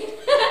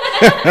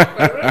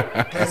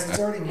 Guys, it's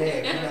already May.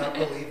 I cannot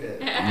believe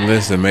it.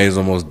 Listen, May's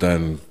almost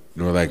done.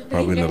 We're like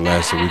probably in the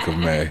last week of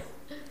May.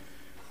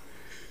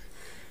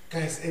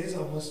 Guys, it is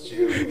almost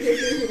June.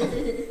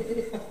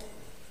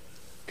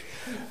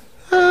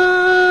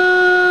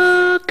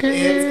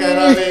 It's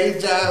gonna be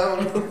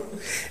June.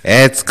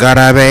 It's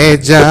gonna be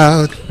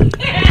June.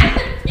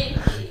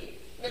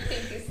 The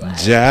pinky slap.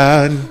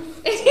 June.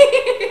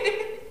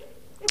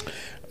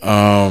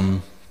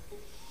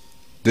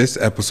 This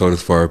episode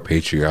is for our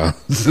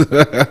Patreons.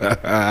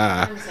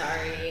 I'm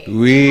sorry.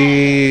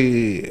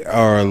 We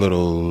are a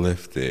little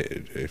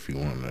lifted, if you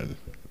want to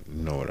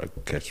know to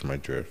catch my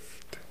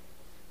drift.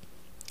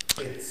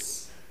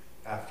 It's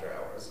after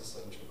hours,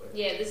 essentially.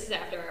 Yeah, this is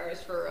after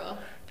hours for real.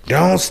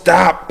 Don't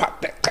stop.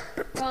 Pop that.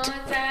 What's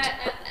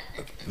that?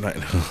 No.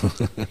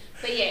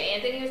 But yeah,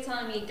 Anthony was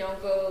telling me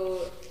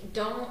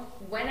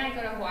when I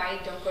go to Hawaii,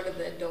 don't go to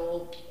the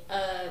Dole.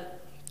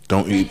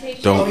 Don't eat.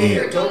 plantation. Don't Oh, eat.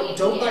 yeah. Or Don't eat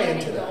buy anything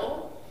into that. Dole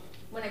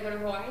when I go to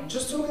Hawaii.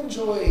 Just to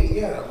enjoy,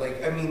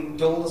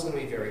 Dole is going to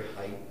be very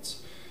hyped.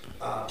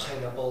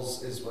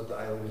 Pineapples is what the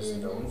island is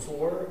known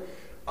for.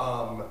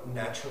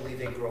 Naturally,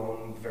 they grow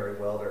them very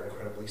well. They're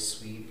incredibly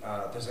sweet.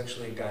 There's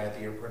actually a guy at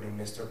the airport named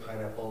Mr.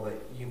 Pineapple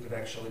that you could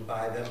actually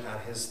buy them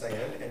at his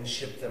stand and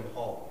ship them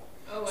home.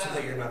 Oh, wow. So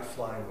that you're not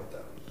flying with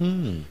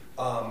them.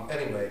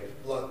 Anyway,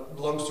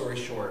 long story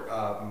short,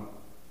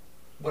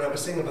 what I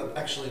was saying about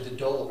actually the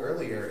Dole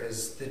earlier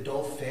is the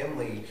Dole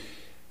family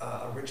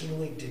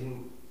originally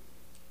didn't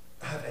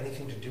have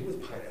anything to do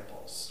with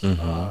pineapples.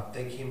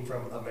 They came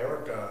from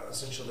America,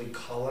 essentially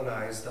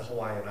colonized the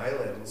Hawaiian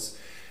Islands,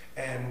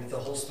 and the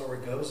whole story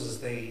goes is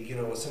they,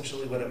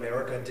 essentially what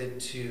America did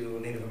to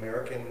Native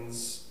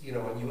Americans,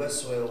 on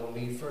U.S. soil when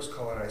we first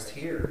colonized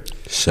here.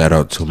 Shout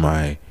out to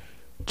my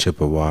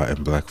Chippewa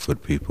and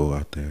Blackfoot people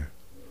out there.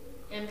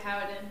 And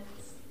Powhatan.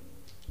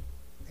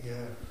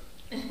 Yeah.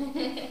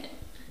 And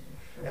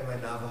my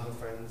Navajo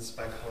friends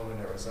back home in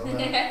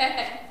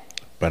Arizona.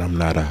 But I'm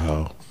not a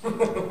hoe.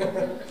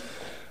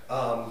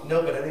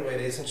 No, but anyway,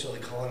 they essentially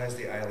colonized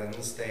the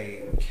islands.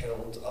 They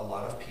killed a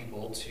lot of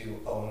people to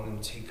own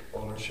and take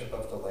ownership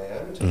of the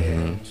land,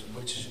 and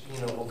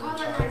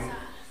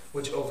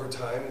which over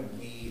time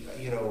we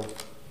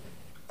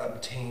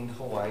obtained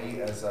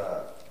Hawaii as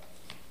a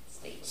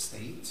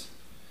state.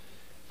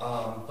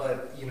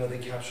 But they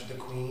captured the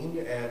queen,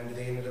 and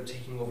they ended up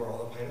taking over all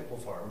the pineapple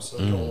farms.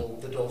 So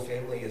the Dole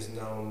family is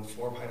known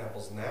for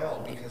pineapples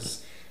now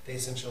because they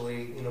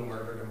essentially,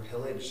 murdered and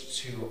pillaged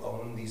to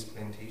own these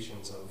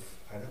plantations of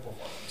pineapple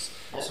farms.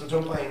 So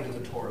don't buy into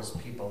the tourist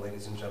people,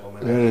 ladies and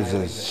gentlemen. That is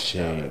a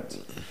shame.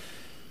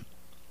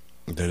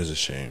 That is a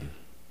shame.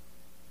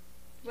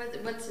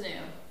 What's new?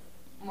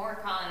 More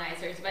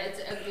colonizers, but it's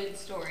a good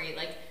story.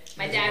 Like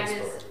my It's a dad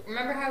good was. story.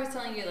 Remember how I was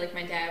telling you, like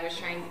my dad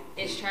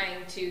is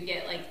trying to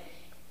get like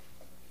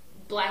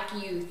black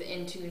youth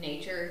into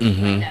nature.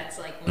 Like that's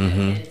like one of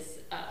his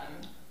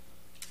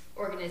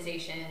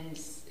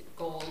organization's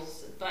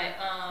goals. But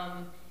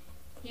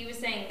he was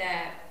saying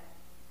that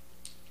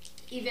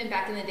even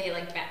back in the day,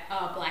 like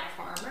black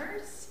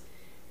farmers,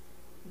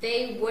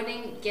 they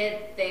wouldn't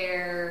get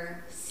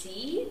their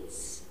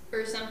seeds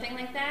or something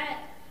like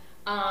that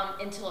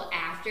until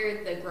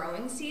after the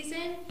growing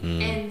season,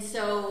 and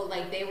so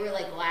like they were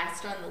like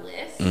last on the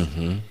list,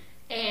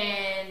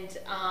 and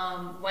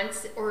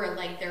once or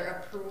like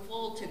their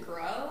approval to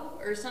grow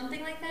or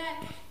something like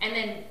that, and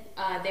then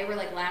they were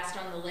like last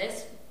on the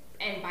list.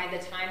 And by the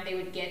time they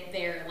would get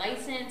their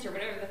license or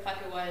whatever the fuck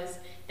it was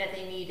that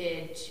they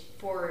needed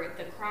for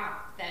the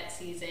crop that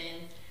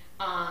season,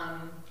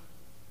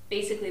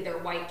 basically their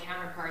white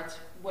counterparts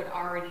would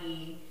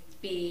already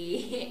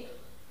be,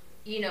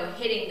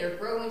 hitting their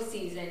growing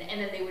season,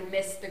 and then they would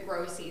miss the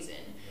grow season.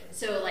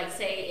 So like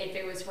say if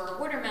it was for a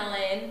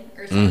watermelon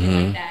or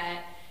something like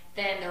that,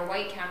 then their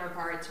white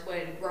counterparts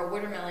would grow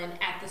watermelon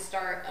at the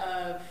start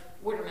of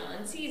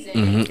watermelon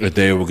season. If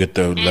they will get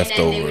the And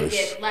leftovers. then they would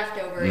get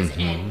leftovers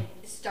and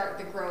start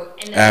the growth.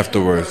 And then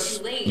Afterwards.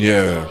 They would grow too late,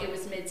 Yeah. so it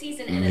was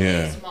mid-season, and then they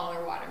had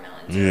smaller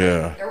watermelons.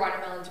 Yeah. Their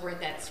watermelons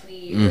weren't that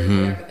sweet or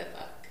whatever the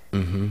fuck.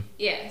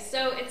 Yeah,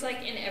 so it's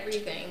like in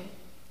everything.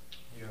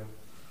 Yeah.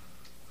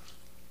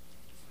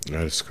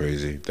 That's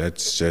crazy.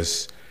 That's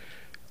just,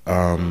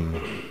 I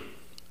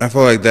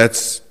feel like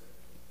it's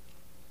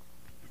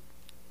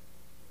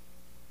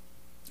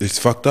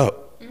fucked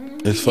up.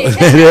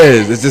 It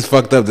is. It's just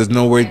fucked up. There's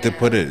no way to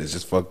put it. It's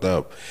just fucked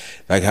up.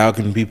 Like, how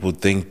can people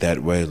think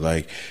that way?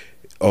 Like,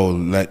 oh,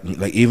 like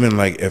even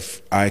like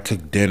if I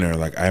cook dinner,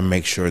 like I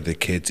make sure the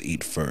kids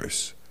eat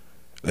first.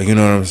 Like, you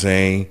know what I'm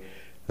saying?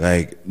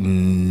 Like,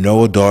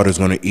 no adult is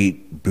gonna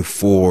eat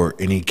before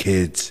any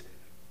kids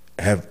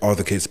have all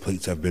the kids'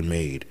 plates have been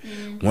made.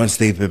 Once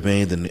they've been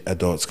made, then the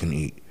adults can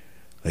eat.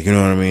 Like, you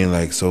know what I mean?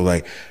 Like, so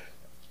like,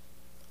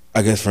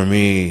 I guess for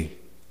me,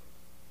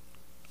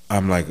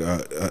 I'm like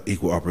a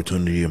equal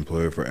opportunity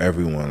employer for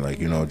everyone. Like,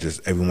 you know,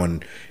 just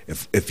everyone.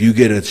 If you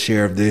get a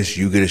share of this,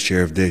 you get a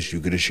share of this. You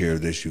get a share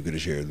of this. You get a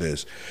share of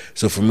this.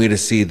 So for me to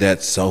see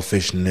that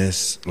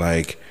selfishness,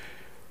 like,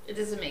 it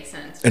doesn't make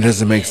sense. it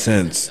doesn't make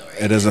sense.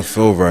 It doesn't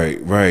feel right,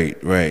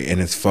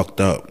 and it's fucked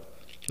up.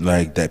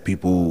 Like that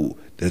people,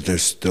 that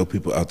there's still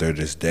people out there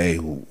this day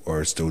who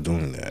are still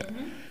doing that.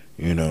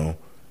 You know,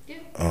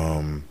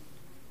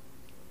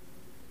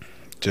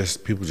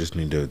 just people just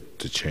need to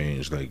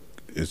change. Like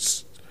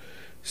it's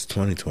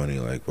 2020.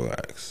 Like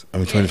relax. I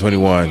mean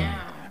 2021.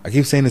 I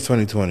keep saying it's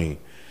 2020.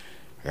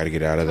 I gotta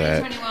get out of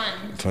that.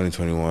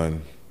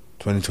 2021.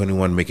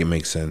 2021. Make it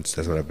make sense.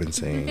 That's what I've been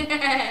saying.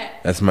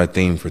 That's my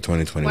theme for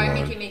 2021.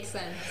 Why make it make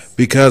sense?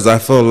 Because I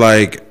feel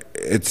like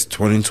it's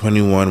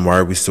 2021. Why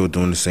are we still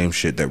doing the same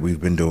shit that we've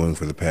been doing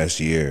for the past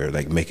year?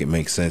 Like, make it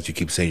make sense. You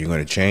keep saying you're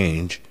going to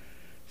change,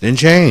 then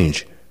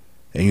change.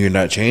 And you're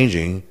not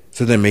changing,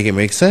 so then make it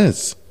make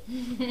sense.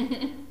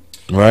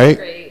 Right?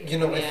 Great. You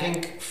know, I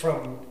think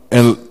from...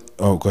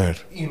 Oh, go ahead.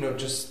 You know,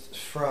 just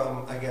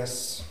from, I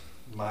guess,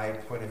 my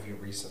point of view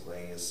recently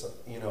is,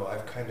 you know,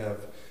 I've kind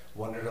of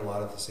wondered a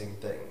lot of the same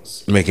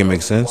things. Make it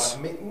make sense?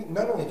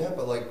 Not only that,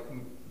 but like,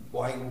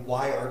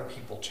 why aren't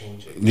people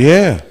changing?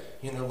 Yeah.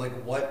 You know, like,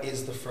 what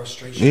is the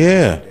frustration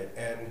behind it?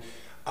 And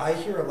I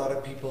hear a lot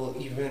of people,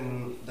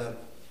 even that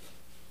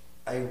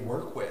I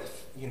work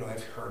with, you know,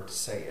 I've heard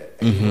say it.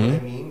 And you know what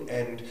I mean?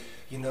 And,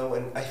 you know,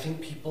 and I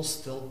think people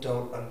still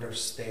don't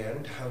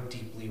understand how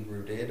deeply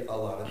rooted a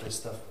lot of this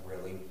stuff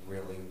really,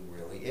 really,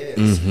 really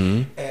is.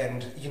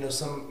 And, you know,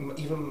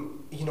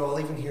 I'll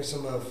even hear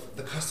some of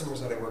the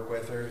customers that I work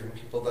with, or even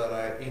people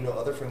that you know,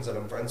 other friends that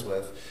I'm friends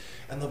with,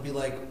 and they'll be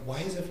like, why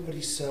is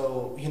everybody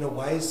so, you know,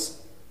 why is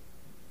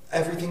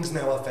everything's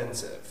now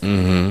offensive?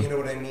 You know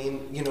what I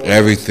mean? You know,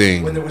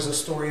 everything. When there was a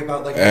story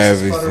about like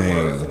everything, Mrs.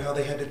 Butterworth and how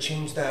they had to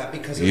change that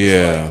because it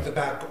was like the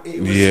back.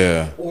 It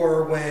was,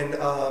 or when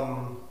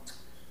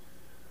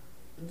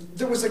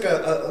there was like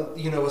a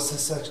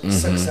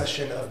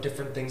succession of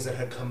different things that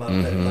had come up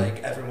that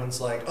like everyone's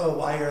like, oh,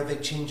 why are they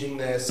changing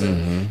this?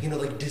 And you know,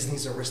 like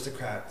Disney's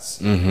aristocrats.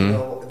 You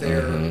know,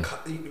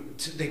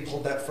 they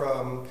pulled that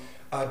from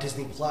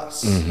Disney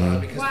Plus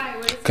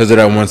because of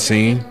that one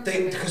scene.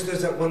 Because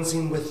there's that one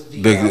scene with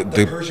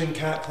the Persian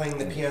cat playing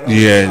the piano.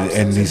 Yeah,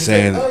 and he's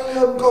saying, and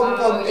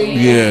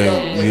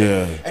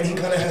he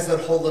kind of has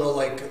that whole little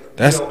like.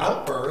 That's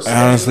outburst.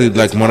 Honestly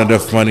like one of the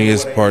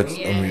funniest parts.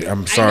 I mean,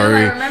 I'm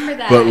sorry,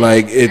 but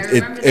like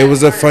it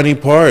was a funny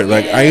part.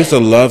 Like I used to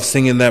love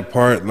singing that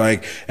part,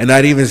 like, and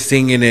not even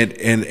singing it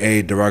in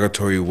a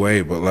derogatory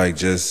way, but like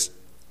just.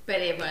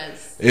 But it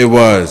was. It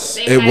was.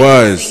 But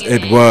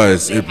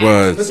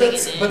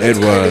that's kind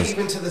of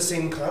even to the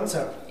same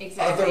concept.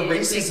 Exactly. Other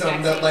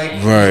racism that like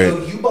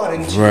you bought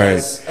into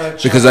as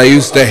because I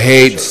used to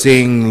hate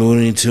seeing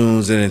Looney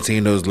Tunes and then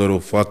seeing those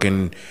little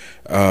fucking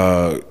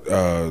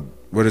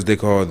what is they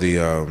call the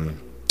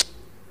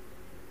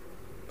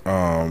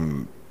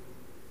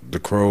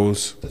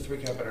crows? The three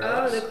capital.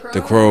 Oh, the crows.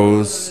 The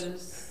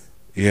crows.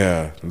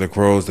 Yeah, the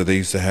crows that they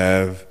used to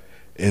have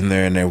in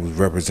there, and they was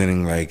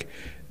representing like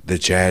the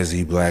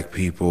jazzy black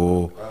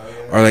people,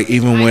 or like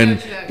even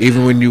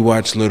when you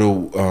watch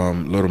Little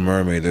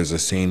Mermaid, there's a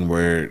scene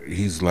where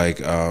he's like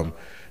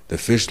the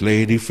fish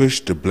lady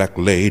fish, the black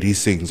lady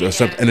sings or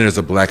something, and there's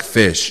a black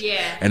fish,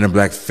 and the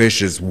black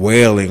fish is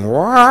wailing,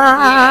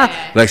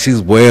 like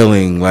she's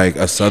wailing like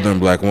a southern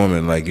black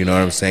woman, like, you know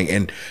what I'm saying.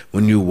 And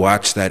when you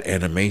watch that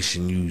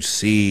animation, you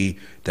see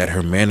that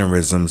her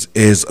mannerisms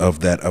is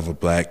of a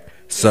black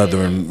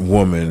southern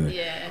woman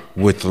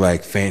with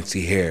like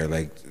fancy hair,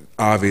 like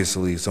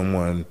obviously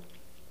someone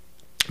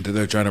that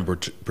they're trying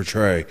to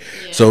portray.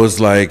 So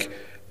it's like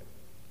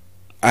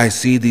I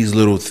see these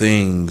little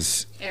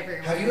things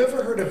everywhere. Have you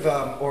ever heard of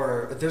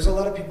or there's a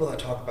lot of people that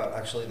talk about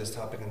actually this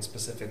topic in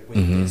specific with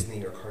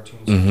Disney or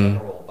cartoons in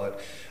general, but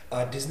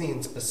Disney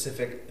in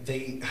specific,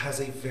 they has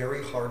a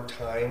very hard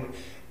time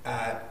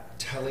at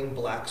telling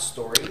black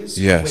stories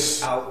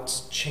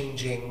without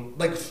changing,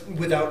 like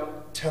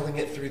without telling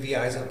it through the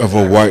eyes of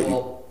a white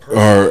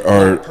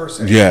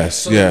person.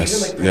 Yes. The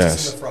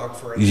Frog,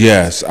 for instance,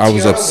 yes, I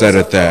was upset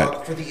at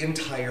that. For the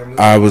entire movie.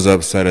 I was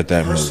upset at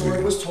that movie. Her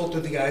story was told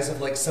through the eyes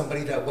of like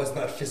somebody that was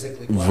not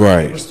physically black.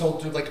 Right. It was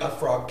told through like a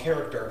frog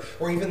character,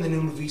 or even the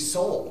new movie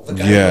Soul. The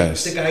guy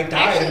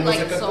died and was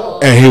like a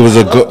goat. And he was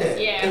a goat.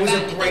 It was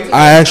a great.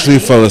 I actually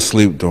fell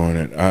asleep during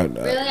it. I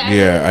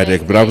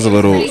did, but I was a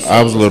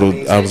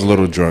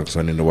little drunk, so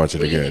I need to watch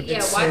it again.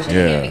 Watch it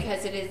again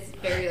because it is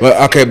very But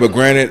okay, but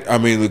granted, I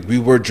mean, look, we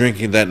were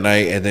drinking that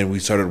night, and then we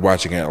started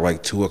watching at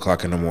like 2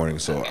 o'clock in the morning.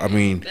 So I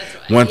mean,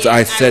 once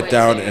I sat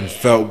down and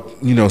felt,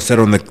 sat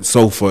on the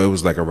sofa, it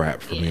was like a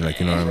wrap for me.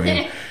 Like, you know what I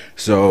mean?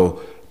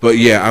 So, but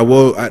yeah, I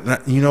will.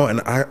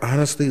 And I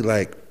honestly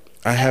like,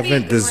 I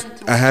haven't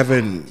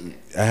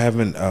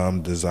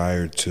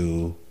desired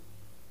to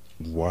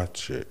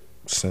watch it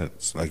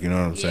since. Like, you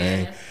know what I'm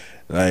saying?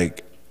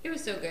 Like, it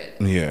was so good.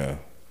 Yeah.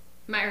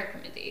 My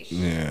recommendation.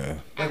 Yeah.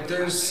 Like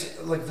there's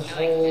like the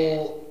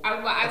whole.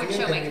 I would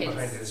show my kids.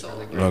 Behind it is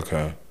really good.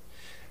 Okay.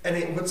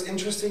 And what's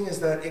interesting is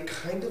that it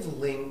kind of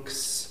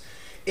links.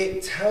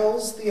 It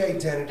tells the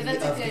identity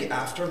of the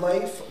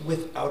afterlife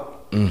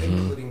without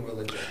including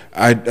religion.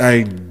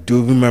 I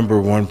do remember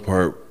one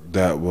part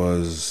that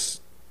was,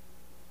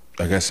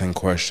 I guess, in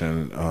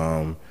question,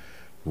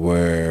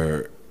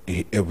 where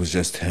it was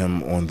just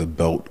him on the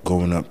belt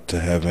going up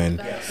to heaven,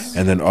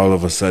 and then all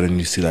of a sudden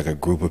you see like a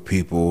group of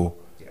people.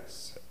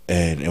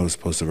 And it was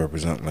supposed to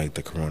represent like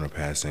the corona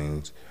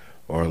passings,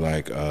 or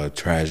like a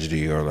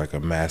tragedy, or like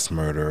a mass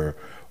murder,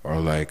 or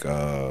like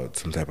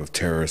some type of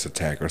terrorist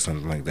attack or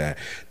something like that.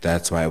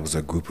 That's why it was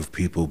a group of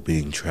people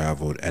being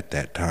traveled at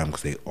that time,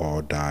 because they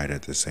all died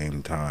at the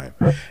same time.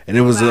 And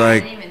it was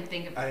like, I didn't even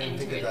think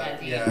of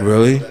that. Yeah,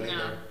 really?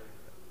 No.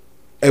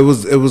 It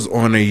was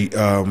on a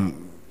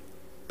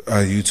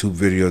YouTube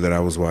video that I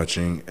was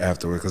watching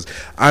afterward, because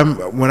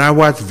when I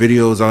watch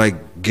videos, I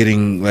like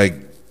getting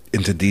like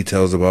into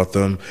details about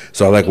them.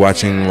 So I like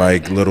watching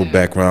like little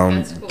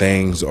background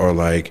things, or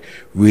like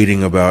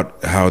reading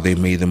about how they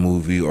made the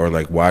movie, or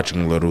like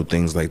watching little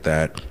things like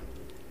that.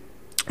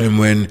 And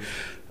when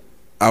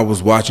I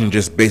was watching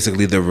just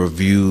basically the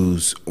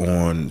reviews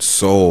on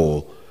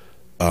Soul,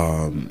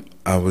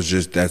 I was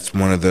just, that's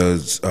one of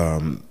those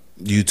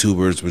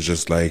YouTubers was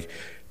just like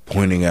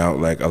pointing out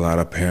like a lot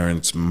of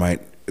parents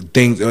might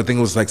things. I think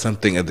it was like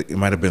something, it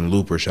might have been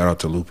Looper, shout out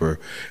to Looper,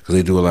 because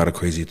they do a lot of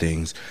crazy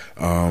things.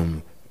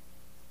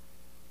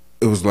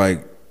 It was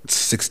like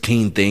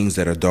 16 things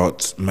that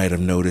adults might have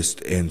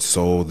noticed in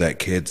Soul that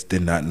kids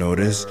did not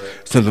notice,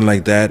 something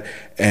like that.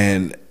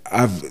 And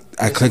I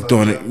clicked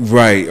on it,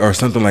 right, or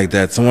something like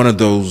that. So one of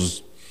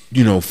those,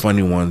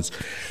 funny ones.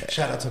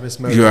 Shout out to Miss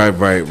Mojo. You're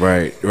right.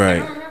 I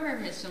don't remember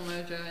Miss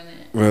Mojo in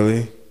it.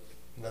 Really?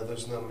 No,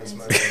 there's no Miss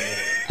Mojo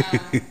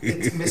in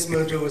it. Miss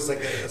Mojo was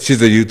like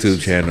she's a YouTube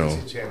channel.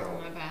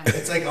 Oh my God.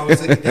 It's like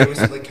always like they always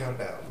do like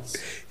countdowns.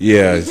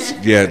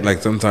 Yeah,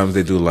 like sometimes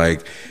they do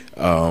like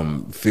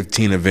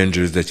 15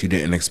 Avengers that you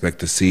didn't expect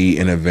to see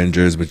in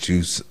Avengers, but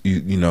you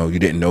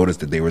didn't notice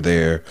that they were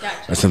there,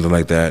 or something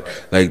like that.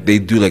 Like they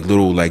do like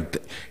little like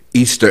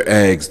Easter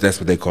eggs. That's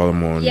what they call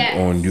them on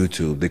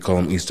YouTube. They call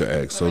them Easter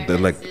eggs. So they're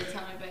like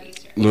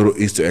little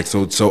Easter eggs.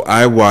 So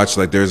I watched,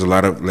 like, there's a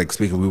lot of, like,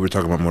 speaking, we were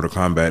talking about Mortal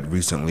Kombat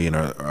recently in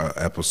our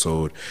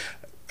episode.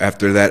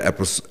 After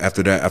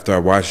I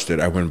watched it,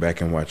 I went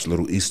back and watched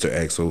little Easter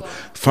eggs. So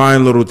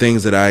find little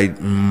things that I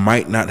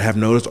might not have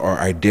noticed, or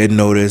I did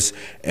notice,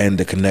 and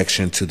the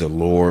connection to the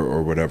lore,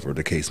 or whatever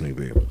the case may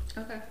be.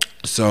 Okay.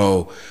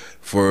 So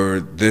for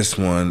this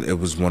one, it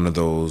was one of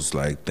those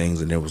like things,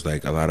 and there was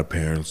like a lot of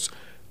parents,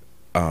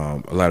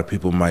 a lot of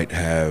people might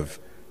have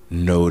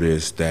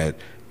noticed that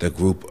the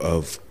group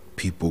of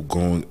people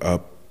going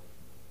up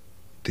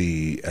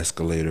the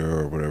escalator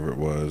or whatever it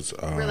was,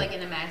 we're like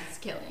in a mass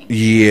killing.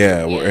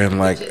 Yeah, we're in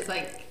like, which is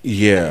like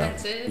yeah,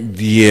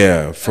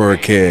 for a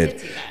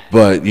kid.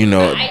 But I didn't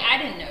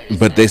notice.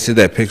 But they said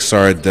that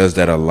Pixar does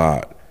that a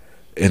lot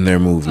in their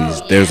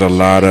movies. There's a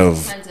lot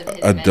of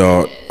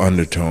adult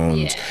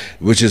undertones,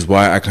 which is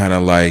why I kind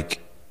of like,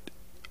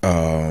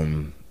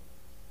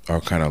 or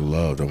kind of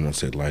loved, I won't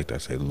say liked, I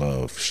say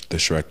love the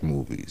Shrek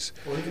movies.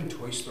 Or even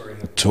Toy Story.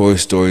 Toy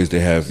Stories, they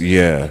have,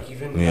 Like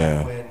even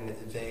back when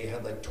they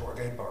had like Tour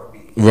Guide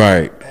Barbie.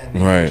 Right,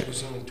 and right. It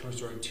was like Toy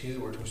Story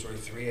 2 or Toy Story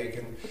 3.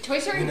 Toy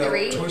Story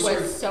 3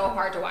 was so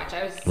hard to watch.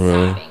 I was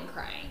Really? sobbing,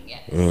 crying.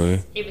 Yes.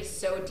 Really? It was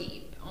so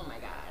deep. Oh my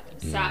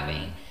God.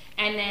 Sobbing.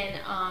 And then,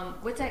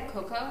 what's that,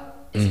 Coco?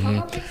 Is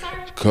Coco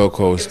Pixar?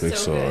 Coco is It was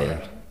so Pixar.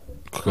 good.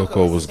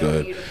 Coco was so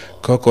good. beautiful.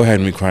 Coco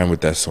had me crying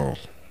with that song.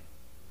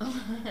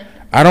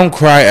 I don't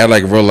cry at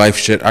like real life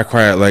shit. I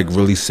cry at like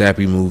really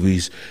sappy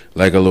movies,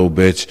 like a little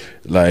bitch.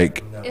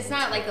 Like It's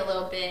not like a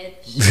little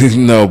bitch.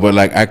 no, but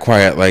like I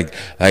cry at like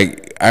I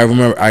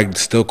remember I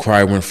still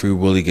cry when Free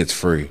Willy gets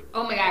free.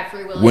 Oh my God,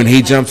 Free Willy. When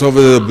he jumps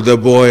over the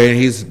boy,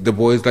 and the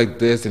boy's like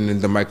this, and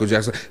then the Michael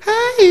Jackson.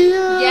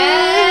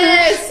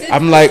 Yes.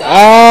 I'm like,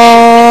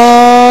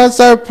 oh, it's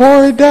our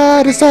poor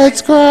dad. It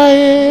starts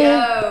crying.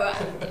 Yo.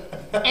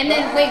 And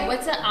then wait,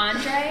 what's it,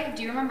 Andre?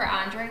 Do you remember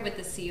Andre with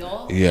the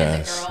seal?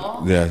 Yes, The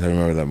girl? yes, I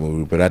remember that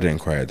movie, but I didn't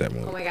cry at that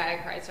movie. Oh my God, I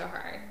cried so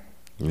hard.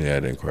 Yeah, I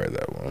didn't cry at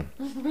that one.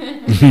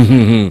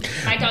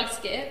 My dog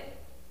Skip.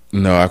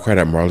 No, I cried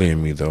at Marley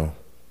and Me though.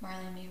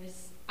 Marley and Me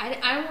was.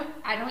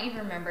 I don't even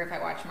remember if I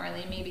watched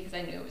Marley and Me because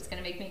I knew it was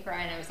gonna make me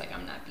cry, and I was like,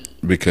 I'm not beat.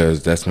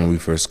 Because that's when we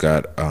first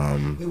got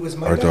was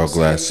my our dog That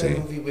Lassie.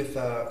 movie with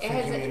Frankie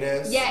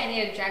Muniz. Yeah, and he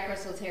had a Jack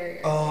Russell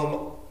Terrier.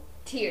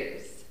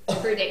 Tears.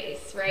 for days,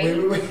 right?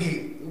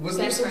 Wait. Was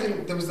there That's something?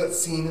 right. There was that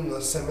scene in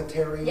the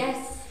cemetery.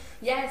 Yes.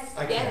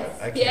 I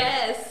can't.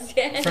 Yes.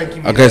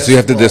 Frankie Okay, so you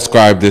have to Muniz,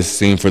 describe this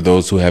scene for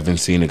those who haven't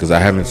seen it, because I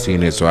haven't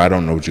seen it, so I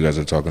don't know what you guys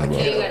are talking about.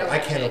 I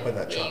can't open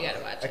that Yeah, trunk. you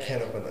gotta watch I it.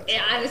 can't open that Yeah,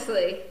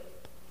 trunk.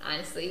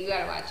 honestly, you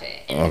gotta watch it.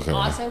 And Okay.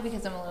 also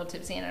because I'm a little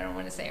tipsy and I don't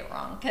want to say it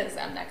wrong because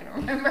I'm not gonna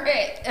remember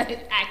it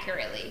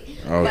accurately.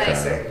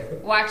 Okay.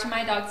 But watch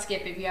My Dog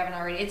Skip if you haven't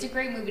already. It's a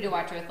great movie to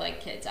watch with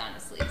like kids,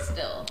 honestly.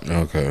 Still.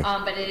 Okay.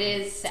 But it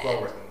is sad.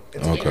 Well written.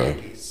 It's Okay. a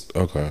great piece.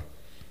 Okay.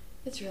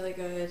 It's really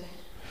good.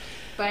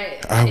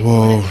 But I if you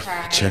will wanna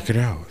cry, check it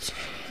out.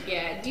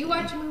 Yeah. Do you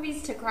watch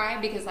movies to cry?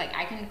 Because like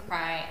I can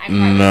cry. I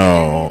cry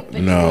No,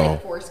 but no. Do you,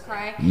 like force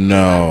cry? No.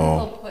 A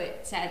lot of people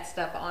put sad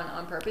stuff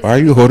on purpose. Why are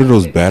you holding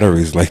those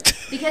batteries like that?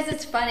 Because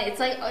it's funny. It's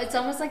like it's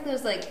almost like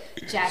those like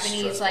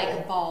Japanese Stress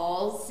like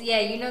balls. Yeah,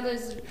 you know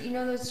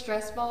those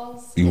stress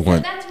balls. You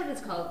want- That's what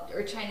it's called,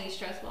 or Chinese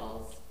stress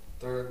balls.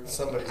 They're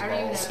somebody's I don't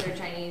even know balls. if they're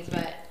Chinese,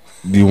 but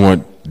You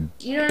want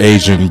you know what I'm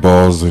Asian talking about?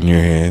 balls in your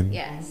hand?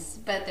 Yes,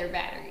 but they're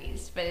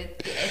batteries. But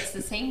it's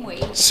the same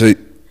weight, So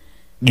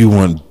you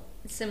want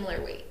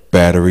similar weight.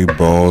 battery Do I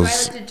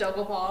balls? like to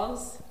juggle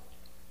balls?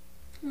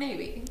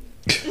 Maybe.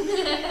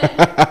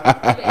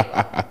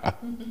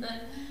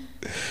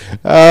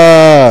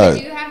 Uh,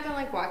 Do you have to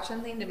like watch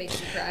something to make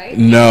you cry?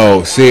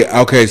 no. See,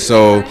 okay,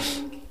 so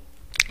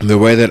the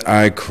way that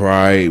I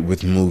cry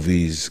with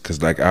movies,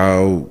 because like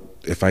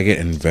if I get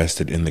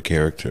invested in the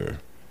character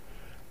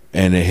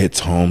and it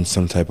hits home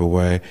some type of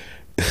way,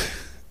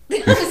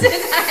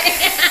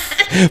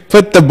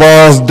 put the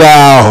balls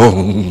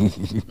down.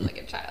 Like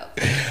a child.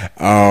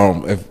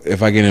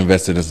 If I get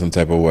invested in some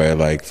type of way,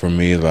 like for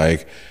me,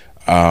 like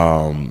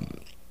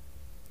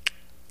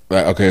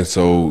okay,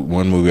 so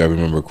one movie I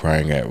remember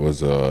crying at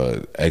was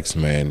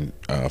X-Men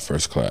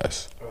First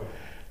Class,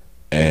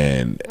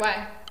 and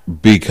Why?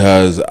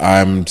 because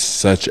I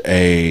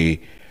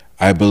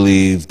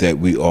believe that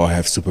we all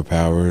have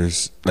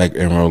superpowers, like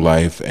in real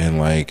life, and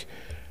like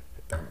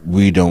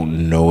we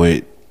don't know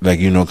it, like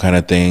kind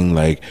of thing,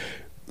 like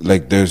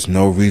there's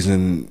no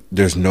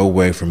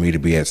way for me to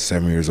be at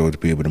 7 years old to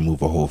be able to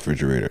move a whole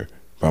refrigerator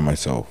by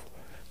myself.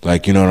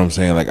 Like, you know what I'm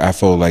saying? Like, I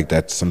feel like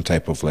that's some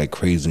type of like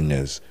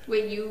craziness.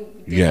 Wait, you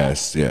did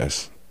Yes.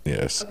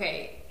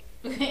 Okay.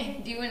 Do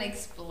you want to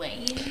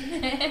explain?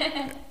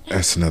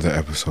 That's another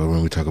episode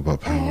when we talk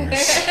about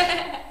powers.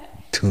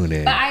 Tune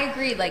in. But I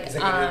agree. Like, Is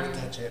it gonna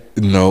touch it?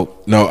 No,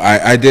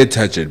 I did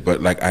touch it,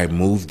 but like I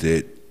moved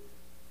it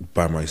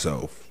by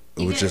myself.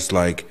 It was did? just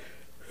like,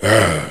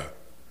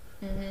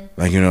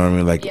 like, you know what I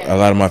mean? Like Yeah. a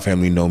lot of my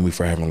family know me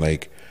for having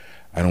like,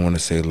 I don't want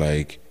to say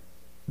like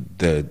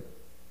the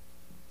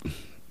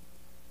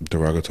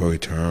derogatory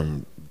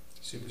term,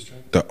 Super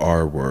strength. the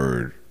R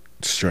word,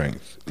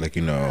 strength. Like,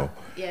 yeah,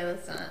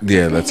 let's not.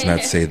 yeah, let's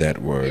not say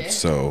that word. Yeah.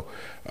 So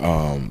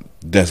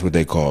that's what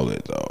they call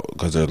it though,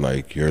 because they're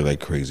like, you're like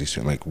crazy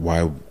shit. Like,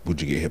 why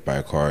would you get hit by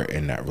a car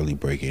and not really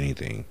break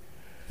anything?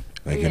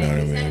 Like, you know what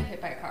I He's not mean?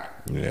 hit by a car.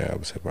 Yeah, I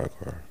was hit by a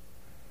car,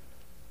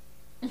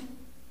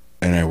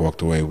 and I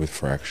walked away with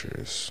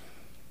fractures.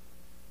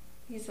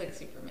 He's like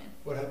Superman.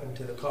 What happened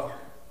to the car?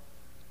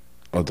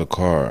 Oh, the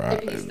car.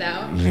 It pieced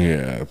out?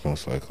 Yeah,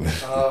 most likely.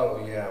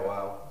 Oh yeah,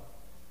 wow.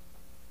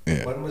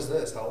 Yeah. When was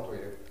this? How old were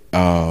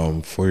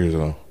you? 4 years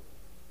ago.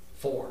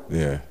 4.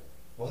 Yeah.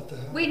 What the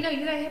hell? Wait, no,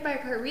 you got hit by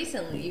a car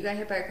recently. You got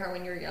hit by a car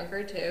when you were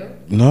younger too.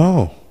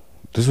 No,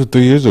 this was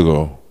 3 years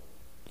ago.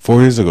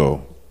 4 years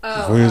ago.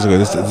 Oh, 4 years ago.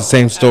 This is the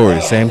same story.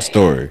 Same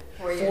story.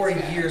 4 years 4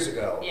 ago. years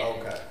ago. Yeah.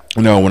 Okay.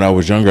 No, when I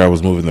was younger, I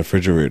was moving the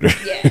refrigerator.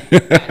 Yeah.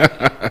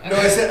 No,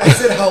 I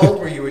said how old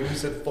were you, and you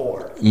said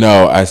 4.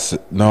 No, I said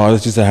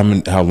just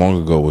said how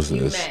long ago was You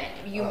this?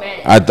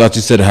 meant. I thought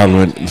you said how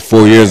long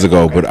 4 years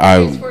ago, but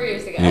It was 4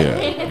 years ago.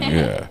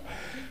 yeah.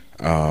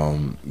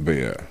 But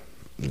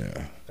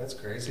yeah. That's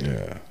crazy.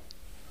 Yeah.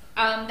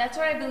 That's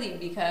what I believe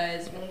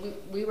because when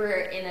we were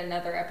in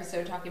another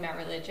episode talking about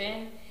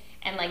religion,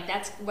 and like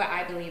that's what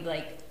I believe.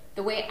 Like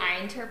the way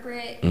I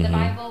interpret the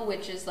Bible,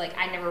 which is like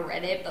I never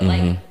read it, but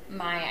like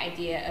my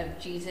idea of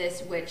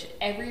Jesus, which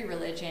every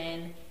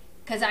religion,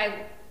 because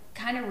I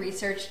kind of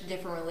researched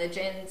different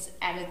religions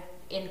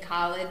in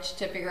college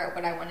to figure out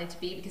what I wanted to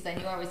be because I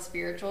knew I was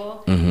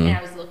spiritual and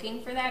I was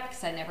looking for that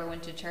because I never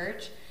went to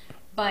church.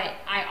 But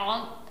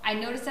I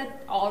noticed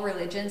that all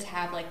religions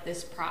have like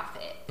this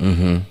prophet.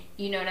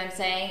 You know what I'm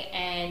saying?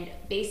 And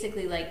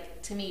basically,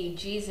 like to me,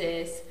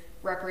 Jesus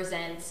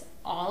represents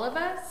all of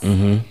us.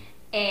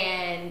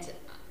 And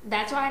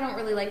that's why I don't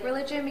really like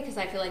religion because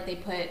I feel like they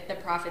put the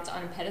prophets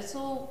on a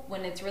pedestal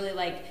when it's really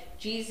like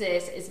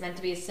Jesus is meant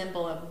to be a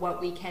symbol of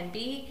what we can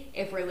be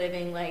if we're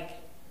living like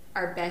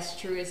our best,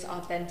 truest,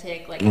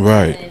 authentic, like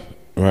Right.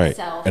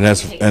 self. And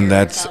that's take care of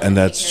ourselves and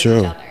that's take care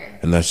of true. each other.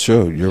 And that's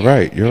true. You're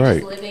right. You're And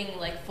right. just living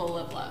like full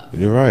of love.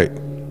 You're right.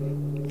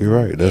 You're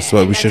right. That's Yeah,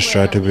 what and we should that's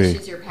strive what to be.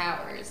 unleashes your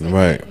powers. Like,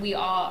 Right. We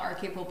all are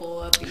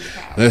capable of these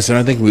powers. Listen,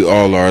 I think we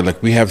all are.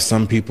 Like, we have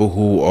some people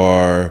who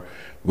are,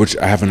 which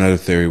I have another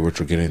theory, which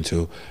we'll get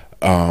into.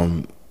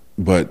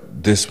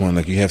 But this one,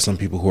 like, you have some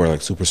people who are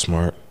like super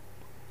smart,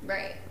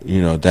 Right.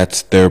 You know,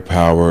 that's their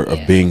power of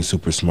Yeah. being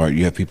super smart.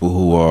 You have people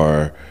who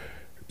are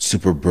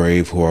super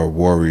brave, who are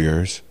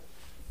warriors.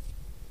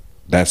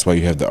 That's why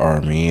you have the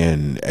army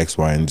and X,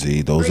 Y, and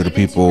Z. Those Or are the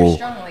even people. super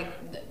strong,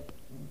 like the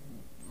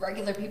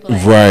regular people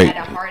that Right, had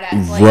a heart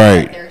attack, like,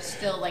 right. but they're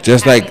still like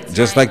Just having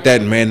like that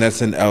time. man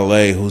that's in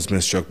L.A. who's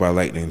been struck by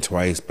lightning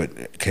twice,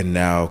 but can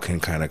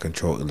kind of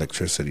control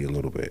electricity a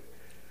little bit.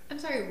 I'm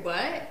sorry,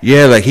 what?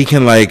 Yeah, like he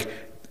can like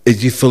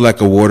if you fill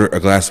like a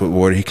glass with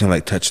water, he can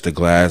like touch the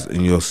glass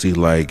and you'll see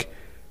like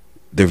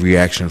the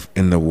reaction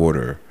in the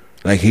water.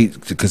 Like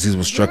because he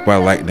was struck by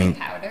lightning.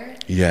 Powder?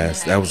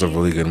 Yes, that was a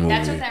really good movie.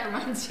 That's what that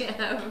reminds me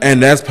of.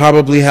 And that's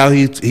probably how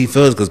he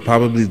feels because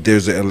probably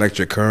there's an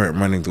electric current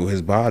running through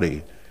his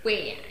body.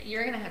 Wait,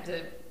 you're gonna have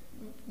to.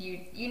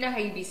 You know how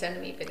you be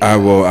sending me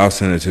videos. I'll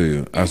send it to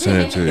you. I'll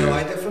send it to you. No,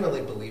 I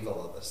definitely believe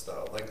all of this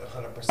though, like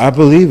 100%. I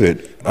believe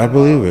it. I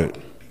believe it.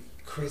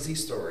 Crazy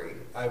story.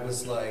 I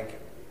was like,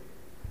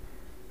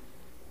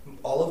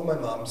 all of my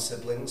mom's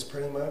siblings,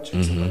 pretty much,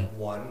 except like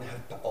one,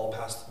 have all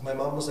passed. My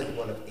mom was like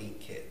one of 8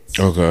 kids.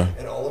 Okay.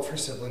 And all of her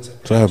siblings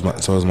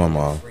have. So is my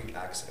mom. Freak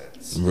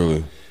accidents.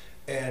 Really.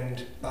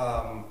 And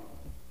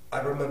I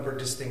remember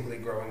distinctly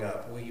growing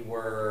up. We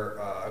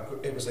were.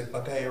 It was like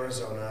Buckeye,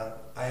 Arizona.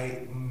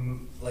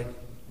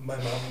 My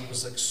mom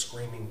was like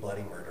screaming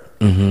bloody murder,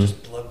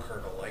 just blood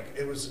curdle. Like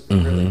it was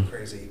really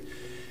crazy.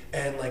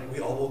 And like we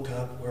all woke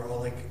up, we're all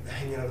like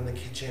hanging out in the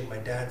kitchen. My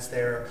dad's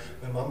there.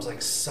 My mom's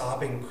like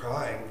sobbing,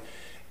 crying.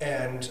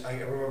 And I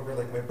remember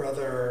like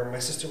my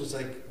sister was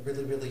like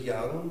really, really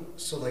young.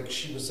 So like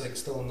she was like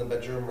still in the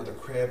bedroom or the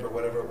crib or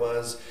whatever it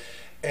was.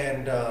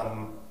 And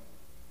I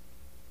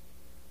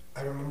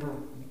remember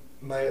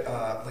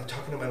like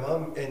talking to my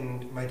mom,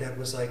 and my dad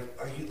was like,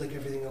 "Are you like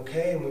everything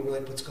okay?" And we were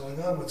like, "What's going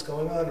on? What's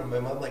going on?" And my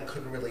mom like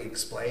couldn't really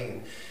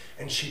explain.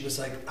 And she was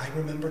like, "I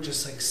remember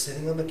just like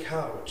sitting on the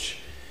couch,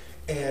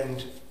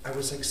 and I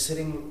was like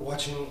sitting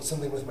watching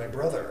something with my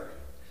brother,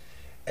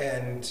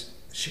 and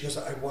she goes,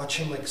 I watched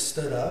him like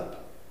stood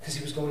up because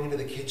he was going into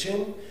the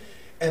kitchen,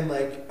 and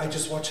like I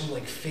just watched him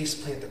like face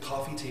plant the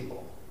coffee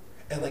table,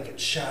 and like it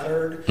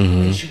shattered."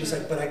 And she was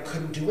like, "But I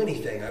couldn't do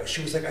anything."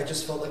 She was like, "I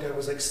just felt like I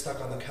was like stuck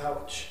on the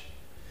couch,"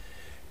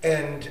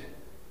 and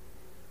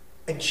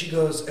she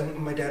goes, and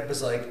my dad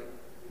was like,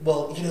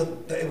 "Well, you know,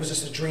 it was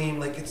just a dream.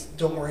 Like,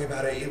 don't worry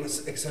about it. It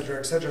was, etc.,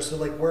 etc." So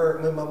like,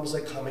 my mom was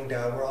like calming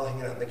down. We're all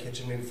hanging out in the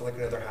kitchen maybe for like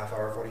another half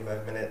hour,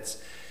 45 minutes,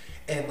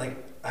 and like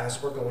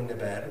as we're going to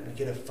bed, we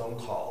get a phone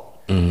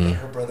call that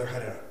her brother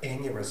had an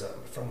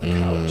aneurysm from the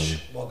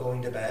couch while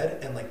going to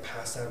bed and like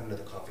passed out into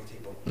the coffee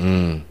table.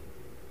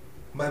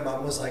 My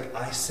mom was like,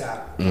 I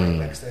sat right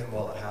next to him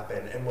while it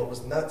happened, and what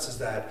was nuts is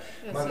that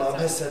my mom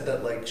has said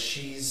that like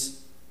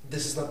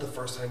this is not the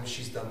first time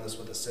she's done this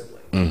with a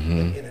sibling,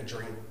 like in a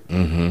dream.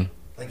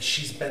 Like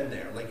she's been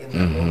there, like in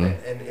that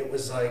moment, and it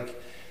was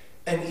like,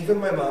 and even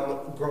my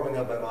mom, growing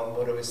up, my mom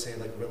would always say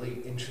like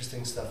really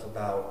interesting stuff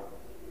about,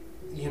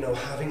 you know,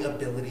 having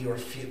ability or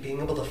being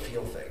able to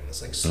feel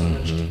things like so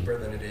much deeper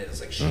than it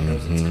is. Like she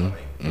knows it's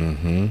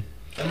coming.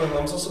 And my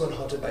mom's also been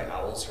haunted by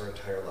owls her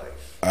entire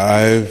life.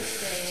 I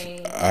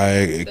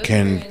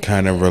can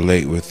kind of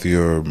relate with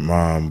your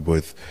mom.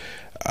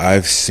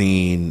 I've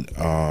seen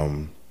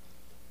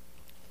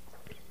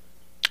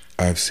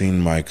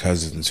my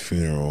cousin's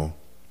funeral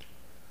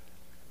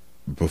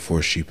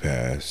before she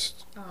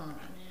passed. Oh, man.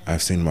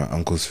 I've seen my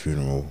uncle's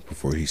funeral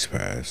before he's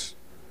passed.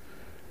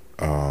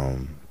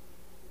 And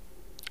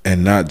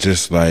not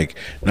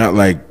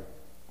like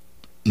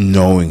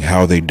knowing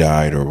how they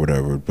died or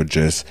whatever, but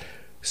just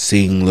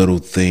seeing little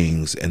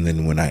things, and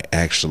then when I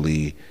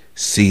actually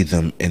see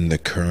them in the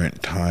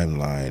current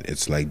timeline,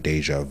 it's like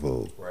deja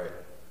vu. Right.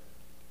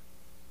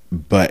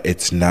 But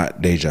it's not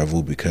deja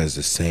vu because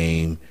the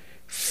same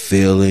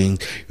feeling.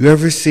 You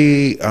ever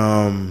see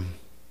Ariana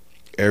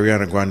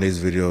Grande's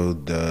video,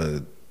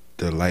 the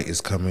light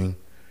is coming,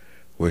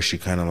 where she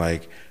kind of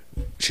like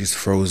she's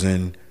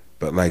frozen,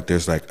 but like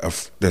there's a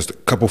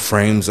couple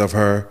frames of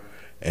her,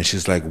 and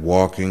she's like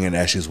walking, and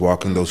as she's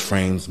walking, those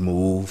frames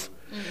move.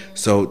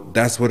 So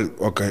that's what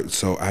okay,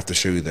 so I have to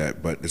show you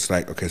that, but it's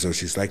like, okay, so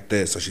she's like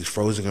this, so she's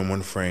frozen in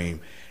one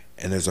frame,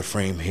 and there's a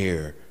frame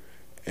here,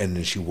 and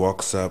then she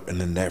walks up, and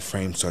then that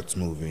frame starts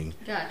moving.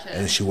 Gotcha.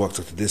 And then she walks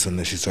up to this, and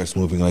then she starts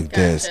moving like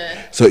this.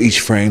 So each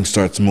frame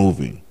starts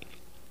moving.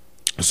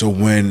 So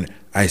when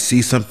I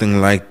see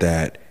something like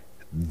that,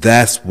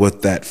 that's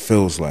what that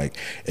feels like.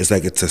 It's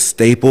like it's a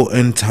staple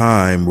in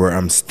time where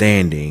I'm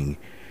standing,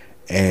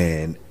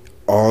 and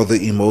all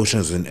the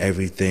emotions and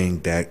everything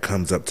that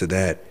comes up to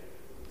that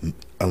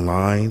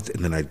aligns,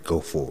 and then I go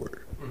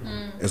forward.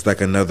 It's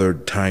like another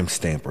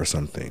timestamp or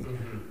something.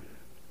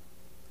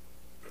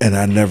 And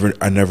I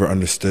never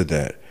understood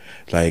that.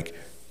 Like,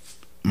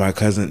 my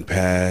cousin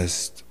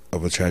passed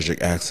of a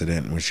tragic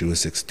accident when she was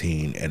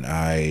 16, and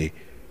I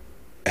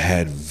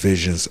had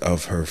visions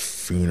of her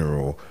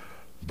funeral,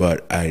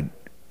 but I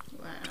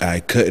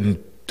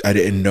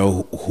didn't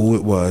know who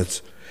it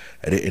was.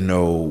 I didn't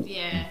know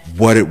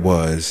what it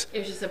was. It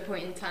was just a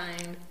point in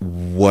time.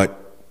 What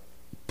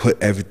put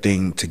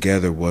everything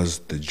together was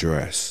the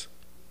dress.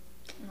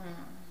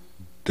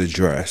 The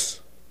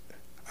dress.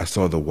 I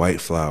saw the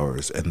white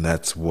flowers, and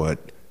that's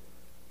what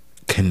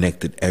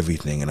connected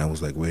everything. And I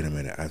was like, wait a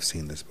minute, I've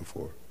seen this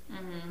before.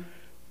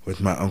 With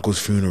my uncle's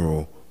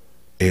funeral,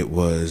 it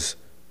was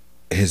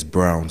his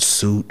brown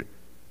suit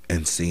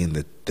and seeing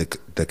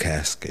the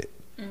casket.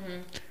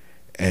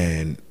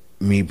 And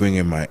me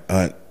bringing my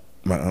aunt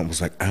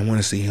was like, I want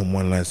to see him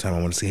one last time.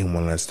 I want to see him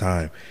one last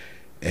time.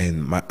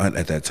 And my aunt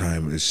at that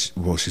time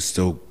she's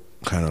still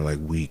kind of like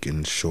weak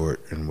and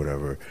short and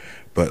whatever,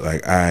 but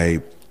like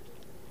I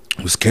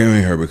was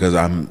carrying her because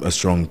I'm a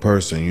strong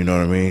person, you know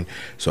what I mean?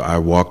 So I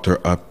walked her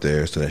up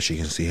there so that she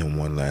can see him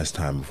one last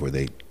time before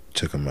they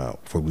took him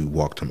out, before we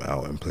walked him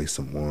out and placed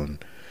him on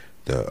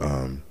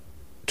the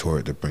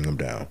turret to bring him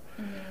down.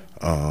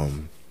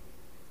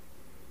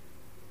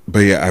 But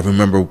yeah, I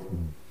remember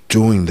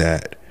doing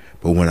that.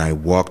 But when I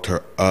walked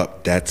her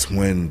up, that's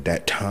when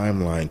that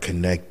timeline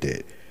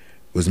connected.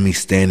 Was me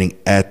standing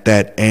at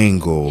that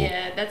angle.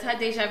 Yeah, that's how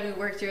deja vu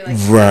works. You're like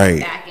right,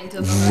 back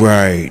into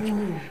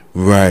the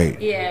right,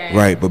 yeah,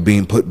 right. But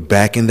being put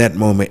back in that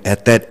moment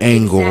at that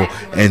angle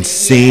and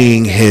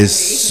seeing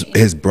his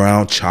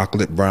brown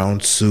chocolate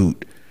brown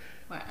suit,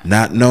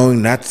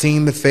 not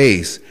seeing the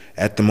face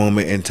at the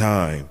moment in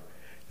time,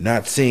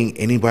 not seeing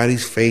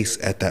anybody's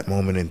face at that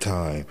moment in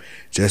time,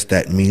 just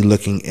that me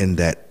looking in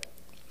that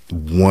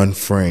one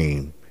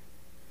frame,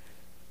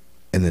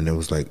 and then it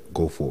was like,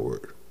 go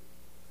forward.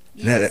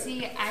 Yeah,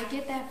 see, I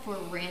get that for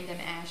random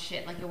ass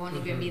shit. Like, it won't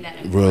even be that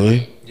important.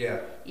 Really? Yeah.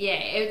 Yeah,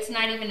 it's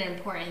not even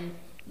important.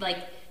 Like,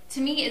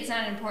 to me, it's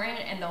not important,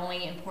 and the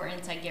only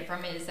importance I get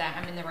from it is that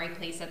I'm in the right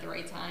place at the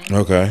right time.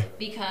 Okay.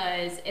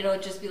 Because it'll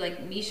just be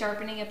like me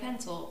sharpening a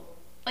pencil.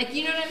 Like,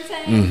 you know what I'm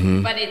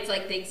saying? But it's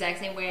like the exact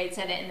same way I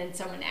said it, and then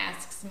someone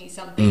asks me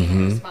something,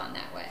 and I respond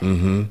that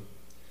way.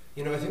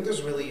 You know, I think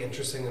there's really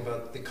interesting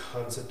about the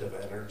concept of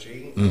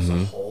energy as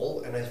a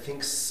whole, and I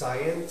think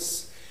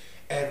science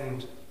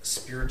and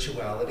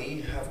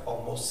spirituality have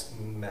almost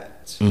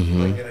met.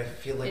 Like, and I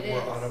feel like we're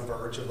on a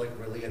verge of like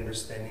really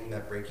understanding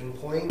that breaking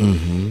point.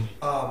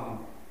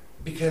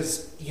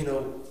 Because, you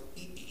know,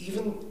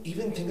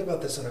 even think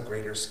about this on a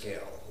greater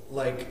scale.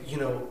 Like, you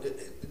know,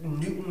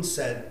 Newton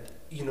said,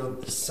 you know,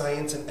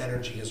 science and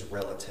energy is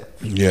relative.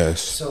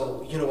 Yes.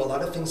 So, you know, a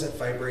lot of things that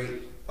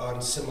vibrate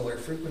on similar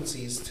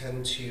frequencies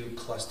tend to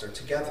cluster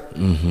together.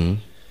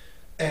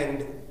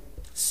 And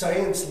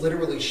science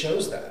literally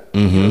shows that.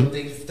 You know,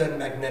 they've done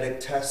magnetic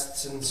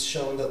tests and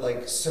shown that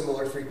like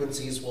similar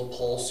frequencies will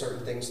pull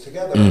certain things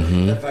together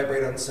that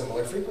vibrate on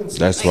similar frequencies.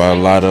 That's Like, why a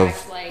lot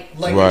of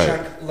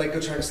like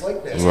attracts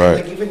likeness. Right.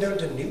 Like even down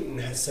to Newton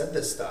has said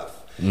this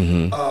stuff.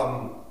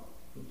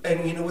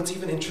 And you know what's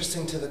even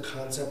interesting to the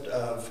concept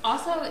of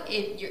Also,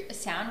 your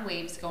sound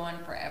waves go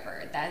on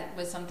forever. That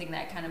was something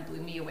that kind of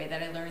blew me away,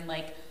 that I learned,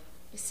 like,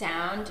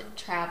 sound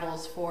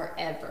travels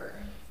forever.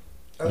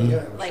 oh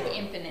yeah, Like, sure.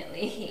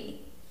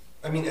 infinitely.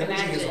 I mean, energy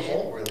as a Imagine.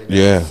 whole really does.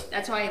 Yeah.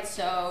 That's why it's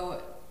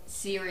so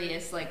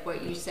serious, like,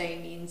 what you say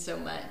means so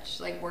much.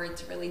 Like,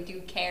 words really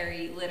do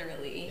carry,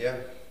 literally. Yeah.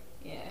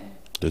 Yeah.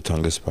 The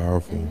tongue is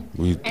powerful.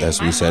 And As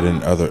my we said in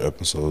mom- other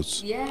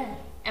episodes. Yeah.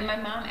 And my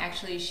mom,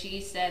 actually, she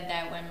said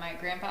that when my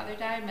grandfather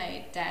died,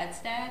 my dad's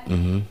dad,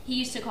 he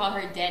used to call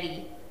her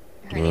Deddy.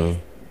 Her name's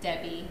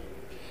Debbie.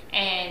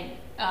 And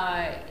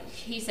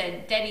he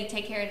said, Deddy,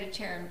 take care of the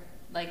chair,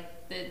 like,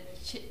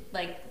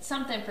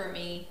 something for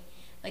me,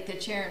 like the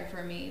chair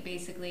for me,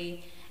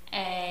 basically.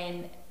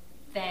 And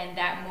then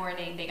that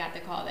morning, they got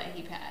the call that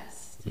he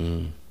passed.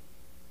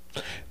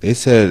 They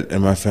said,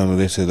 in my family,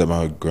 they said that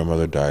my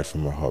grandmother died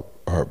from a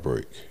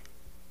heartbreak.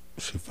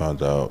 She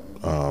found out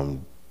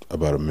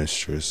about a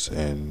mistress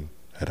and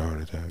had a heart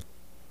attack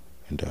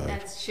and died.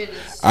 That shit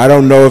is. I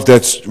don't know if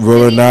that's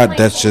real or Even, not. like,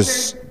 That's older,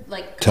 just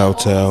like,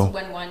 telltale. couples,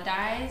 when one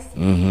dies,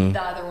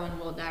 the other one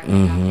will die right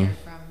after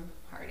from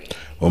heartache.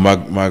 Well,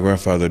 my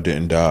grandfather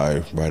didn't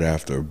die right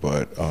after,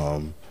 but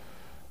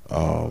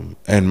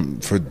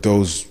and for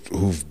those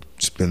who've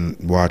been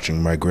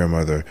watching, my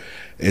grandmother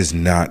is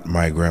not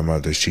my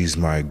grandmother. She's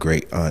my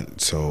great aunt.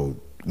 So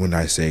when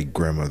I say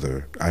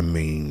grandmother, I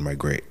mean my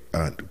great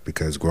aunt,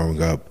 because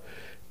growing up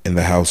in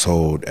the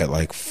household at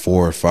like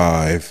 4 or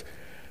 5,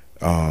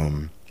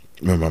 when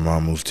my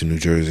mom moved to New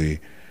Jersey,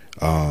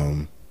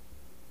 the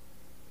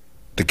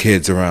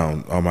kids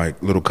around, all my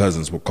little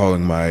cousins, were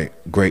calling my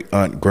great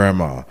aunt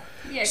grandma.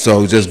 Yeah,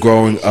 So just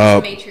growing she's a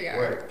up,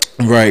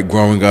 matriarch. right,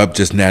 growing up,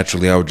 just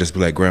naturally, I would just be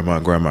like, grandma,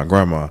 grandma,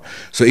 grandma.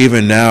 So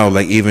even now,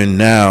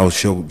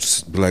 she'll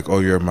be like, oh,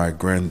 you're my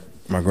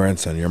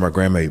grandson, you're my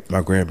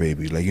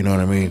grandbaby, like, you know what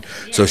I mean?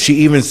 Yeah. So she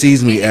even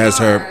sees me In as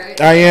her. heart.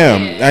 I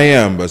am,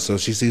 Yeah. but so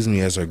she sees me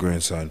as her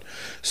grandson.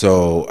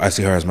 So I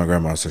see her as my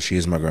grandma. So she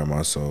is my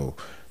grandma. So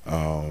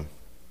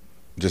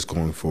just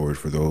going forward,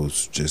 for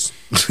those just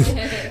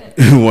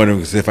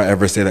wondering if I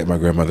ever say that my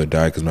grandmother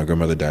died, because my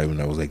grandmother died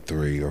when I was like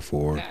 3 or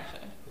 4.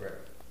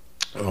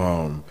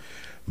 Gotcha.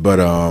 But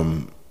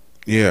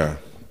yeah.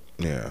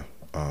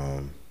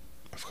 I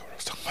forgot what I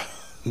was talking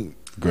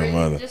about.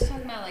 Grandmother. We're just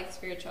talking about, like,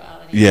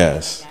 spirituality.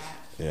 Yes.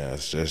 And Yeah,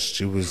 it's just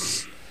she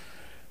was.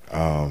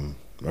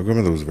 My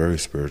grandmother was very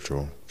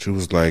spiritual. She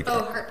was like,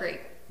 Oh,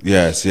 heartbreak.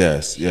 yes. Your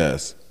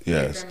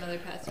grandmother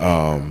passed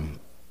away.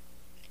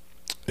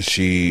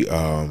 She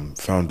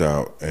found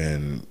out,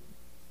 and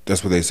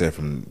that's what they said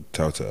from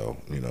Telltale.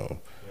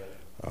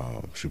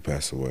 She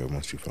passed away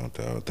once she found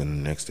out.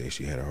 Then the next day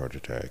she had a heart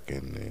attack,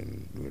 and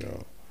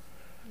then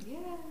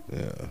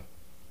yeah.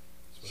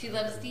 She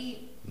loves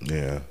deep.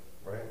 Yeah.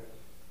 Right.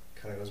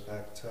 Kind of goes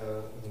back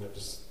to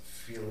just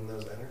feeling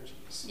those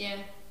energies. Yeah.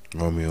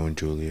 Romeo and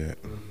Juliet.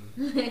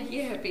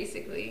 Yeah,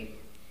 basically.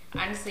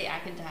 Honestly, I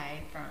could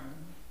die from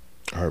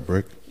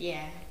Heartbreak.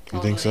 Yeah.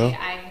 You think so?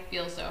 I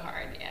feel so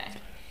hard. Yeah.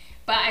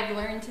 But I've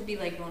learned to be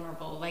like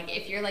vulnerable. Like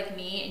if you're like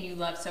me and you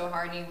love so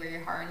hard and you wear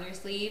your heart on your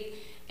sleeve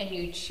and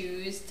you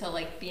choose to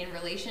like be in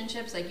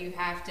relationships, like you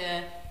have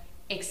to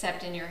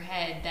accept in your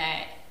head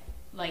that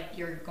like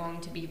you're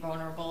going to be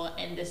vulnerable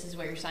and this is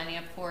what you're signing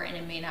up for and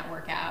it may not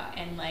work out,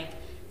 and like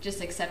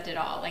just accept it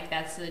all. Like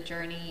that's the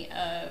journey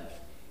of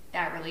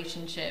that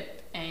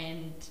relationship,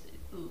 and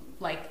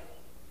like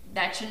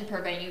that shouldn't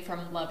prevent you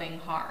from loving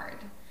hard.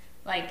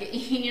 Like,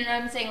 you know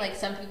what I'm saying? Like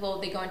some people,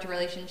 they go into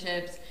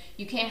relationships,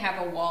 you can't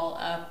have a wall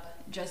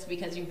up just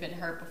because you've been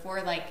hurt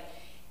before. Like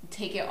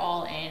take it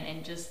all in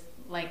and just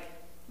like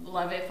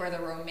love it for the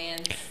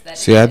romance.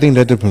 See, I think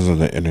that depends on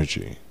the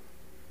energy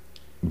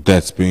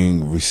that's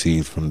being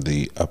received from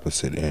the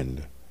opposite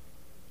end.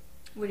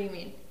 What do you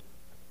mean?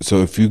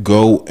 So if you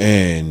go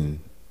in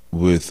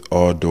with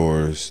all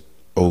doors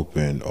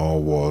open,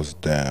 all walls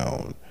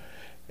down,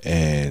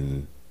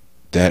 and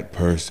that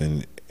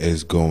person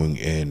is going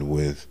in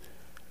with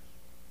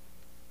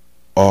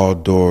all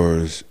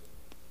doors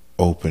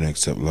open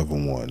except level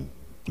 1,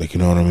 like, you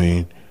know what I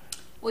mean?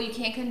 Well, you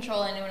can't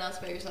control anyone else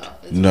but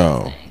yourself.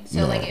 No.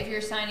 So like if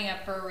you're signing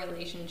up for a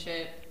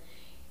relationship,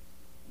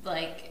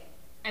 like,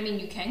 I mean,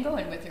 you can go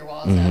in with your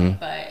walls up,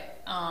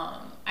 but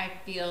I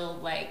feel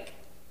like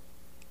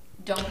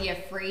don't be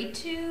afraid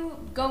to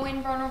go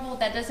in vulnerable.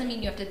 That doesn't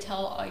mean you have to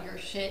tell all your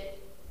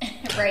shit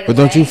right away. But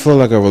don't you feel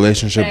like a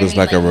relationship But I is mean,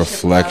 like a you should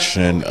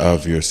reflection love fully.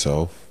 of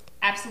yourself?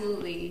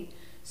 Absolutely.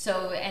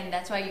 So, and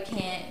that's why you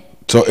can't.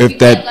 So if if you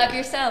that can't love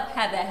yourself,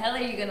 how the hell are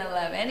you gonna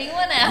love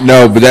anyone else?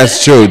 No, but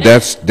that's true.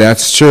 That's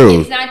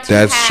true. It's not two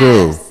That's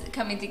true. halves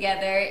coming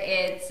together.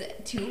 It's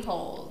two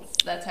wholes.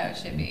 That's how it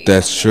should be.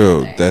 That's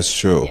true. That's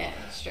true. Yeah,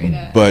 straight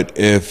up. But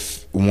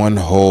if one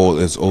hole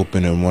is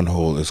open and one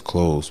hole is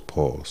closed,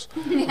 pause.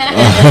 No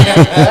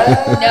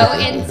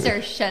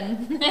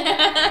insertion.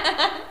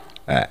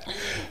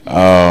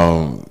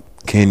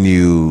 Can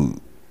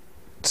you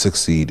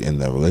succeed in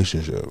that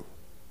relationship?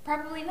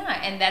 Probably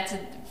not, and that's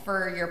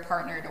for your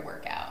partner to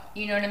work out.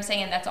 You know what I'm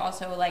saying? And that's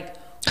also like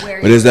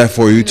where. But is that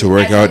for you to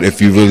work as out long as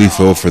if you do really it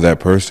feel all. for that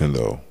person,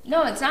 though?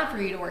 No, it's not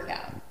for you to work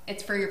out.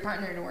 It's for your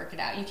partner to work it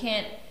out. You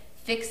can't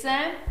fix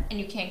them and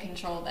you can't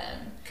control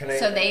them.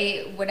 So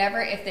they,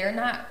 whatever, if they're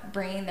not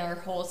bringing their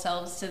whole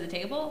selves to the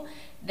table,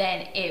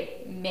 then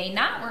it may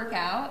not work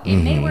out. It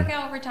may work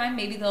out over time.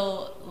 Maybe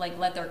they'll like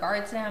let their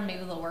guards down.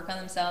 Maybe they'll work on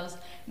themselves.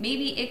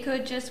 Maybe it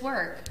could just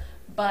work.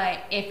 But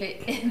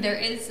if there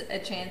is a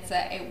chance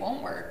that it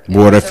won't work.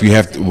 What if you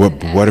have to?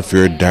 What if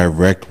you're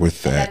direct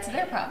with that? That's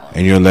their problem.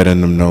 And you're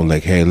letting them know,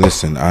 like, hey,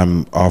 listen,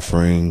 I'm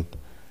offering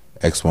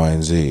X, Y,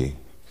 and Z.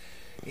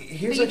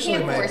 Here's But you actually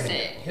can't my force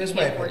opinion. it. Here's You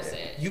my can't opinion. force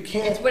it. You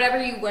can't. It's whatever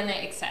you want to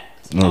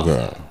accept. Okay.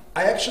 also.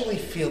 I actually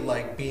feel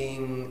like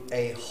being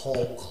a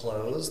whole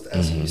closed,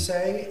 as you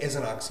say, is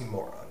an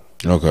oxymoron.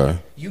 Okay.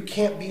 You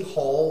can't be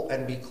whole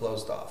and be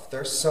closed off.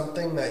 There's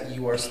something that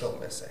you are still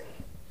missing.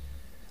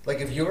 Like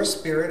if your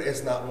spirit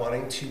is not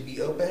wanting to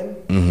be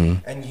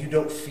open and you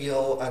don't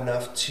feel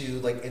enough to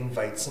like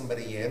invite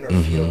somebody in or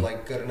feel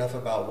like good enough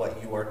about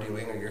what you are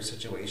doing or your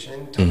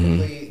situation,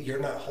 technically you're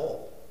not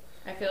whole.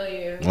 I feel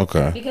you.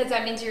 Okay. Because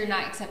that means you're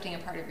not accepting a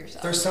part of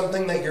yourself. There's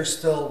something that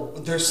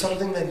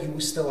you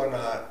still are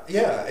not,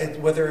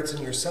 whether it's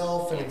in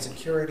yourself, an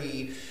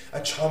insecurity,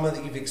 a trauma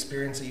that you've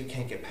experienced that you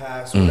can't get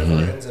past,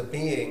 whatever it ends up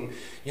being,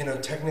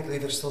 technically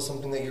there's still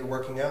something that you're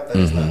working out that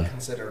is not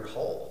considered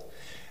whole.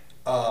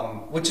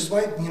 Which is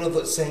why,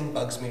 the saying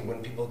bugs me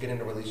when people get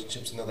into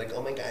relationships and they're like,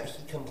 oh my God,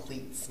 he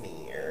completes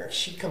me or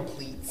she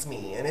completes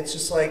me. And it's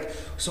just like,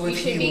 so if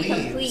he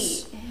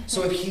leaves,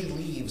 like,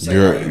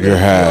 You're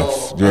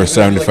half. You're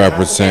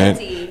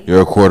 75%.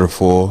 You're a quarter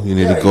full. You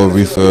need to go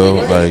refill.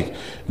 Like,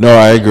 no,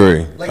 I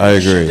agree. Like, I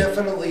agree.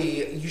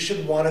 You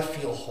should want to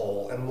feel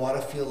whole and want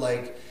to feel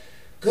like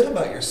good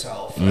about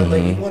yourself. And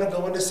like you want to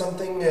go into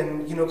something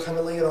and, kind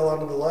of lay it all on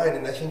the line.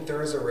 And I think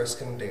there is a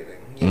risk in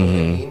dating. You know what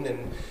I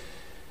mean?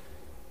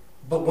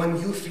 But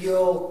when you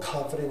feel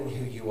confident in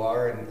who you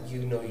are and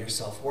you know your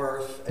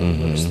self-worth and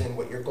you understand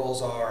what your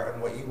goals are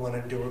and what you want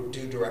to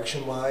do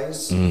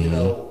direction-wise,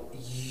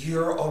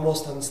 you're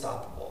almost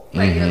unstoppable.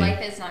 Right, your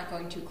life is not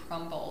going to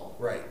crumble.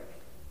 Right.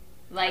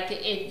 Like,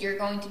 you're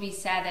going to be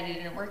sad that it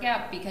didn't work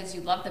out because you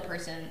love the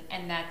person,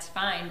 and that's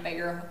fine, but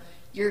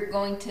you're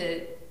going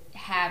to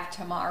have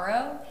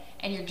tomorrow,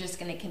 and you're just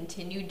going to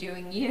continue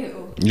doing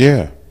you.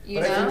 Yeah. You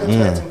but know? I think that's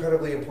why it's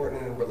incredibly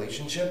important in a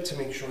relationship to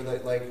make sure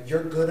that like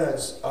you're good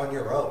as on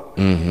your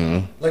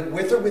own. Like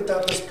with or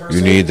without this person,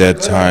 You need you're that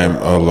good on time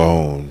your own.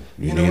 alone.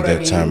 You know need what I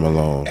that time mean?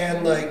 alone.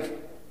 And like,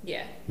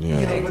 Yeah. you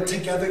know, but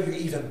together you're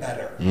even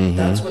better.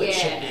 That's what it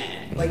should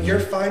be. Like you're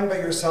fine by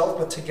yourself,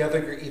 but together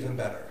you're even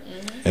better.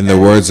 In the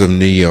words of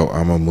Neo,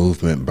 I'm a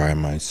movement by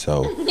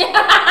myself.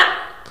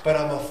 But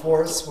I'm a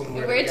force when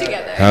we're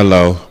together.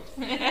 Hello.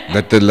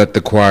 Let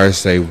the choir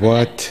say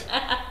what?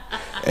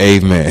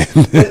 Amen.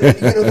 But, you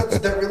know,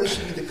 that really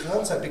should be the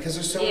concept because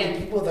there's so many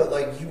people that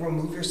like you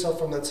remove yourself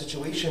from that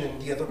situation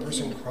and the other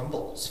person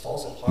crumbles,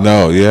 falls apart.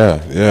 No,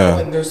 yeah. You know,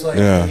 and there's like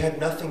they had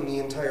nothing the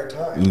entire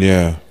time.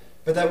 Yeah.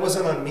 But that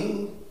wasn't on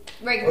me.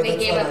 Right, Or they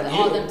that's gave not up on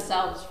all you.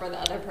 themselves for the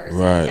other person.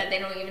 Right. That they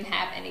don't even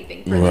have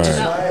anything for Right. Which is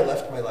themselves. why I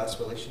left my last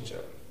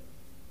relationship.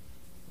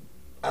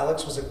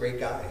 Alex was a great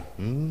guy.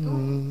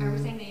 Ooh, are we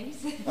saying names?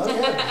 Oh,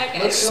 yeah.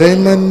 Okay. Say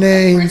my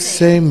name,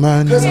 say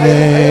my Because I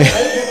name. have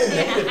nothing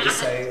negative to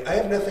say. I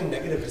have nothing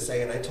negative to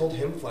say, and I told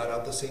him flat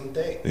out the same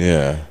thing.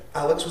 Yeah.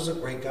 Alex was a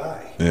great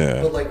guy.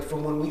 Yeah. But like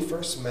from when we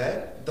first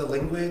met, the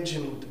language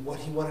and what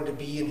he wanted to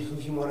be and who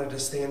he wanted to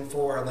stand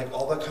for and like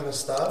all that kind of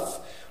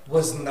stuff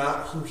was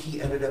not who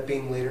he ended up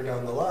being later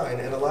down the line.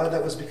 And a lot of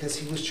that was because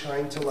he was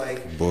trying to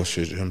like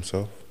Bullshit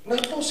himself.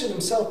 not bullshit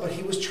himself, but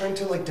he was trying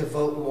to like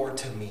devote more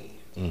to me.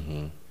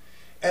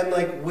 And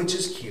like, which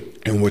is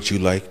cute. And what you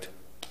liked?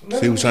 So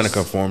he was trying to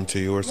conform to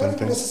you or Not something?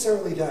 even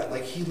necessarily that.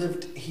 Like he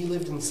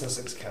lived in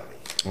Sussex County,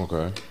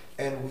 Okay.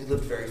 and we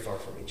lived very far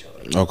from each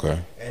other. Okay.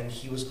 And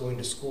he was going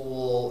to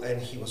school,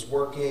 and he was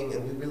working,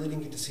 and we really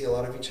didn't get to see a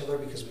lot of each other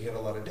because we had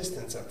a lot of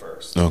distance at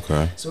first.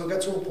 Okay. So it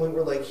got to a point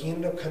where like he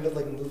ended up kind of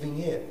like moving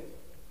in,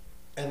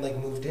 and like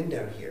moved in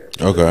down here.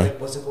 Okay. And, like,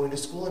 wasn't going to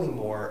school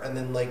anymore, and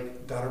then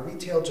like got a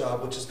retail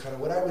job, which is kind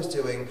of what I was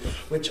doing,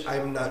 which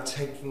I'm not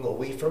taking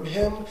away from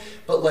him,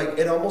 but like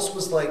it almost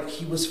was like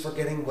he was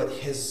forgetting what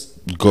his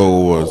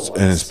Goal was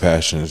and his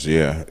passions.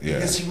 Yeah. Yeah.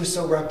 because he was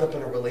so wrapped up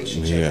in a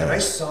relationship, Yeah. and I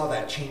saw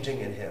that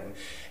changing in him,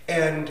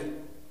 and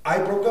I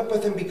broke up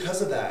with him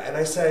because of that. And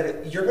I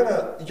said, "You're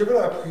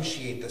gonna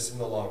appreciate this in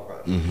the long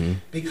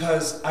run,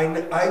 because I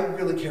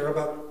really care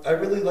about. I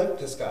really like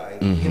this guy.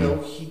 You know,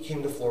 he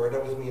came to Florida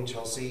with me and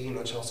Chelsea. You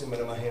know, Chelsea met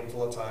him a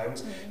handful of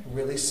times.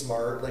 Really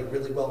smart, like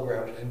really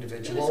well-rounded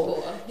individual. He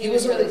was cool. He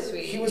was really a,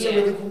 sweet. He was a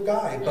really cool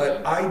guy,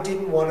 but I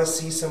didn't want to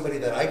see somebody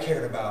that I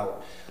cared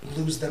about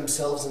lose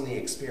themselves in the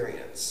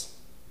experience.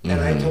 And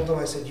I told him,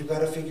 I said, you got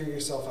to figure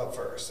yourself out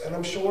first. And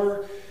I'm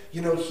sure,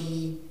 you know,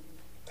 he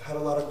had a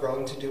lot of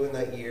growing to do in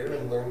that year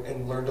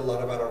and learned a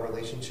lot about our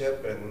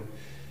relationship.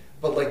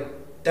 But like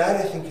that,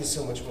 I think is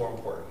so much more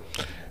important.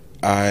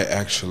 I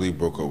actually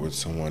broke up with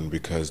someone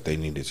because they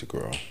needed to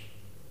grow.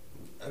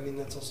 I mean,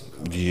 that's also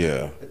cool.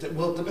 Yeah.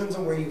 Well, it depends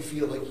on where you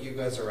feel like you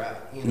guys are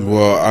at. You know?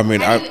 Well, I mean,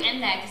 How do you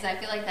end that? Because I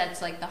feel like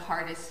that's like the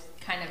hardest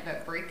kind of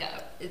a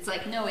breakup. It's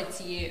like, no,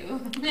 it's you.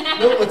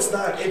 No, it's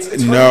not. It's hard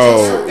to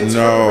no, break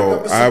no.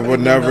 up with I somebody would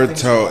when never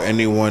nothing's tell wrong.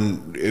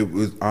 anyone. It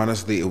was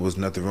honestly, it was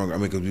nothing wrong. I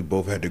mean, because we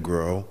both had to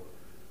grow.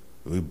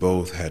 We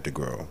both had to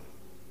grow.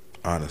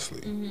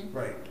 Honestly,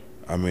 Right.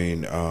 I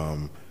mean,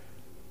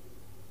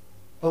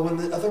 But when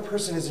the other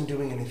person isn't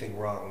doing anything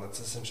wrong,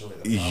 that's essentially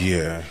the problem.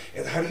 yeah,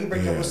 And how do you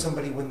break up with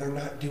somebody when they're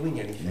not doing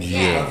anything?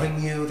 Yeah. They're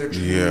loving you, they're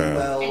treating Yeah. you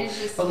well, And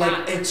it's just but like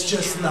not it's working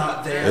just out.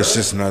 not there. it's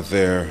just not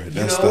there. You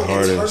That's know, the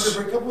hardest. it's hard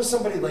to break up with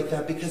somebody like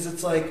that because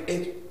it's like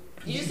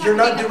You just you're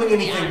have not to be doing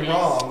completely anything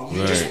honest. wrong.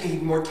 You just Right.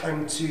 need more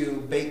time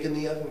to bake in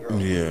the oven, girl.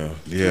 Yeah,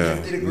 yeah.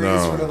 50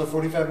 degrees for No, another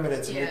 45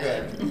 minutes and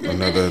Yeah.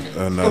 you're good.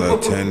 another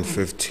 10,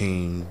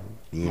 15.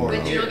 You More. know.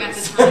 But you don't got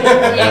the time.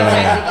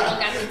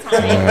 Yeah, exactly.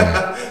 You don't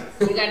got the time.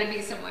 You got to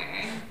be somewhere.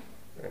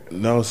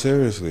 No,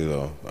 seriously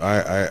though,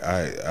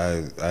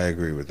 I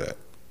agree with that.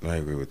 I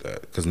agree with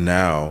that because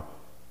now,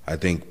 I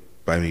think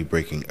by me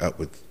breaking up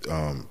with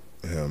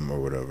him or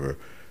whatever,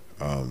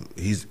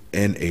 he's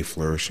in a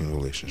flourishing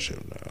relationship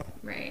now.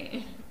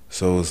 Right.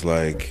 So it's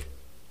like,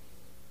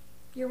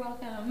 You're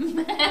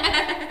welcome.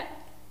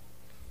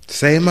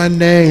 say my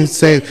name,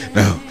 say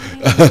no.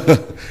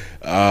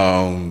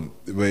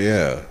 But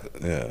yeah.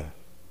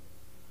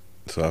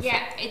 So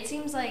Yeah, it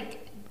seems like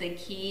the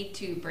key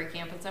to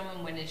breaking up with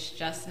someone when it's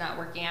just not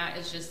working out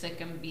is just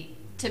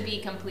to be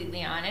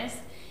completely honest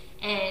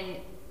and,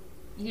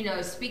 you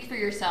know, speak for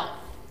yourself.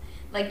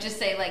 Like, just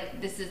say, like,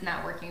 this is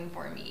not working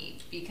for me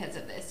because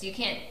of this. You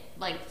can't,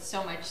 like,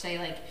 so much say,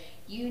 like,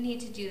 you need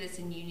to do this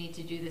and you need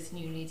to do this and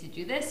you need to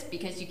do this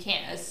because you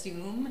can't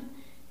assume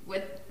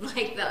what,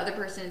 like, the other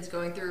person is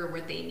going through or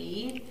what they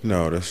need.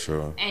 No, that's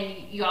true. And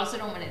you also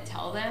don't want to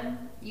tell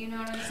them, you know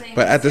what I'm saying?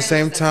 But at the Because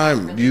same that's not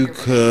time, really you your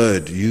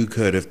could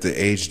place. if the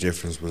age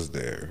difference was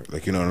there.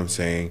 Like, you know what I'm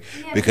saying?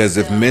 Yeah, but Because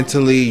if still.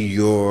 mentally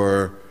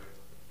you're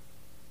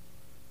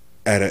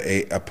at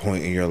a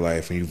point in your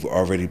life and you've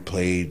already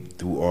played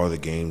through all the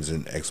games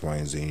in X, Y,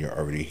 and Z and you're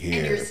already And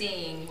you're here.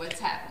 seeing what's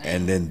happening.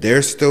 And then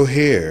they're still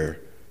here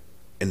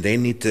and they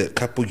need a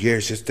couple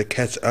years just to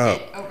catch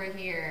up. And over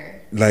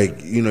here. Like,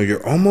 you know,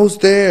 you're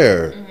almost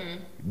there.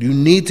 You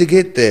need to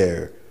get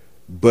there.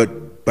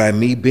 But by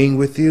me being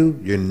with you,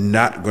 you're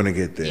not gonna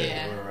get there.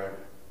 Yeah.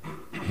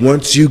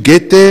 Once you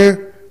get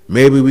there,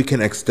 maybe we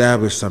can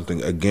establish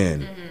something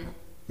again.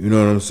 You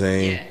know what I'm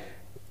saying? Yeah.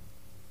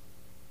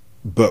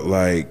 But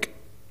like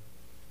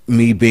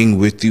me being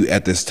with you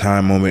at this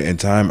moment in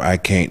time, I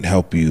can't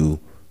help you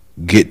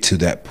get to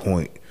that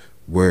point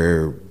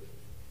where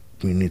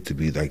we need to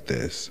be like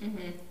this,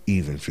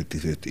 even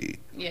 50-50.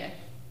 Yeah.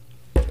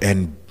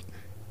 And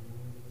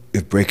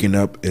if breaking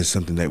up is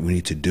something that we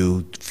need to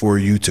do for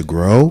you to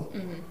grow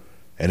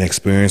and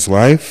experience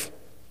life,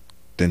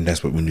 then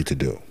that's what we need to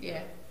do.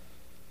 Yeah.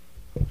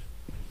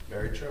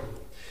 Very true.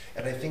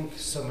 And I think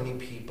so many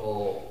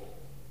people,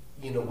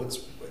 you know, what's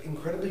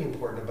incredibly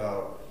important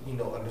about, you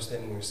know,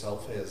 understanding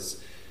yourself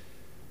is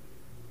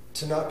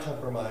to not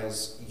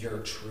compromise your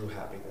true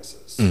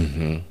happinesses.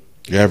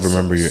 You have to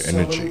remember your So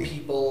energy. many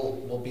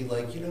people will be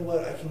like, you know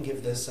what, I can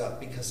give this up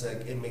because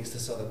like, it makes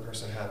this other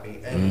person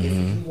happy. And if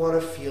you want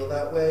to feel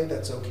that way,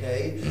 that's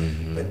okay.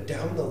 But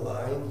down the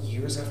line,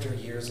 years after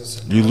years,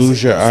 of You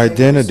lose your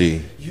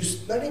identity.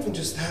 not even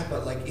just that,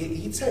 but like it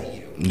eats at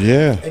you.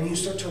 Yeah. And you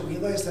start to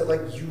realize that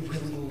like you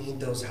really need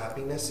those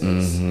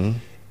happinesses.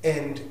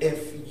 And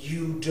if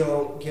you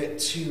don't get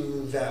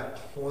to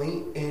that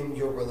point in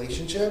your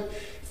relationship,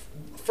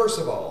 first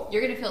of all,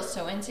 You're going to feel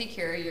so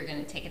insecure. You're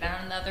going to take it out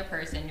on another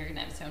person. You're going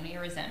to have so many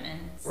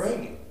resentments.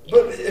 right.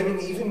 But I mean,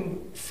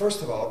 even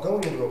first of all,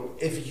 going into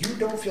it, if you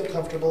don't feel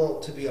comfortable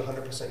to be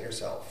 100%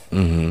 yourself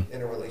in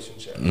a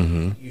relationship,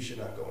 you should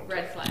not go into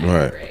Red it. flag.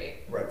 Right.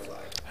 Red flag.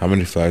 How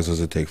many flags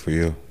does it take for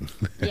you?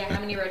 Yeah, how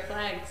many red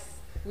flags?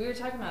 We were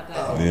talking about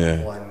that.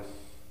 Yeah. One.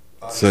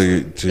 So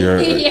you're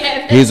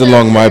Yeah, he's that's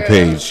along so my true.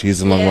 page.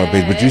 He's along my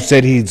page. But you Yeah.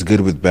 said he's good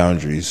with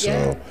boundaries. So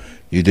Yeah.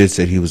 you did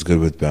say he was good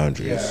with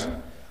boundaries. Yeah.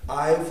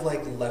 I've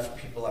like left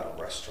people at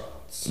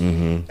restaurants.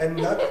 And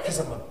not because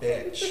I'm a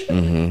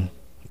bitch.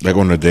 Like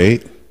on a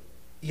date?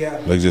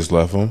 Yeah. Like just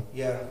left him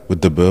Yeah.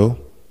 with the bill?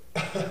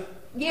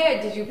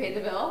 Yeah, did you pay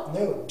the bill?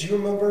 No. Do you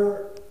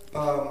remember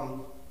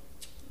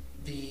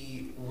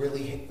the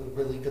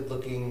really good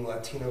looking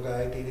Latino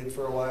guy I dated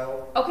for a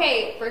while?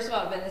 Okay, first of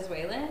all,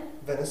 Venezuelan.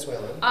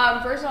 Venezuelan.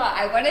 First of all,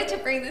 I wanted to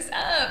bring this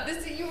up.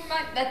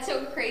 That's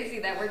so crazy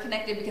that we're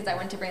connected because I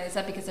wanted to bring this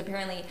up because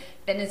apparently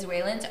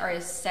Venezuelans are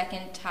his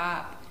second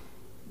top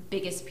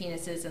biggest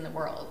penises in the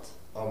world.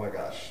 Oh my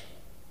gosh.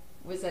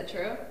 Was that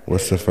true?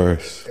 What's the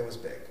first? It was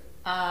big.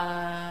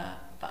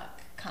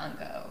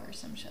 Congo or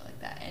some shit like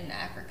that in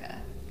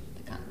Africa.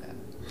 The Congo.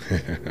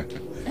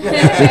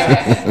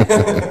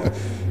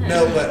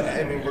 No, but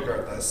I mean,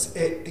 regardless,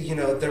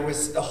 there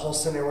was a whole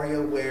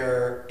scenario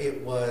where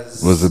it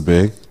was. Was it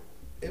big?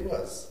 It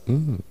was.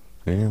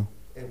 Yeah.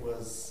 It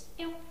was.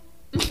 Ew.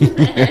 He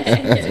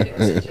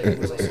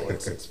was also like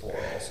 6'4",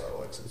 also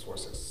like 6'4",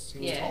 6. He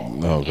was Yeah.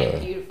 tall. Okay.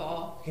 And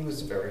beautiful. He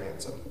was very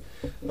handsome,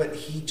 but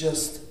he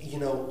just,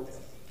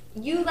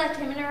 You left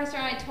him in a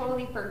restaurant. I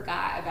totally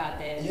forgot about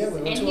this. Yeah, we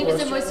went and to he a was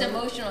the most restaurant.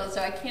 emotional, so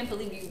I can't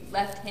believe you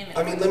left him. In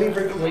I a mean, let me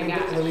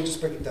restaurant. let me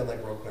just break it down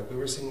like real quick. We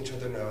were seeing each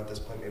other now at this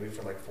point maybe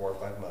for like 4 or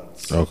 5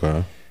 months.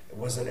 Okay. It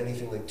wasn't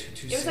anything like too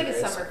It was like a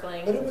serious, summer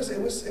fling. but it was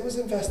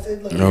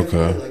invested. Like Okay.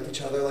 we really liked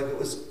each other. Like it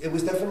was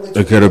definitely.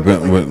 It could have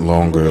been like, went we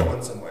longer. were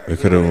going somewhere, It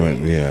could you have know what I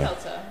went, mean? yeah.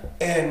 Felt so.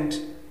 And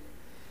It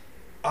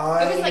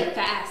was like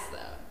fast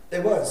though.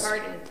 it was.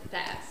 Hard and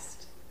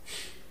fast.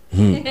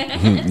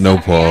 No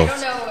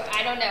pause.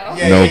 I don't know.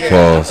 Yeah, No yeah, yeah.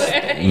 pause.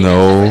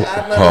 No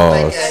I'm not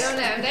pause. I don't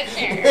know.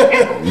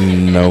 That's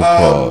No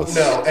pause.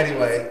 No,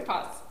 anyway.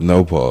 Pause.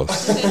 No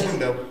pause.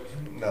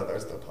 no,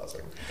 there's no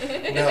pausing.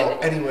 No,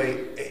 anyway,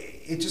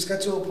 it just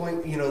got to a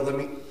point,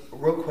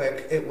 real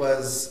quick, it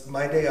was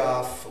my day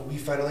off. We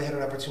finally had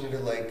an opportunity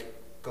to like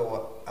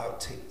go out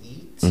to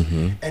eat.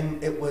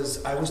 And I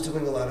was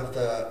doing a lot of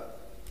the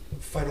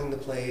finding the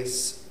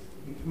place,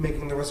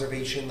 making the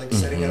reservation, like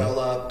setting it all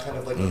up, kind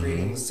of like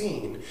creating the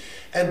scene.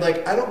 And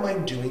like, I don't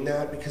mind doing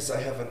that because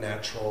I have a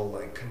natural,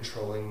 like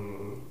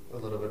controlling a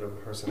little bit of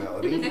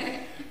personality.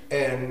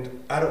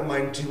 And I don't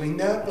mind doing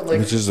that, but like,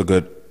 Which is a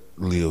good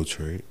Leo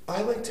trait.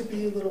 I like to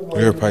be a little more.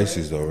 You're a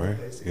Pisces though, right?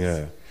 Pisces.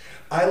 Yeah.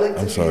 I like to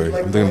I'm be sorry,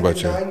 like I'm thinking 9 about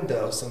to you. 9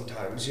 though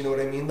sometimes, you know what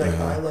I mean? Like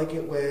I like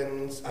it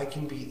when I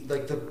can be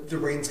like the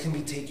reins can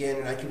be taken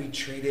and I can be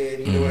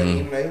treated, you know what I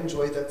mean? And I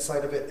enjoy that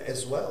side of it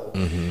as well.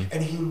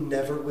 And he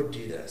never would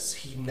do this.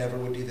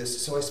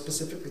 So I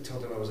specifically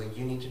told him, I was like,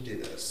 you need to do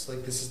this.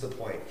 Like this is the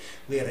point.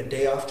 We had a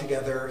day off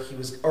together. He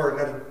was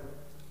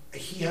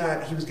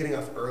getting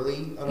off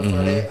early on a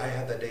Friday. I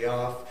had that day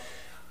off.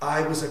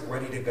 I was like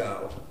ready to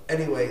go.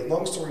 Anyway,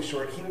 long story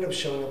short, he ended up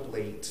showing up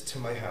late to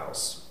my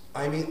house.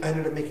 I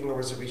ended up making a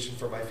reservation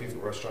for my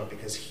favorite restaurant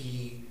because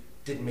he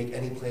didn't make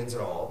any plans at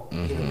all.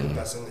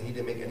 Confessing that he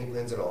didn't make any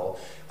plans at all.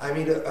 I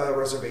made a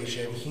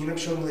reservation. He ended up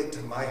showing late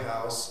to my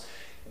house.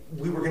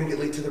 We were going to get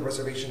late to the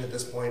reservation at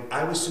this point.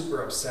 I was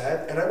super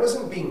upset, and I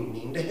wasn't being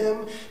mean to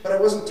him, but I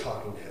wasn't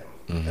talking to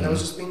him. And I was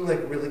just being like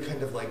really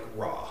kind of like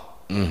raw.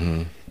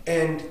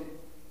 And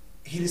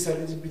he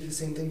decided to do the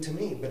same thing to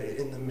me, but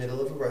in the middle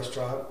of a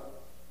restaurant,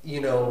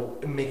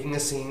 making a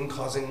scene,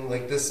 causing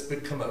like this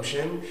big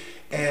commotion.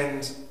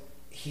 And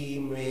he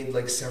made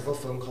like several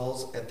phone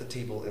calls at the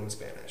table in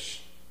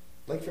Spanish.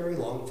 Like very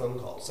long phone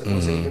calls. Like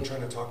wasn't even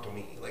trying to talk to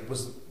me. Like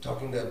was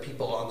talking to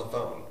people on the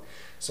phone.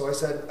 So I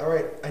said, all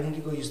right, I need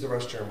to go use the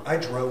restroom. I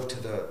drove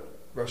to the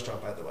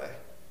restaurant, by the way.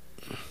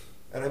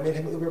 And I made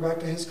him Uber back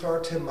to his car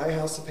to my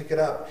house to pick it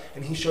up.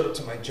 And he showed up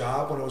to my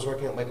job when I was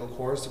working at Michael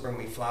Kors to bring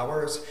me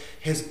flowers.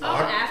 His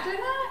aunt, after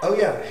that? Oh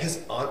yeah,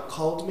 his aunt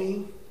called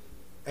me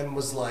and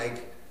was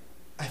like,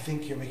 I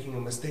think you're making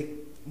a mistake,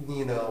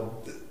 you know.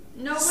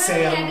 No way,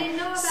 Sam, I didn't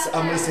know about that.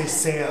 I'm gonna say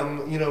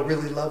Sam, you know,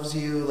 really loves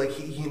you. Like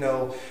he, you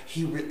know,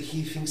 he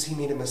thinks he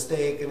made a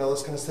mistake and all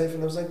this kind of stuff.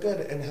 And I was like, good,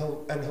 and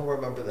he'll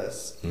remember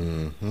this.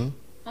 Mm-hmm.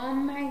 Oh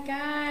my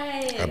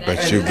god! I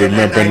bet you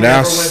remember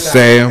now,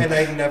 Sam. And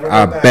I never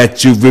I went back.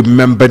 bet you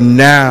remember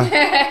now.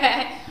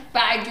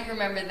 But I do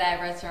remember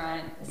that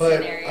restaurant But,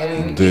 scenario. I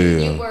mean,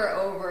 you were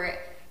over it.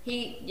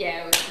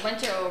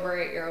 Once you're over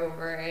it, you're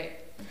over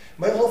it.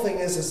 My whole thing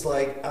is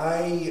like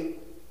I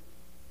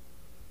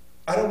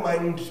don't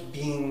mind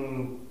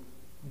being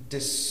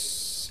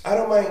I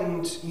don't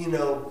mind, you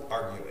know,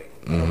 arguing.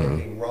 I don't mind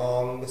being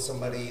wrong with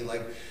somebody.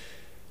 Like,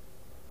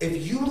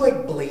 if you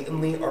like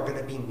blatantly are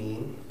gonna be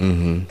mean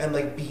and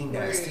like be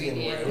nasty and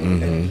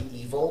rude and be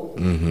evil,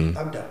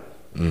 I'm done.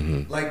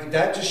 Like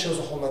that just shows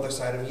a whole other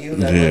side of you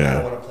that like, I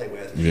don't want to play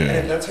with. And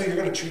if that's how you're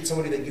gonna treat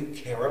somebody that you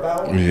care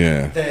about,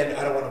 then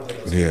I don't want to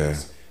play those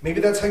games. Maybe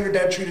that's how your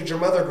dad treated your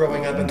mother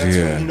growing up, and that's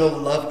what you know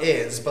love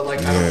is. But like,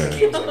 I don't think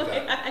games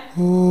like that.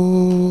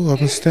 Ooh,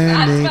 I'm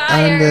standing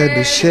under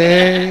the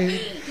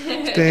shade.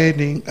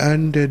 Standing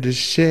under the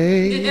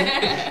shade.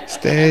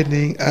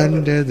 Standing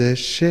under the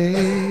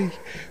shade.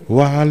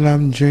 While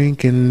I'm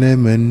drinking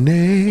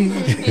lemonade.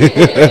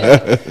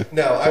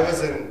 No, I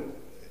wasn't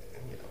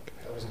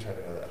trying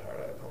to go that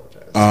hard.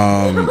 I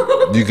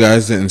apologize. You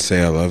guys didn't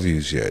say I love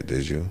yous yet,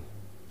 did you?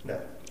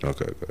 No.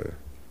 Okay, good.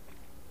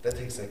 That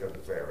takes like a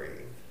very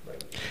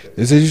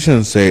They said you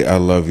shouldn't say I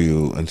love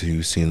you until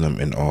you've seen them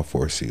in all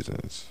 4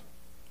 seasons.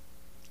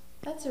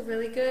 That's a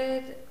really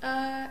good.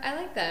 I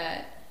like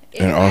that.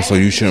 And also,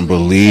 you shouldn't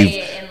believe.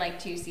 Say it in like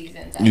 2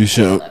 seasons. You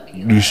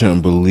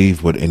shouldn't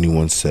believe what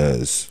anyone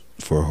says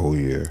for a whole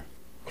year.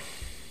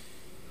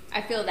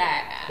 I feel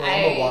that. Well,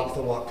 I'm a walk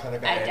the walk kind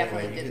of guy. I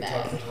definitely anyway. You did can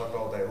that. talk the talk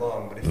all day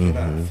long, but if you're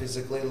not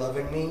physically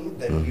loving me,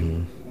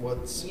 then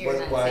what's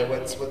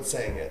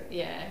saying it?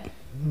 Yeah.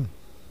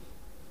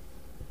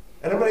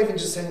 And I'm not even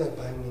just saying like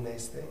buying me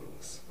nice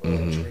things or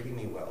like treating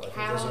me well. I think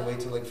there's a way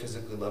to like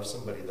physically love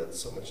somebody that's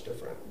so much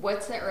different.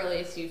 What's the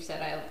earliest you've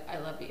said I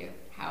love you?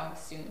 How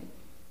soon?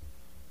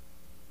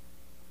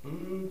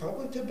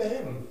 Probably to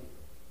Ben.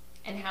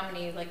 And how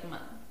many like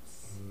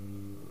months?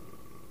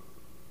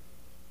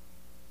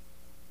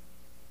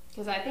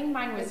 Because I think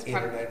mine was 8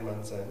 or 9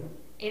 months in.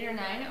 8 or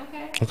 9.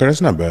 Okay. Okay,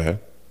 that's not bad.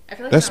 I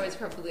feel like mine was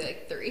probably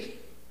like 3.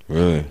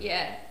 Really?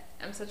 Yeah,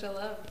 I'm such a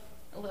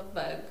love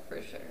bug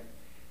for sure.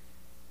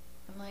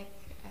 I'm like,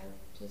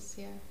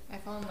 I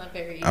fall in love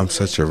very easily. I'm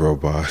such a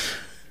robot.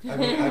 I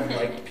mean, I've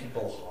liked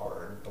people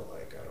hard, but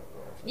like, I don't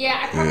know. Yeah,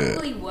 I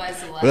probably was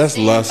lusting. But that's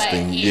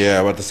lusting. Yeah,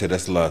 I'm about to say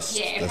that's lust.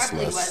 Yeah, it that's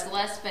probably lust. was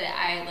lust, but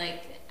I love.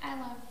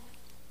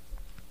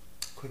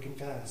 Quick and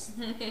fast,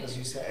 as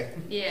you say.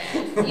 Yeah,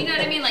 you know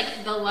what I mean?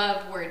 Like, the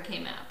love word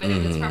came out, but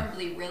it was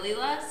probably really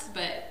lust,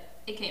 but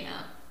it came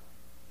out.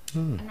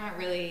 I'm not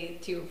really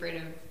too afraid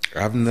of.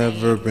 I've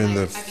never been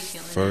the I'd be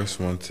feeling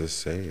first one to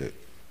say it.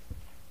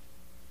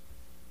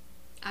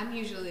 I'm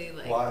usually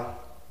like. Why?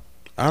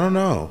 I don't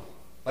know.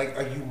 Like,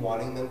 are you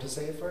wanting them to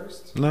say it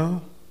first?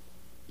 No.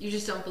 You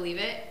just don't believe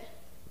it?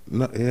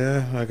 No.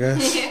 Yeah, I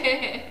guess.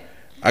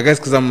 I guess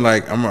because I'm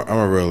like I'm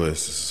a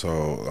realist, so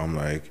I'm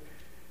like,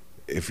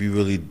 if you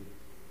really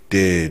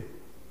did,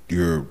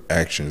 your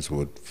actions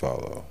would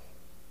follow.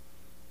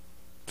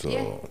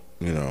 So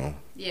you know.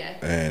 Yeah.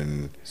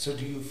 And so,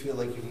 do you feel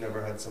like you've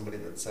never had somebody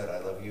that said "I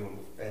love you"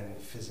 and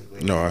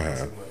physically? No, I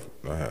have.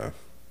 Okay. I have.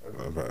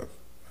 Okay.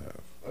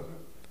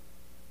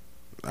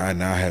 I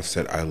now have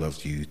said I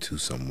loved you to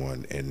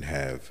someone and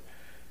have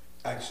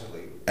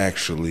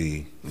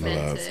actually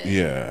loved. it.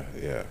 Yeah.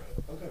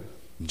 Okay.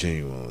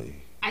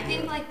 Genuinely. I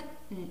think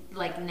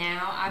like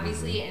now,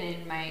 obviously, and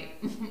in my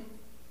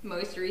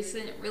most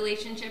recent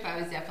relationship,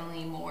 I was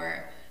definitely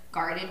more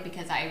guarded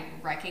because I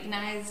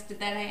recognized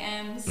that I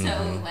am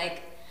so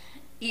like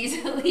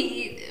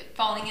easily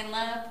falling in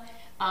love,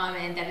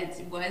 and that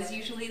it was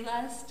usually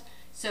lust.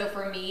 So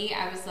for me,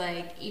 I was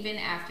like, even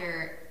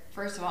after,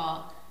 first of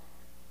all,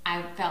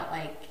 I felt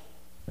like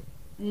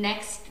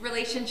next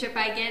relationship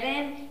I get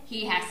in,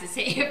 he has to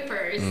say it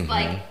first.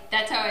 Like,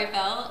 that's how I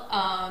felt.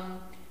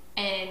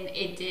 And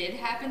it did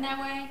happen that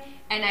way.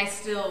 And I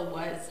still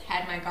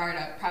had my guard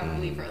up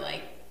probably for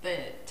like the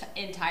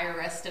entire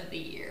rest of the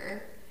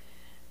year.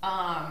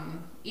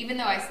 Even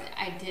though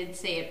I did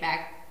say it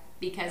back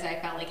because I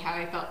felt like how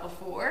I felt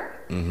before.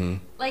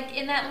 Like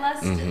in that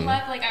lust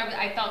love, like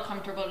I felt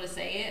comfortable to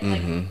say it,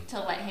 like to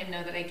let him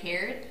know that I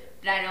cared.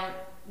 But I don't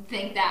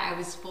think that I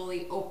was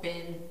fully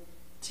open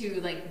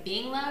to like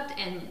being loved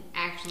and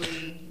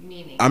actually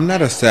meaning. I'm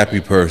not a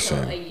sappy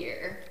person. A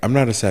year. I'm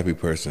not a sappy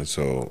person,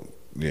 so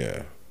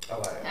yeah.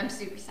 Oh, I'm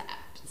super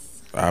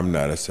saps. I'm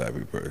not a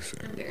savvy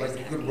person. Like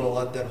you could roll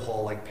out that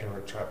whole like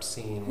Parent Trap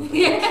scene with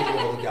the cute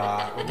little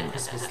yacht with the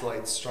Christmas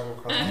lights strung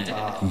across the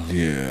top.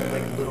 Yeah.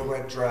 And like little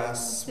red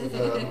dress with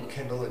a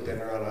candlelit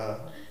dinner on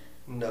a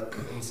nook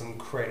and some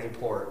cranny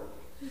port.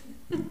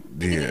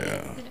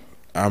 Yeah.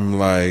 I'm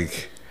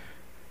like,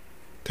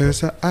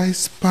 there's an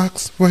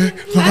icebox where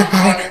my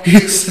heart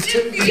used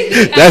to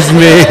be. That's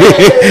me.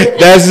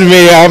 That's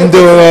me. I'm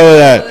doing all of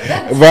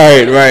that.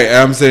 Right.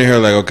 I'm sitting here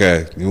like,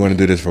 okay, you want to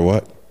do this for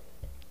what?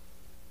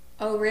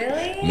 Oh,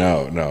 really?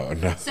 No.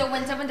 So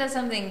when someone does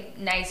something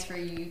nice for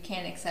you, you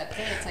can't accept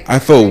it? It's like I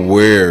feel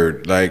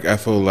weird. Like, I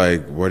feel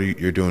like,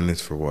 you're doing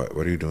this for what?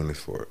 What are you doing this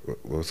for?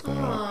 What's going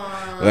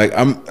on?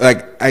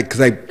 Like,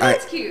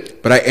 That's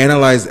cute. But I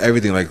analyze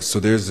everything. Like, so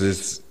there's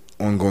this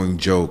ongoing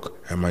joke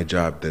at my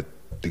job that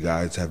the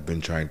guys have been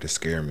trying to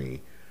scare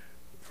me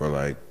for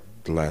like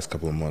the last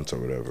couple of months or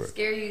whatever.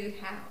 Scare you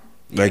how?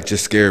 Like,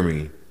 just scare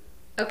me.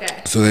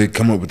 Okay. So they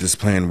come up with this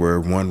plan where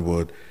one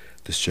would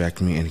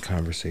distract me in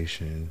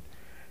conversation,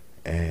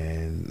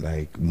 and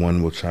like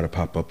one will try to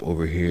pop up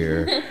over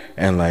here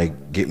and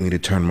like get me to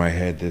turn my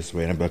head this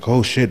way, and I'm like,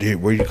 oh shit,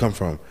 where you come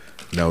from?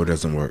 No, it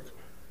doesn't work.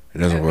 It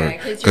doesn't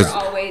work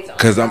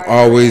because I'm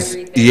always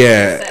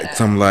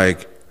So I'm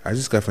like, I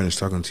just got finished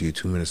talking to you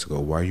 2 minutes ago.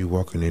 Why are you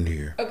walking in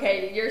here?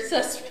 Okay, you're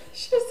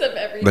suspicious of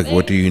everything. Like,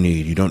 what do you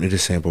need? You don't need a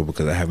sample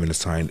because I haven't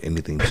assigned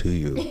anything to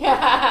you.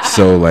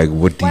 So like,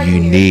 what do you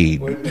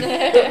need? Why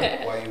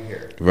are you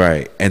here?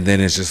 Right. And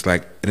then it's just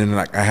like, and then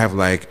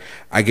like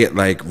I get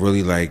like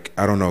really like,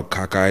 I don't know,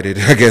 cockeyed,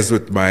 I guess,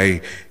 with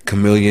my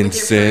chameleon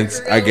sense,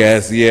 I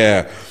guess.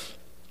 Yeah.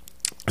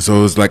 So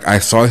it was like, I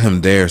saw him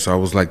there. So I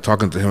was like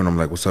talking to him and I'm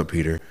like, what's up,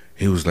 Peter?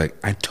 He was like,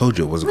 I told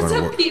you it wasn't going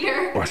to work.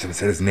 Peter? Oh, I should have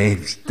said his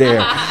name.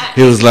 There.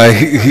 He was like,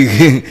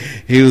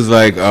 he was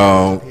like,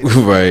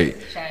 right.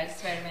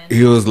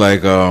 He was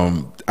like,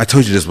 I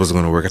told you this wasn't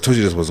going to work. I told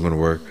you this wasn't going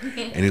to work.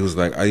 And he was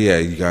like, oh yeah,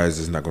 you guys,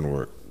 it's not going to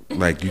work.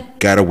 Like, you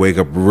gotta wake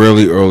up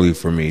really early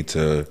for me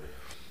to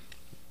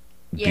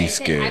be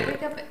scared. I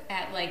wake up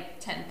at like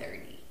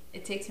 10:30.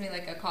 It takes me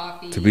like a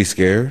coffee. To be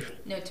scared?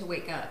 No, to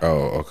wake up.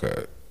 Oh,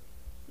 okay.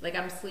 Like,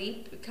 I'm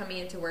asleep coming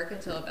into work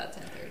until about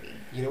 10:30.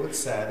 You know what's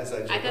sad is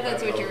I thought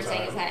that's what you were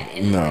saying, is that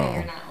in the morning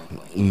you're not on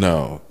point.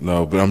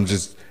 No, but I'm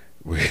just,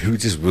 we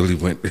just really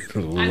went left.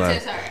 I'm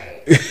so sorry.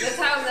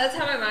 That's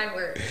how my mind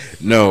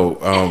works. No,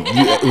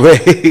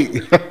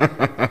 wait.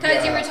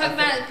 Because you were talking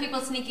about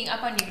people sneaking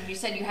up on you, and you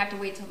said you have to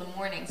wait till the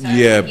morning. So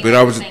yeah, but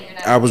I was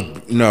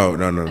no.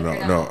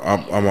 Like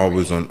I'm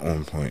always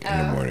on point in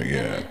the morning.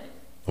 Yeah,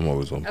 I'm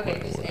always on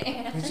point in the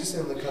morning. He's just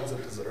saying the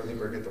concept is early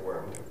bird get the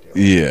worm.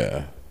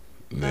 Yeah.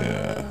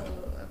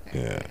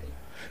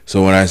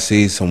 So when I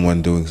see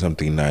someone doing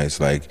something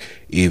nice, like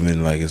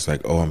even like it's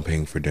like, oh, I'm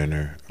paying for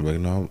dinner, I'm like,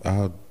 no,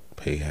 I'll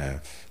pay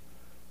half.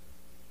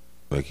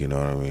 Like, you know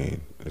what I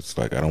mean? It's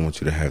like, I don't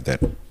want you to have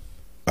that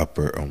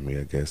upper on me,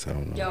 I guess. I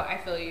don't know. Yo, I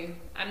feel you.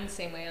 I'm the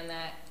same way on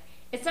that.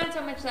 It's not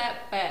so much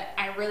that, but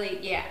I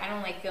really, I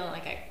don't like feeling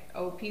like I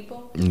owe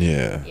people.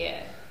 Yeah.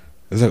 Yeah.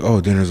 It's like, oh,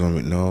 dinner's on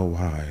me. No,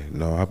 why?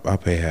 No, I'll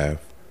pay half.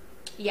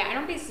 Yeah, I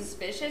don't be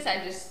suspicious.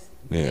 I just,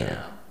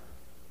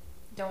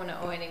 don't want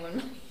to owe anyone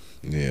money.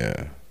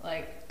 Yeah.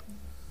 Like.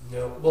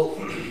 No, well.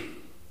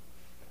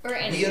 Or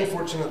anything. We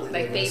unfortunately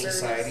live in a favors.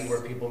 society where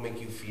people make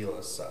you feel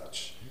as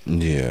such.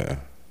 Yeah.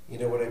 You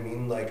know what I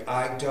mean? Like,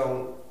 I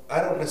don't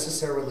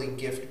necessarily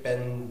gift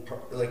Ben,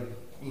 like,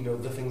 you know,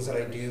 the things that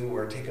I do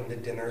or take him to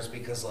dinners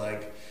because,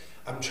 like,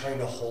 I'm trying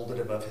to hold it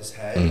above his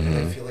head. And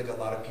I feel like a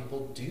lot of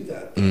people do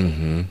that.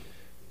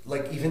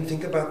 Like, even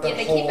think about the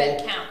whole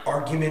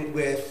argument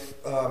with,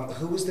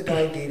 who was the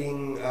guy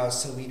dating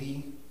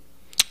Saweetie?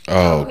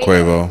 Oh,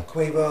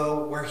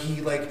 Quavo, where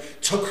he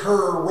like took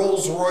her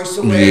Rolls Royce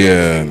away.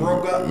 Yeah,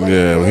 broke up. Like,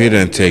 well, he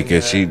didn't take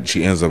it.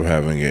 She ends up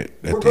having it.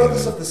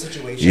 Regardless of the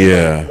situation.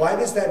 Yeah. Like, why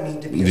does that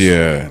need to be?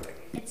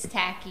 It's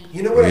tacky.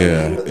 You know what I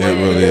mean? It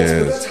really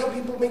is. That's how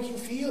people make you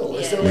feel.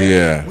 Yeah. So,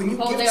 like, when you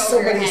Hold give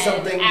somebody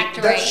something, that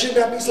right. Should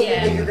not be something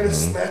that you're gonna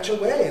snatch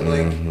away.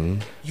 Like Mm-hmm.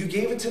 you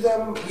gave it to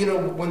them. You know,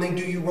 when they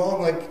do you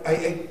wrong, like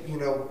I you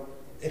know,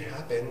 it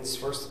happens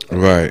first.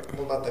 Right.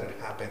 Well, not that it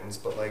happens,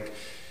 but like.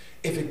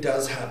 If it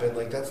does happen,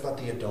 like, that's not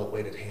the adult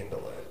way to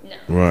handle it. No.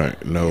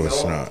 Right. No, you know?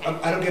 it's not.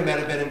 I don't get mad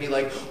at Ben and be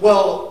like,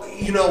 well,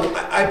 you know,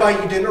 I buy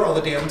you dinner all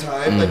the damn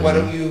time. Like, why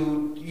don't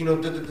you, you know,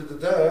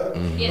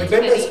 Like,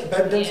 Ben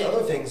does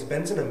other things.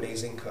 Ben's an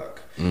amazing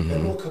cook.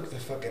 Ben will cook the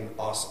fucking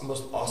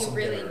most awesome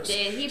dinners.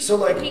 He really did. So,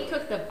 like, he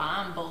cooked the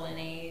bomb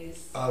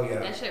bolognese. Oh, yeah.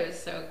 That shit was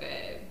so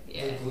good.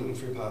 Yeah. The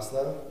gluten-free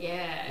pasta?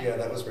 Yeah. Yeah,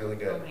 that was really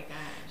good. Oh my gosh.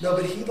 No,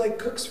 but he like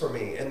cooks for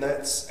me, and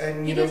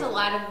he does a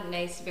lot of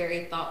nice,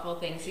 very thoughtful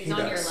things. He's on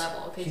your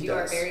level because you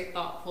are very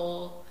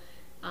thoughtful,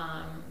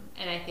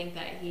 and I think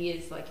that he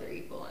is like your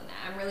equal in that.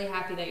 I'm really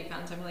happy that you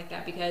found something like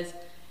that because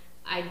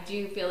I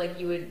do feel like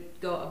you would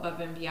go above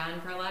and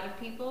beyond for a lot of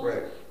people,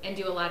 right. and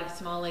do a lot of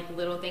small like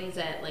little things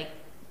that like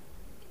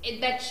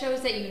that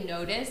shows that you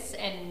notice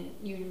and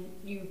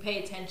you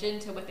pay attention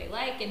to what they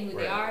like and who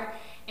they are.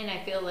 And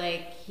I feel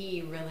like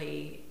he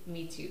really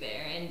meets you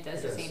there and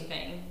does the same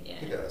thing. Yeah,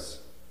 he does.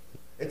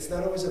 It's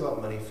not always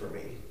about money for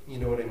me. You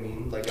know what I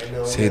mean? Like, I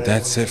know. See,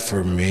 that's it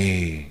for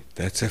me.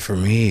 That's it for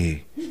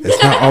me.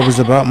 It's not always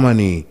about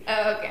money.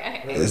 Oh,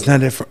 okay.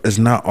 It's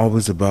not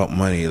always about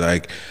money.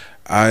 Like,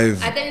 I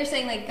thought you were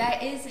saying like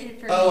that is it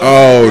for me.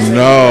 Oh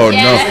no.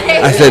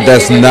 I said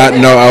that's not.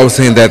 No, I was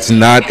saying that's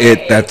not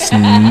it. That's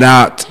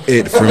not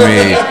it for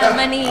me.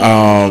 Money.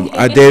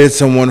 I dated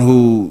someone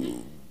who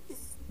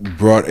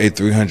brought a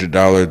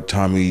 $300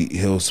 Tommy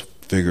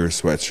Hilfiger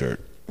sweatshirt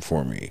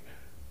for me,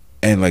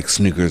 and like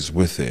sneakers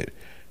with it,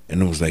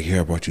 and it was like, here,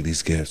 I bought you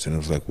these gifts, and it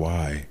was like,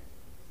 why?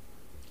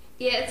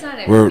 Yeah, it's not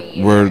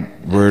every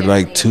We're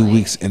like 2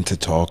 weeks into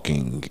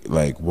talking.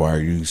 Like, why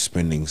are you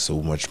spending so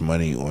much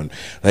money on?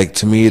 Like,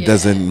 to me, it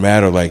doesn't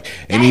matter. Like,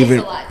 and that even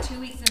is a lot. 2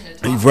 weeks into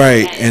talking.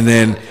 Right, and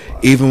then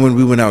even when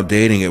we went out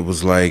dating, it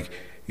was like,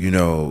 you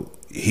know,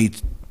 he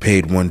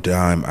paid one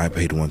time, I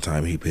paid one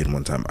time, he paid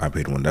one time, I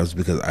paid one. That was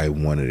because I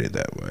wanted it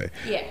that way.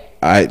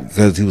 Yeah.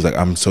 Because he was like,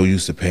 I'm so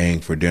used to paying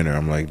for dinner.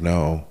 I'm like,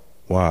 no,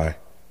 why?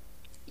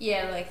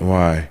 Yeah, like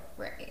why?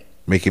 Right.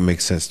 Make it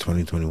make sense.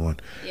 2021.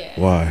 Yeah.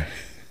 Why?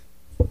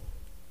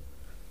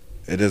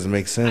 It doesn't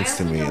make sense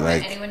to me. I don't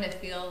like want anyone to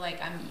feel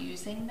like I'm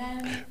using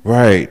them.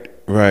 Right.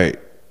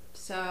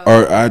 So.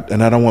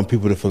 And I don't want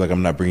people to feel like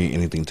I'm not bringing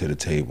anything to the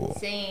table.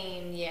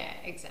 Same. Yeah.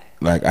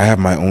 Exactly. Like, I have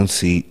my own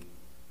seat.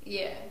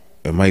 Yeah.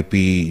 It might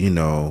be, you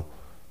know,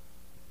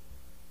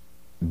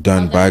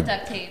 done by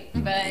duct tape,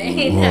 but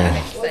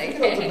Well,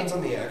 it depends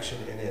on the action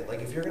in it.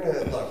 Like, if you're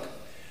gonna look,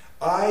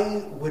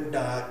 I would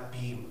not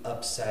be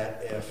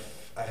upset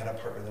if I had a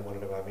partner that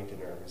wanted to buy me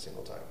dinner every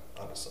single time,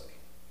 honestly.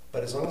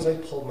 But as long as I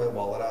pulled my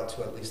wallet out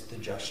to at least the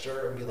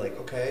gesture and be like,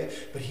 okay.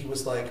 But he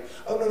was like,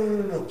 oh,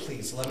 no,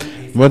 please, let me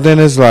pay for it. But then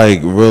it's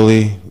like,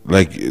 really?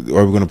 Like, are we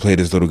going to play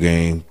this little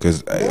game?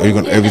 Because are you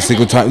going to every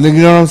single time? You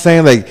know what I'm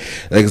saying? Like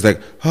it's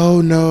like,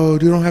 oh, no,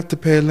 you don't have to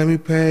pay. Let me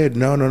pay it.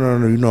 No. You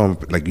know, I'm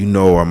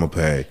going to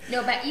pay.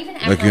 No, but even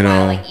after a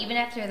while, like, even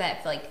after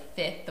that, like,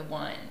 fifth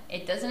one,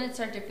 doesn't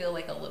start to feel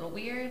like a little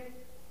weird?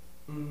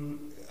 I'm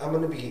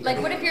gonna be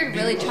like, what if you're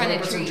really trying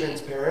to treat?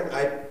 Transparent.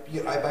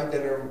 I buy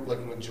dinner like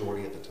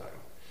majority of the time,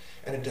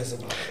 and it doesn't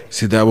bother me.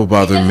 See, that will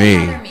bother me.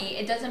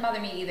 It doesn't bother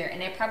me either,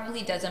 and it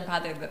probably doesn't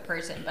bother the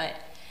person. But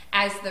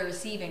as the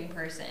receiving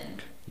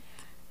person,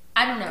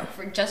 I don't know.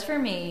 For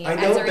me, I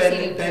know as a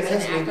receiving Ben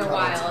person, after a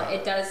while,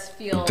 it does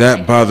feel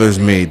that bothers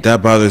me.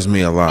 That bothers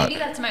me a lot. Maybe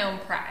that's my own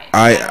pride.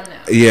 I don't know.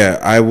 Yeah,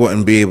 I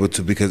wouldn't be able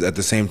to, because at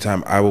the same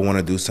time, I would want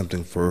to do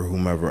something for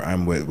whomever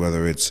I'm with,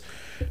 whether it's,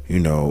 you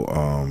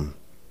know,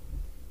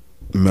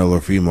 male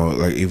or female.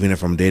 Like, even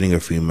if I'm dating a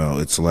female,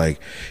 it's like,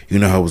 you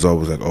know how it was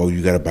always like, oh,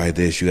 you gotta buy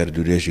this, you gotta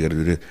do this, you gotta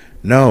do this.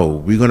 No,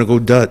 we're gonna go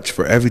Dutch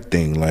for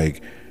everything.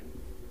 Like,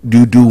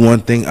 you do one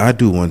thing, I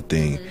do one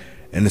thing.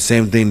 And the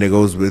same thing that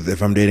goes with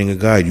if I'm dating a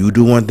guy. You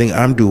do one thing,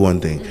 I'm do one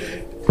thing.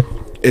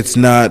 It's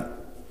not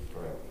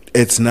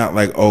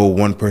like, oh,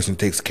 one person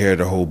takes care of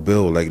the whole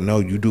bill. Like, no,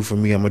 you do for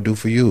me, I'm gonna do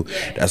for you.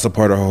 That's a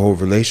part of our whole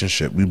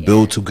relationship. We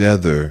build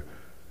together.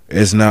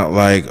 It's not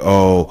like,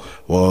 oh,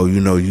 well, you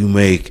know, you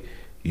make,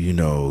 you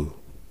know,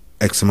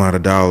 X amount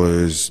of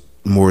dollars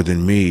more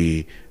than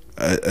me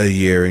a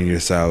year in your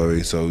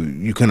salary, so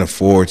you can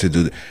afford to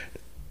do that.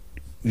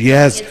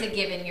 Yes. It's a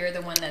given. You're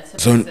the one that's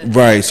supposed to.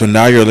 Right. So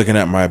now you're looking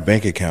at my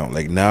bank account.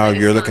 Like, now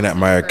you're looking at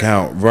my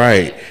account.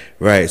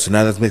 Right. So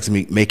now that's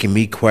making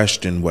me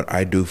question what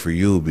I do for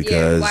you,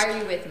 because why are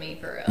you with me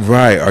for real?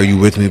 Right. Are you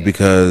with me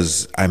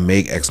because I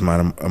make X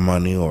amount of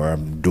money, or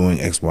I'm doing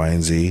X, Y,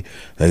 and Z?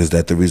 Like, is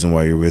that the reason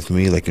why you're with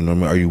me? Like, you know what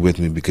I mean? Are you with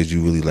me because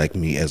you really like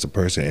me as a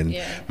person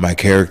and my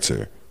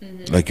character?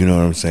 Like, you know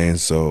what I'm saying?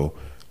 So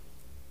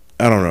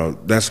I don't know.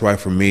 That's why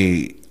for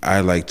me, I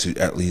like to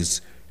at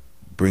least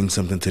bring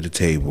something to the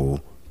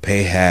table,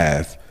 pay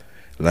half.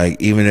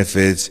 Like, even if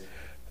it's,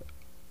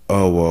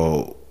 oh,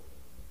 well,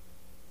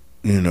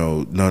 you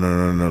know, no,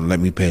 let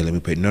me pay.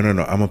 No, I'm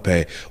gonna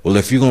pay. Well,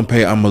 if you're gonna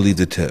pay, I'm gonna leave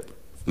the tip.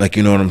 Like,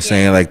 you know what I'm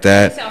saying? Like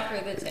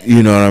that.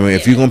 You know what I mean?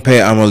 If you're gonna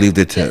pay, I'm gonna leave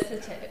the tip.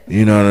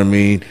 You know what I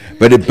mean?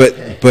 But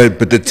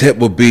the tip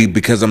will be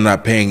because I'm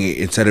not paying it.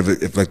 Instead of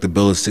if like the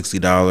bill is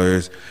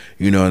 $60,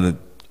 you know, and the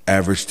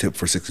average tip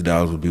for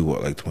 $60 would be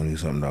what, like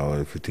 $20-something,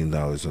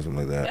 $15, something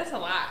like that. That's a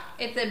lot.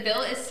 If the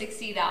bill is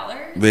 $60,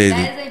 that is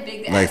a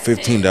big like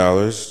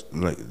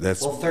 $15. Like,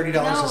 that's, well, $30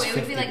 no, is 50%. it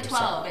would be like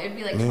 12. It would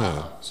be like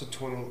 12. So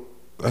 20.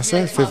 I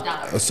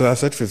said I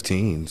said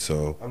 15.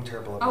 So I'm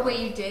terrible at Oh wait,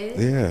 you did?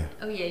 Yeah.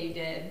 Oh yeah, you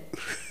did.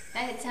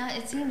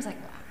 It seems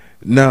like wow.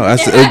 No, I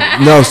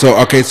said no. So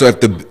okay, so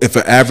if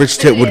an average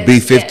tip would be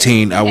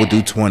 15, I would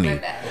do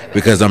 20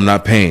 because I'm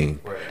not paying.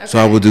 Okay. So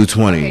I would do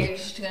 20. Okay, you're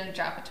just gonna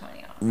drop a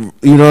 20 off.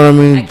 You know what I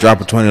mean?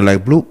 Drop a 20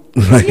 like bloop.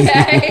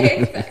 Yeah,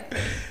 exactly.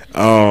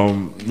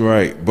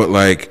 Right, but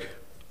like,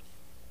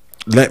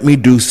 let me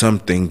do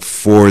something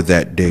for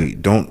that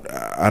date.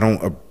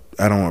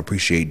 I don't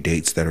appreciate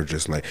dates that are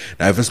just like,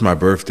 now if it's my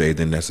birthday,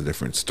 then that's a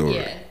different story.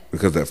 Yeah.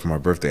 because that for my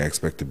birthday I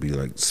expect to be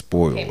like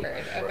spoiled.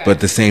 Pampered, okay. But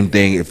the same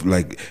thing,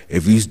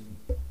 if you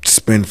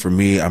spend for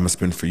me, I'm gonna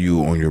spend for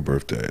you on your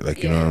birthday.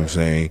 Like, you know what I'm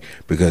saying?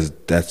 Because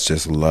that's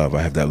just love.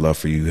 I have that love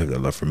for you. You have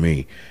that love for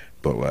me.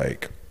 But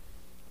like,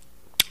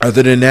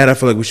 other than that, I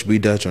feel like we should be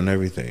Dutch on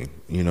everything.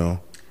 You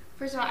know.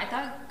 First of all, I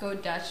thought go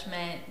Dutch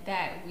meant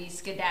that we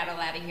skedaddle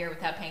out of here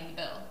without paying the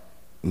bill.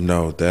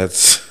 No,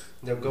 that's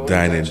No,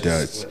 dine and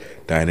Dutch.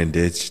 Dine and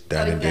ditch.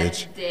 Dine and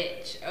ditch.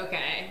 Ditch.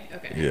 Okay.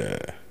 Yeah.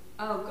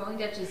 Oh, going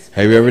Dutch is.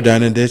 Have you ever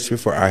dined and ditch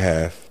before? I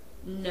have.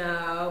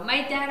 No,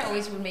 my dad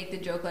always would make the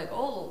joke like,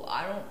 "Oh,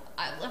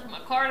 I left my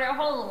card at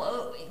home.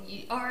 Oh,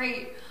 all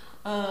right."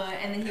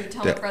 And then he would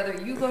tell my brother,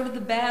 "You go to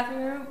the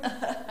bathroom."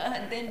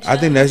 Then I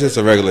think that's just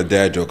a regular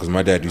dad joke because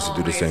my dad used to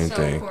do the same so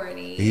thing.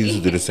 Corny. He used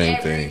to do the same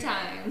Every thing.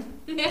 time.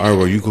 All right,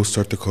 well, you go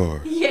start the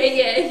car. Yeah.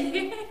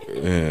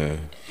 Yeah,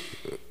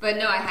 But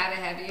no, I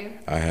haven't. Have you?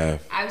 I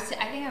have. I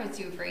think I was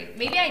too afraid.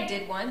 Maybe I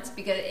did once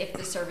because if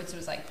the service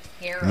was like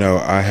terrible. No,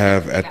 I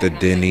have at the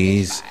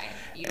Denny's,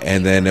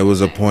 and then there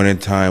was a point in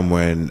time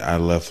when I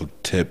left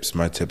with tips.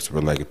 My tips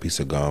were like a piece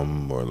of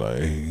gum or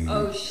like.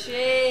 Oh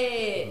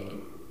shit.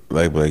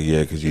 Like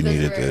yeah, because you Those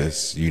needed were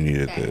this. You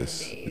needed back in the this.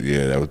 days.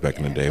 Yeah, that was back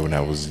in the day when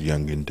I was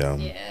young and dumb.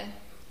 Yeah.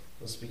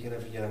 Well, speaking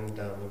of young,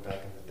 dumb, and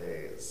back in the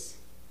days,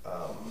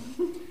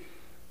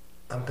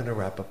 I'm gonna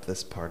wrap up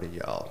this party,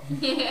 y'all.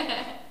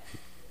 Yeah.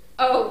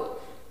 Oh.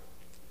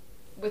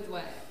 With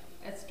what?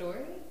 A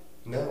story?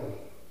 No.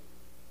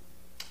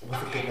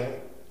 With a good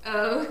night.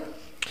 Oh.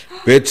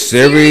 Bitch,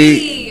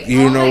 Siri,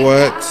 you Oh know my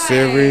what? God.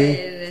 Siri.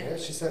 Yeah,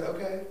 she said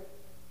okay.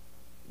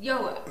 Yo,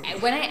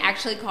 when I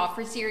actually call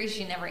for Siri,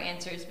 she never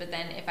answers. But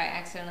then if I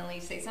accidentally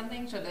say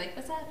something, she'll be like,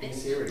 "What's up, Hey bitch?"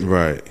 Siri.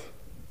 Right.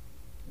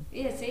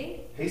 Yeah,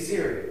 see? Hey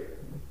Siri.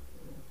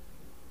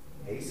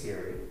 Hey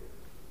Siri.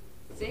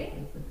 See?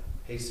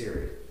 Hey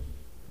Siri.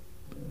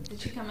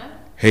 Did she come up?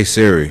 Hey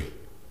Siri.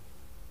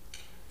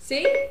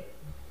 See?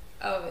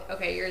 Oh,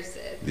 okay, yours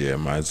did. Yeah,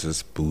 mine's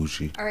just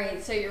bougie. All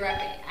right, so you're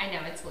wrapping. I know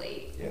it's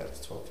late. Yeah,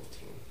 it's 12:15.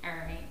 All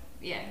right,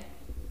 yeah.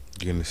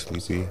 You getting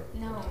sleepy?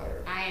 No, I'm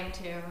tired. I am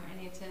too.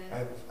 I need to I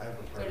have a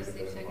go party to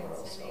sleep so I tomorrow,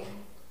 can so study.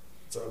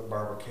 it's a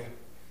barbecue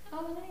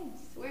Oh,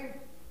 nice.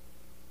 Where?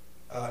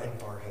 in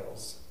Far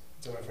Hills.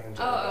 So my friend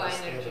Oh, I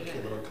Jennifer, know they what have a you're cute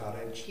doing. little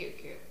cottage. Cute.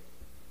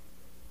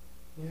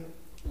 Yeah.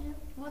 Yeah.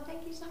 Well,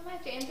 thank you so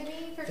much,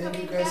 Anthony, for Thank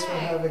coming you guys back. for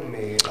having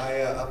me. I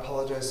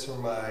apologize for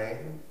my.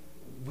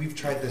 We've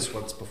tried this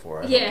once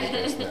before. I Yeah. hope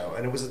you guys know,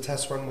 and it was a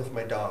test run with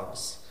my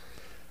dogs.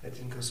 It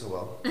didn't go so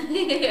well.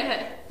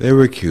 Yeah. They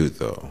were cute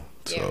though.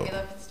 Yeah, So we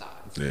love his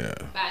dogs. yeah.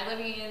 But I love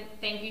you, and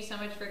thank you so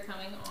much for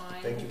coming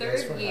on Thank you Third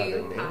guys for View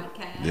having me.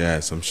 podcast.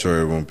 Yes, I'm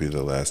sure it won't be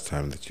the last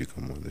time that you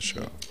come on the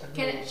show.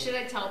 Should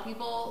I tell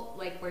people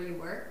like where you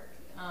work,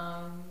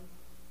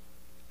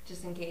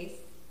 just in case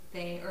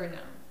they or no?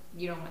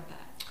 You don't want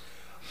that.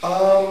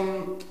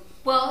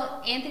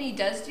 Well, Anthony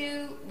does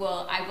do.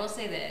 Well, I will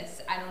say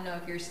this. I don't know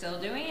if you're still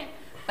doing it,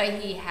 but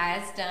he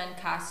has done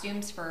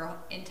costumes for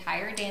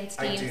entire dance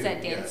I teams do,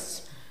 that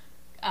dance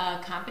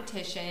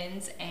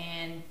competitions,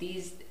 and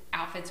these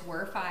outfits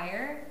were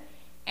fire.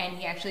 And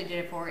he actually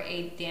did it for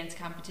a dance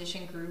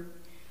competition group.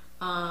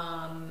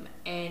 And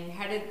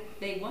how did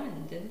they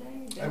won? Didn't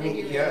they? Didn't I they mean,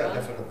 do really yeah, well?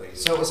 definitely.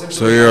 So essentially,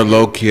 So you're a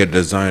low key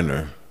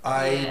designer.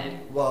 Yeah.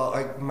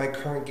 My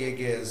current gig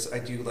is I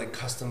do like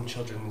custom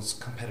children's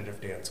competitive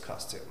dance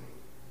costume.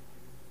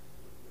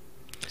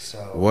 So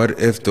What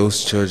if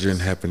those children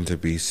happen to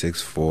be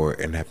 6'4"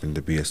 and happen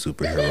to be a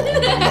superhero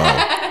on the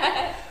low?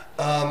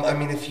 I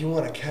mean, if you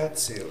want a cat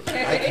suit,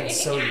 I can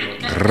sew you a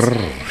cat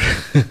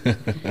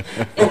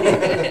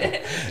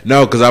suit.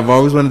 No, because I've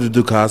always wanted to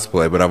do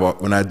cosplay,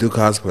 but when I do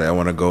cosplay, I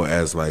want to go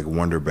as like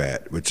Wonder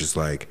Bat, which is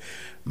like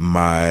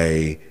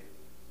my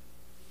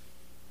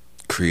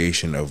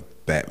creation of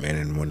Batman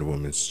and Wonder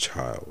Woman's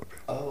child.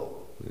 Oh,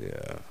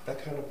 Yeah.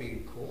 that kind of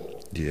be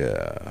cool.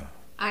 Yeah.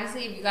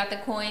 Honestly, if you got the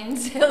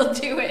coins, he'll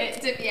do it.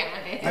 To be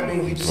honest. I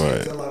mean, we just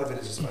Right. a lot of it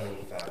is just finding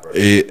the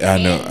fabric. I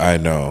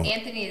know.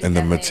 Anthony is And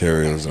the definitely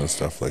materials a and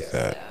stuff like so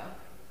that.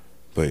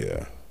 But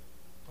yeah.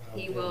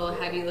 he will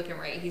have you looking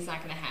right. He's not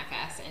going to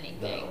half-ass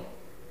anything.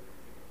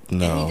 No.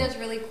 And he No. does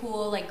really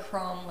cool, like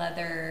chrome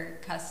leather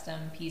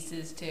custom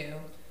pieces too.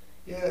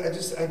 Yeah,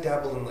 I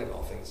dabble in like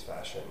all things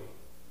fashion.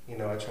 You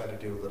know, I try to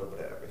do a little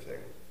bit of everything.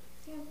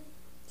 Yeah.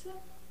 So,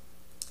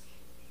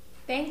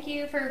 thank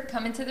you for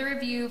coming to the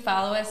review.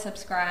 Follow us,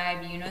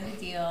 subscribe. You know the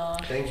deal.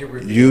 Thank you,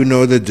 Ruby. You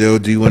know the deal.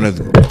 Do you want to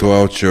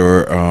throw out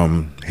your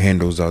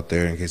handles out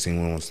there in case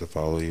anyone wants to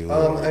follow you?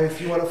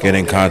 If you want to Get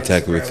in me on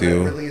contact Instagram, with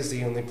you. That really is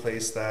the only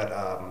place that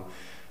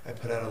I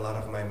put out a lot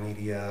of my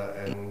media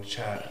and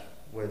chat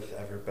with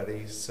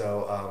everybody.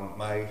 So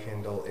my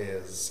handle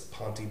is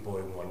Ponti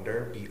Boy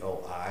Wonder,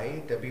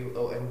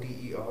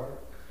 BOIWONDER.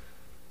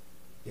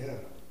 Yeah.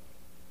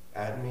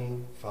 Add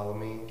me, follow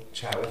me,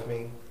 chat with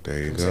me. There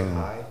you come go. Say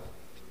hi.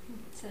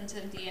 Send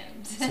some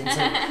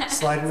DMs.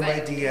 Slide into my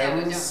No,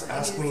 DMs. don't.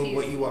 Ask me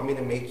what you want me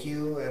to make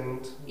you,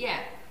 and Yeah.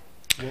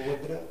 we'll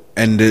whip it up.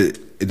 And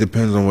It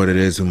depends on what it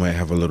is. We might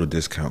have a little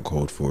discount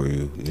code for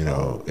you. You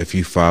know, if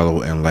you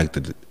follow and like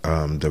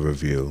the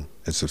review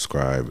and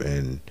subscribe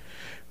and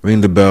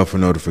ring the bell for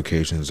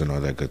notifications and all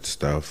that good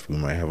stuff, we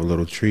might have a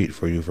little treat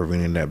for you for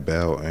ringing that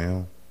bell.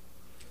 Ew.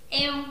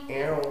 All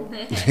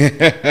right.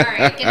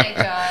 Good night,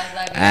 y'all.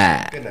 Love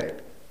you. Good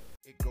night.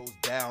 It goes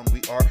down.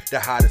 We are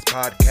the hottest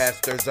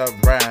podcasters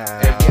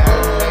around.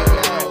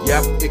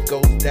 Yep, it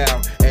goes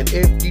down. And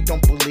if you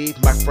don't believe,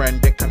 my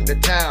friend, they come to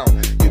town.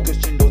 You can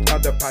see those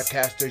other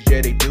podcasters,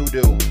 yeah, they do.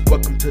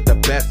 Welcome to the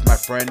best, my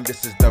friend.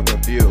 This is the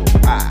review.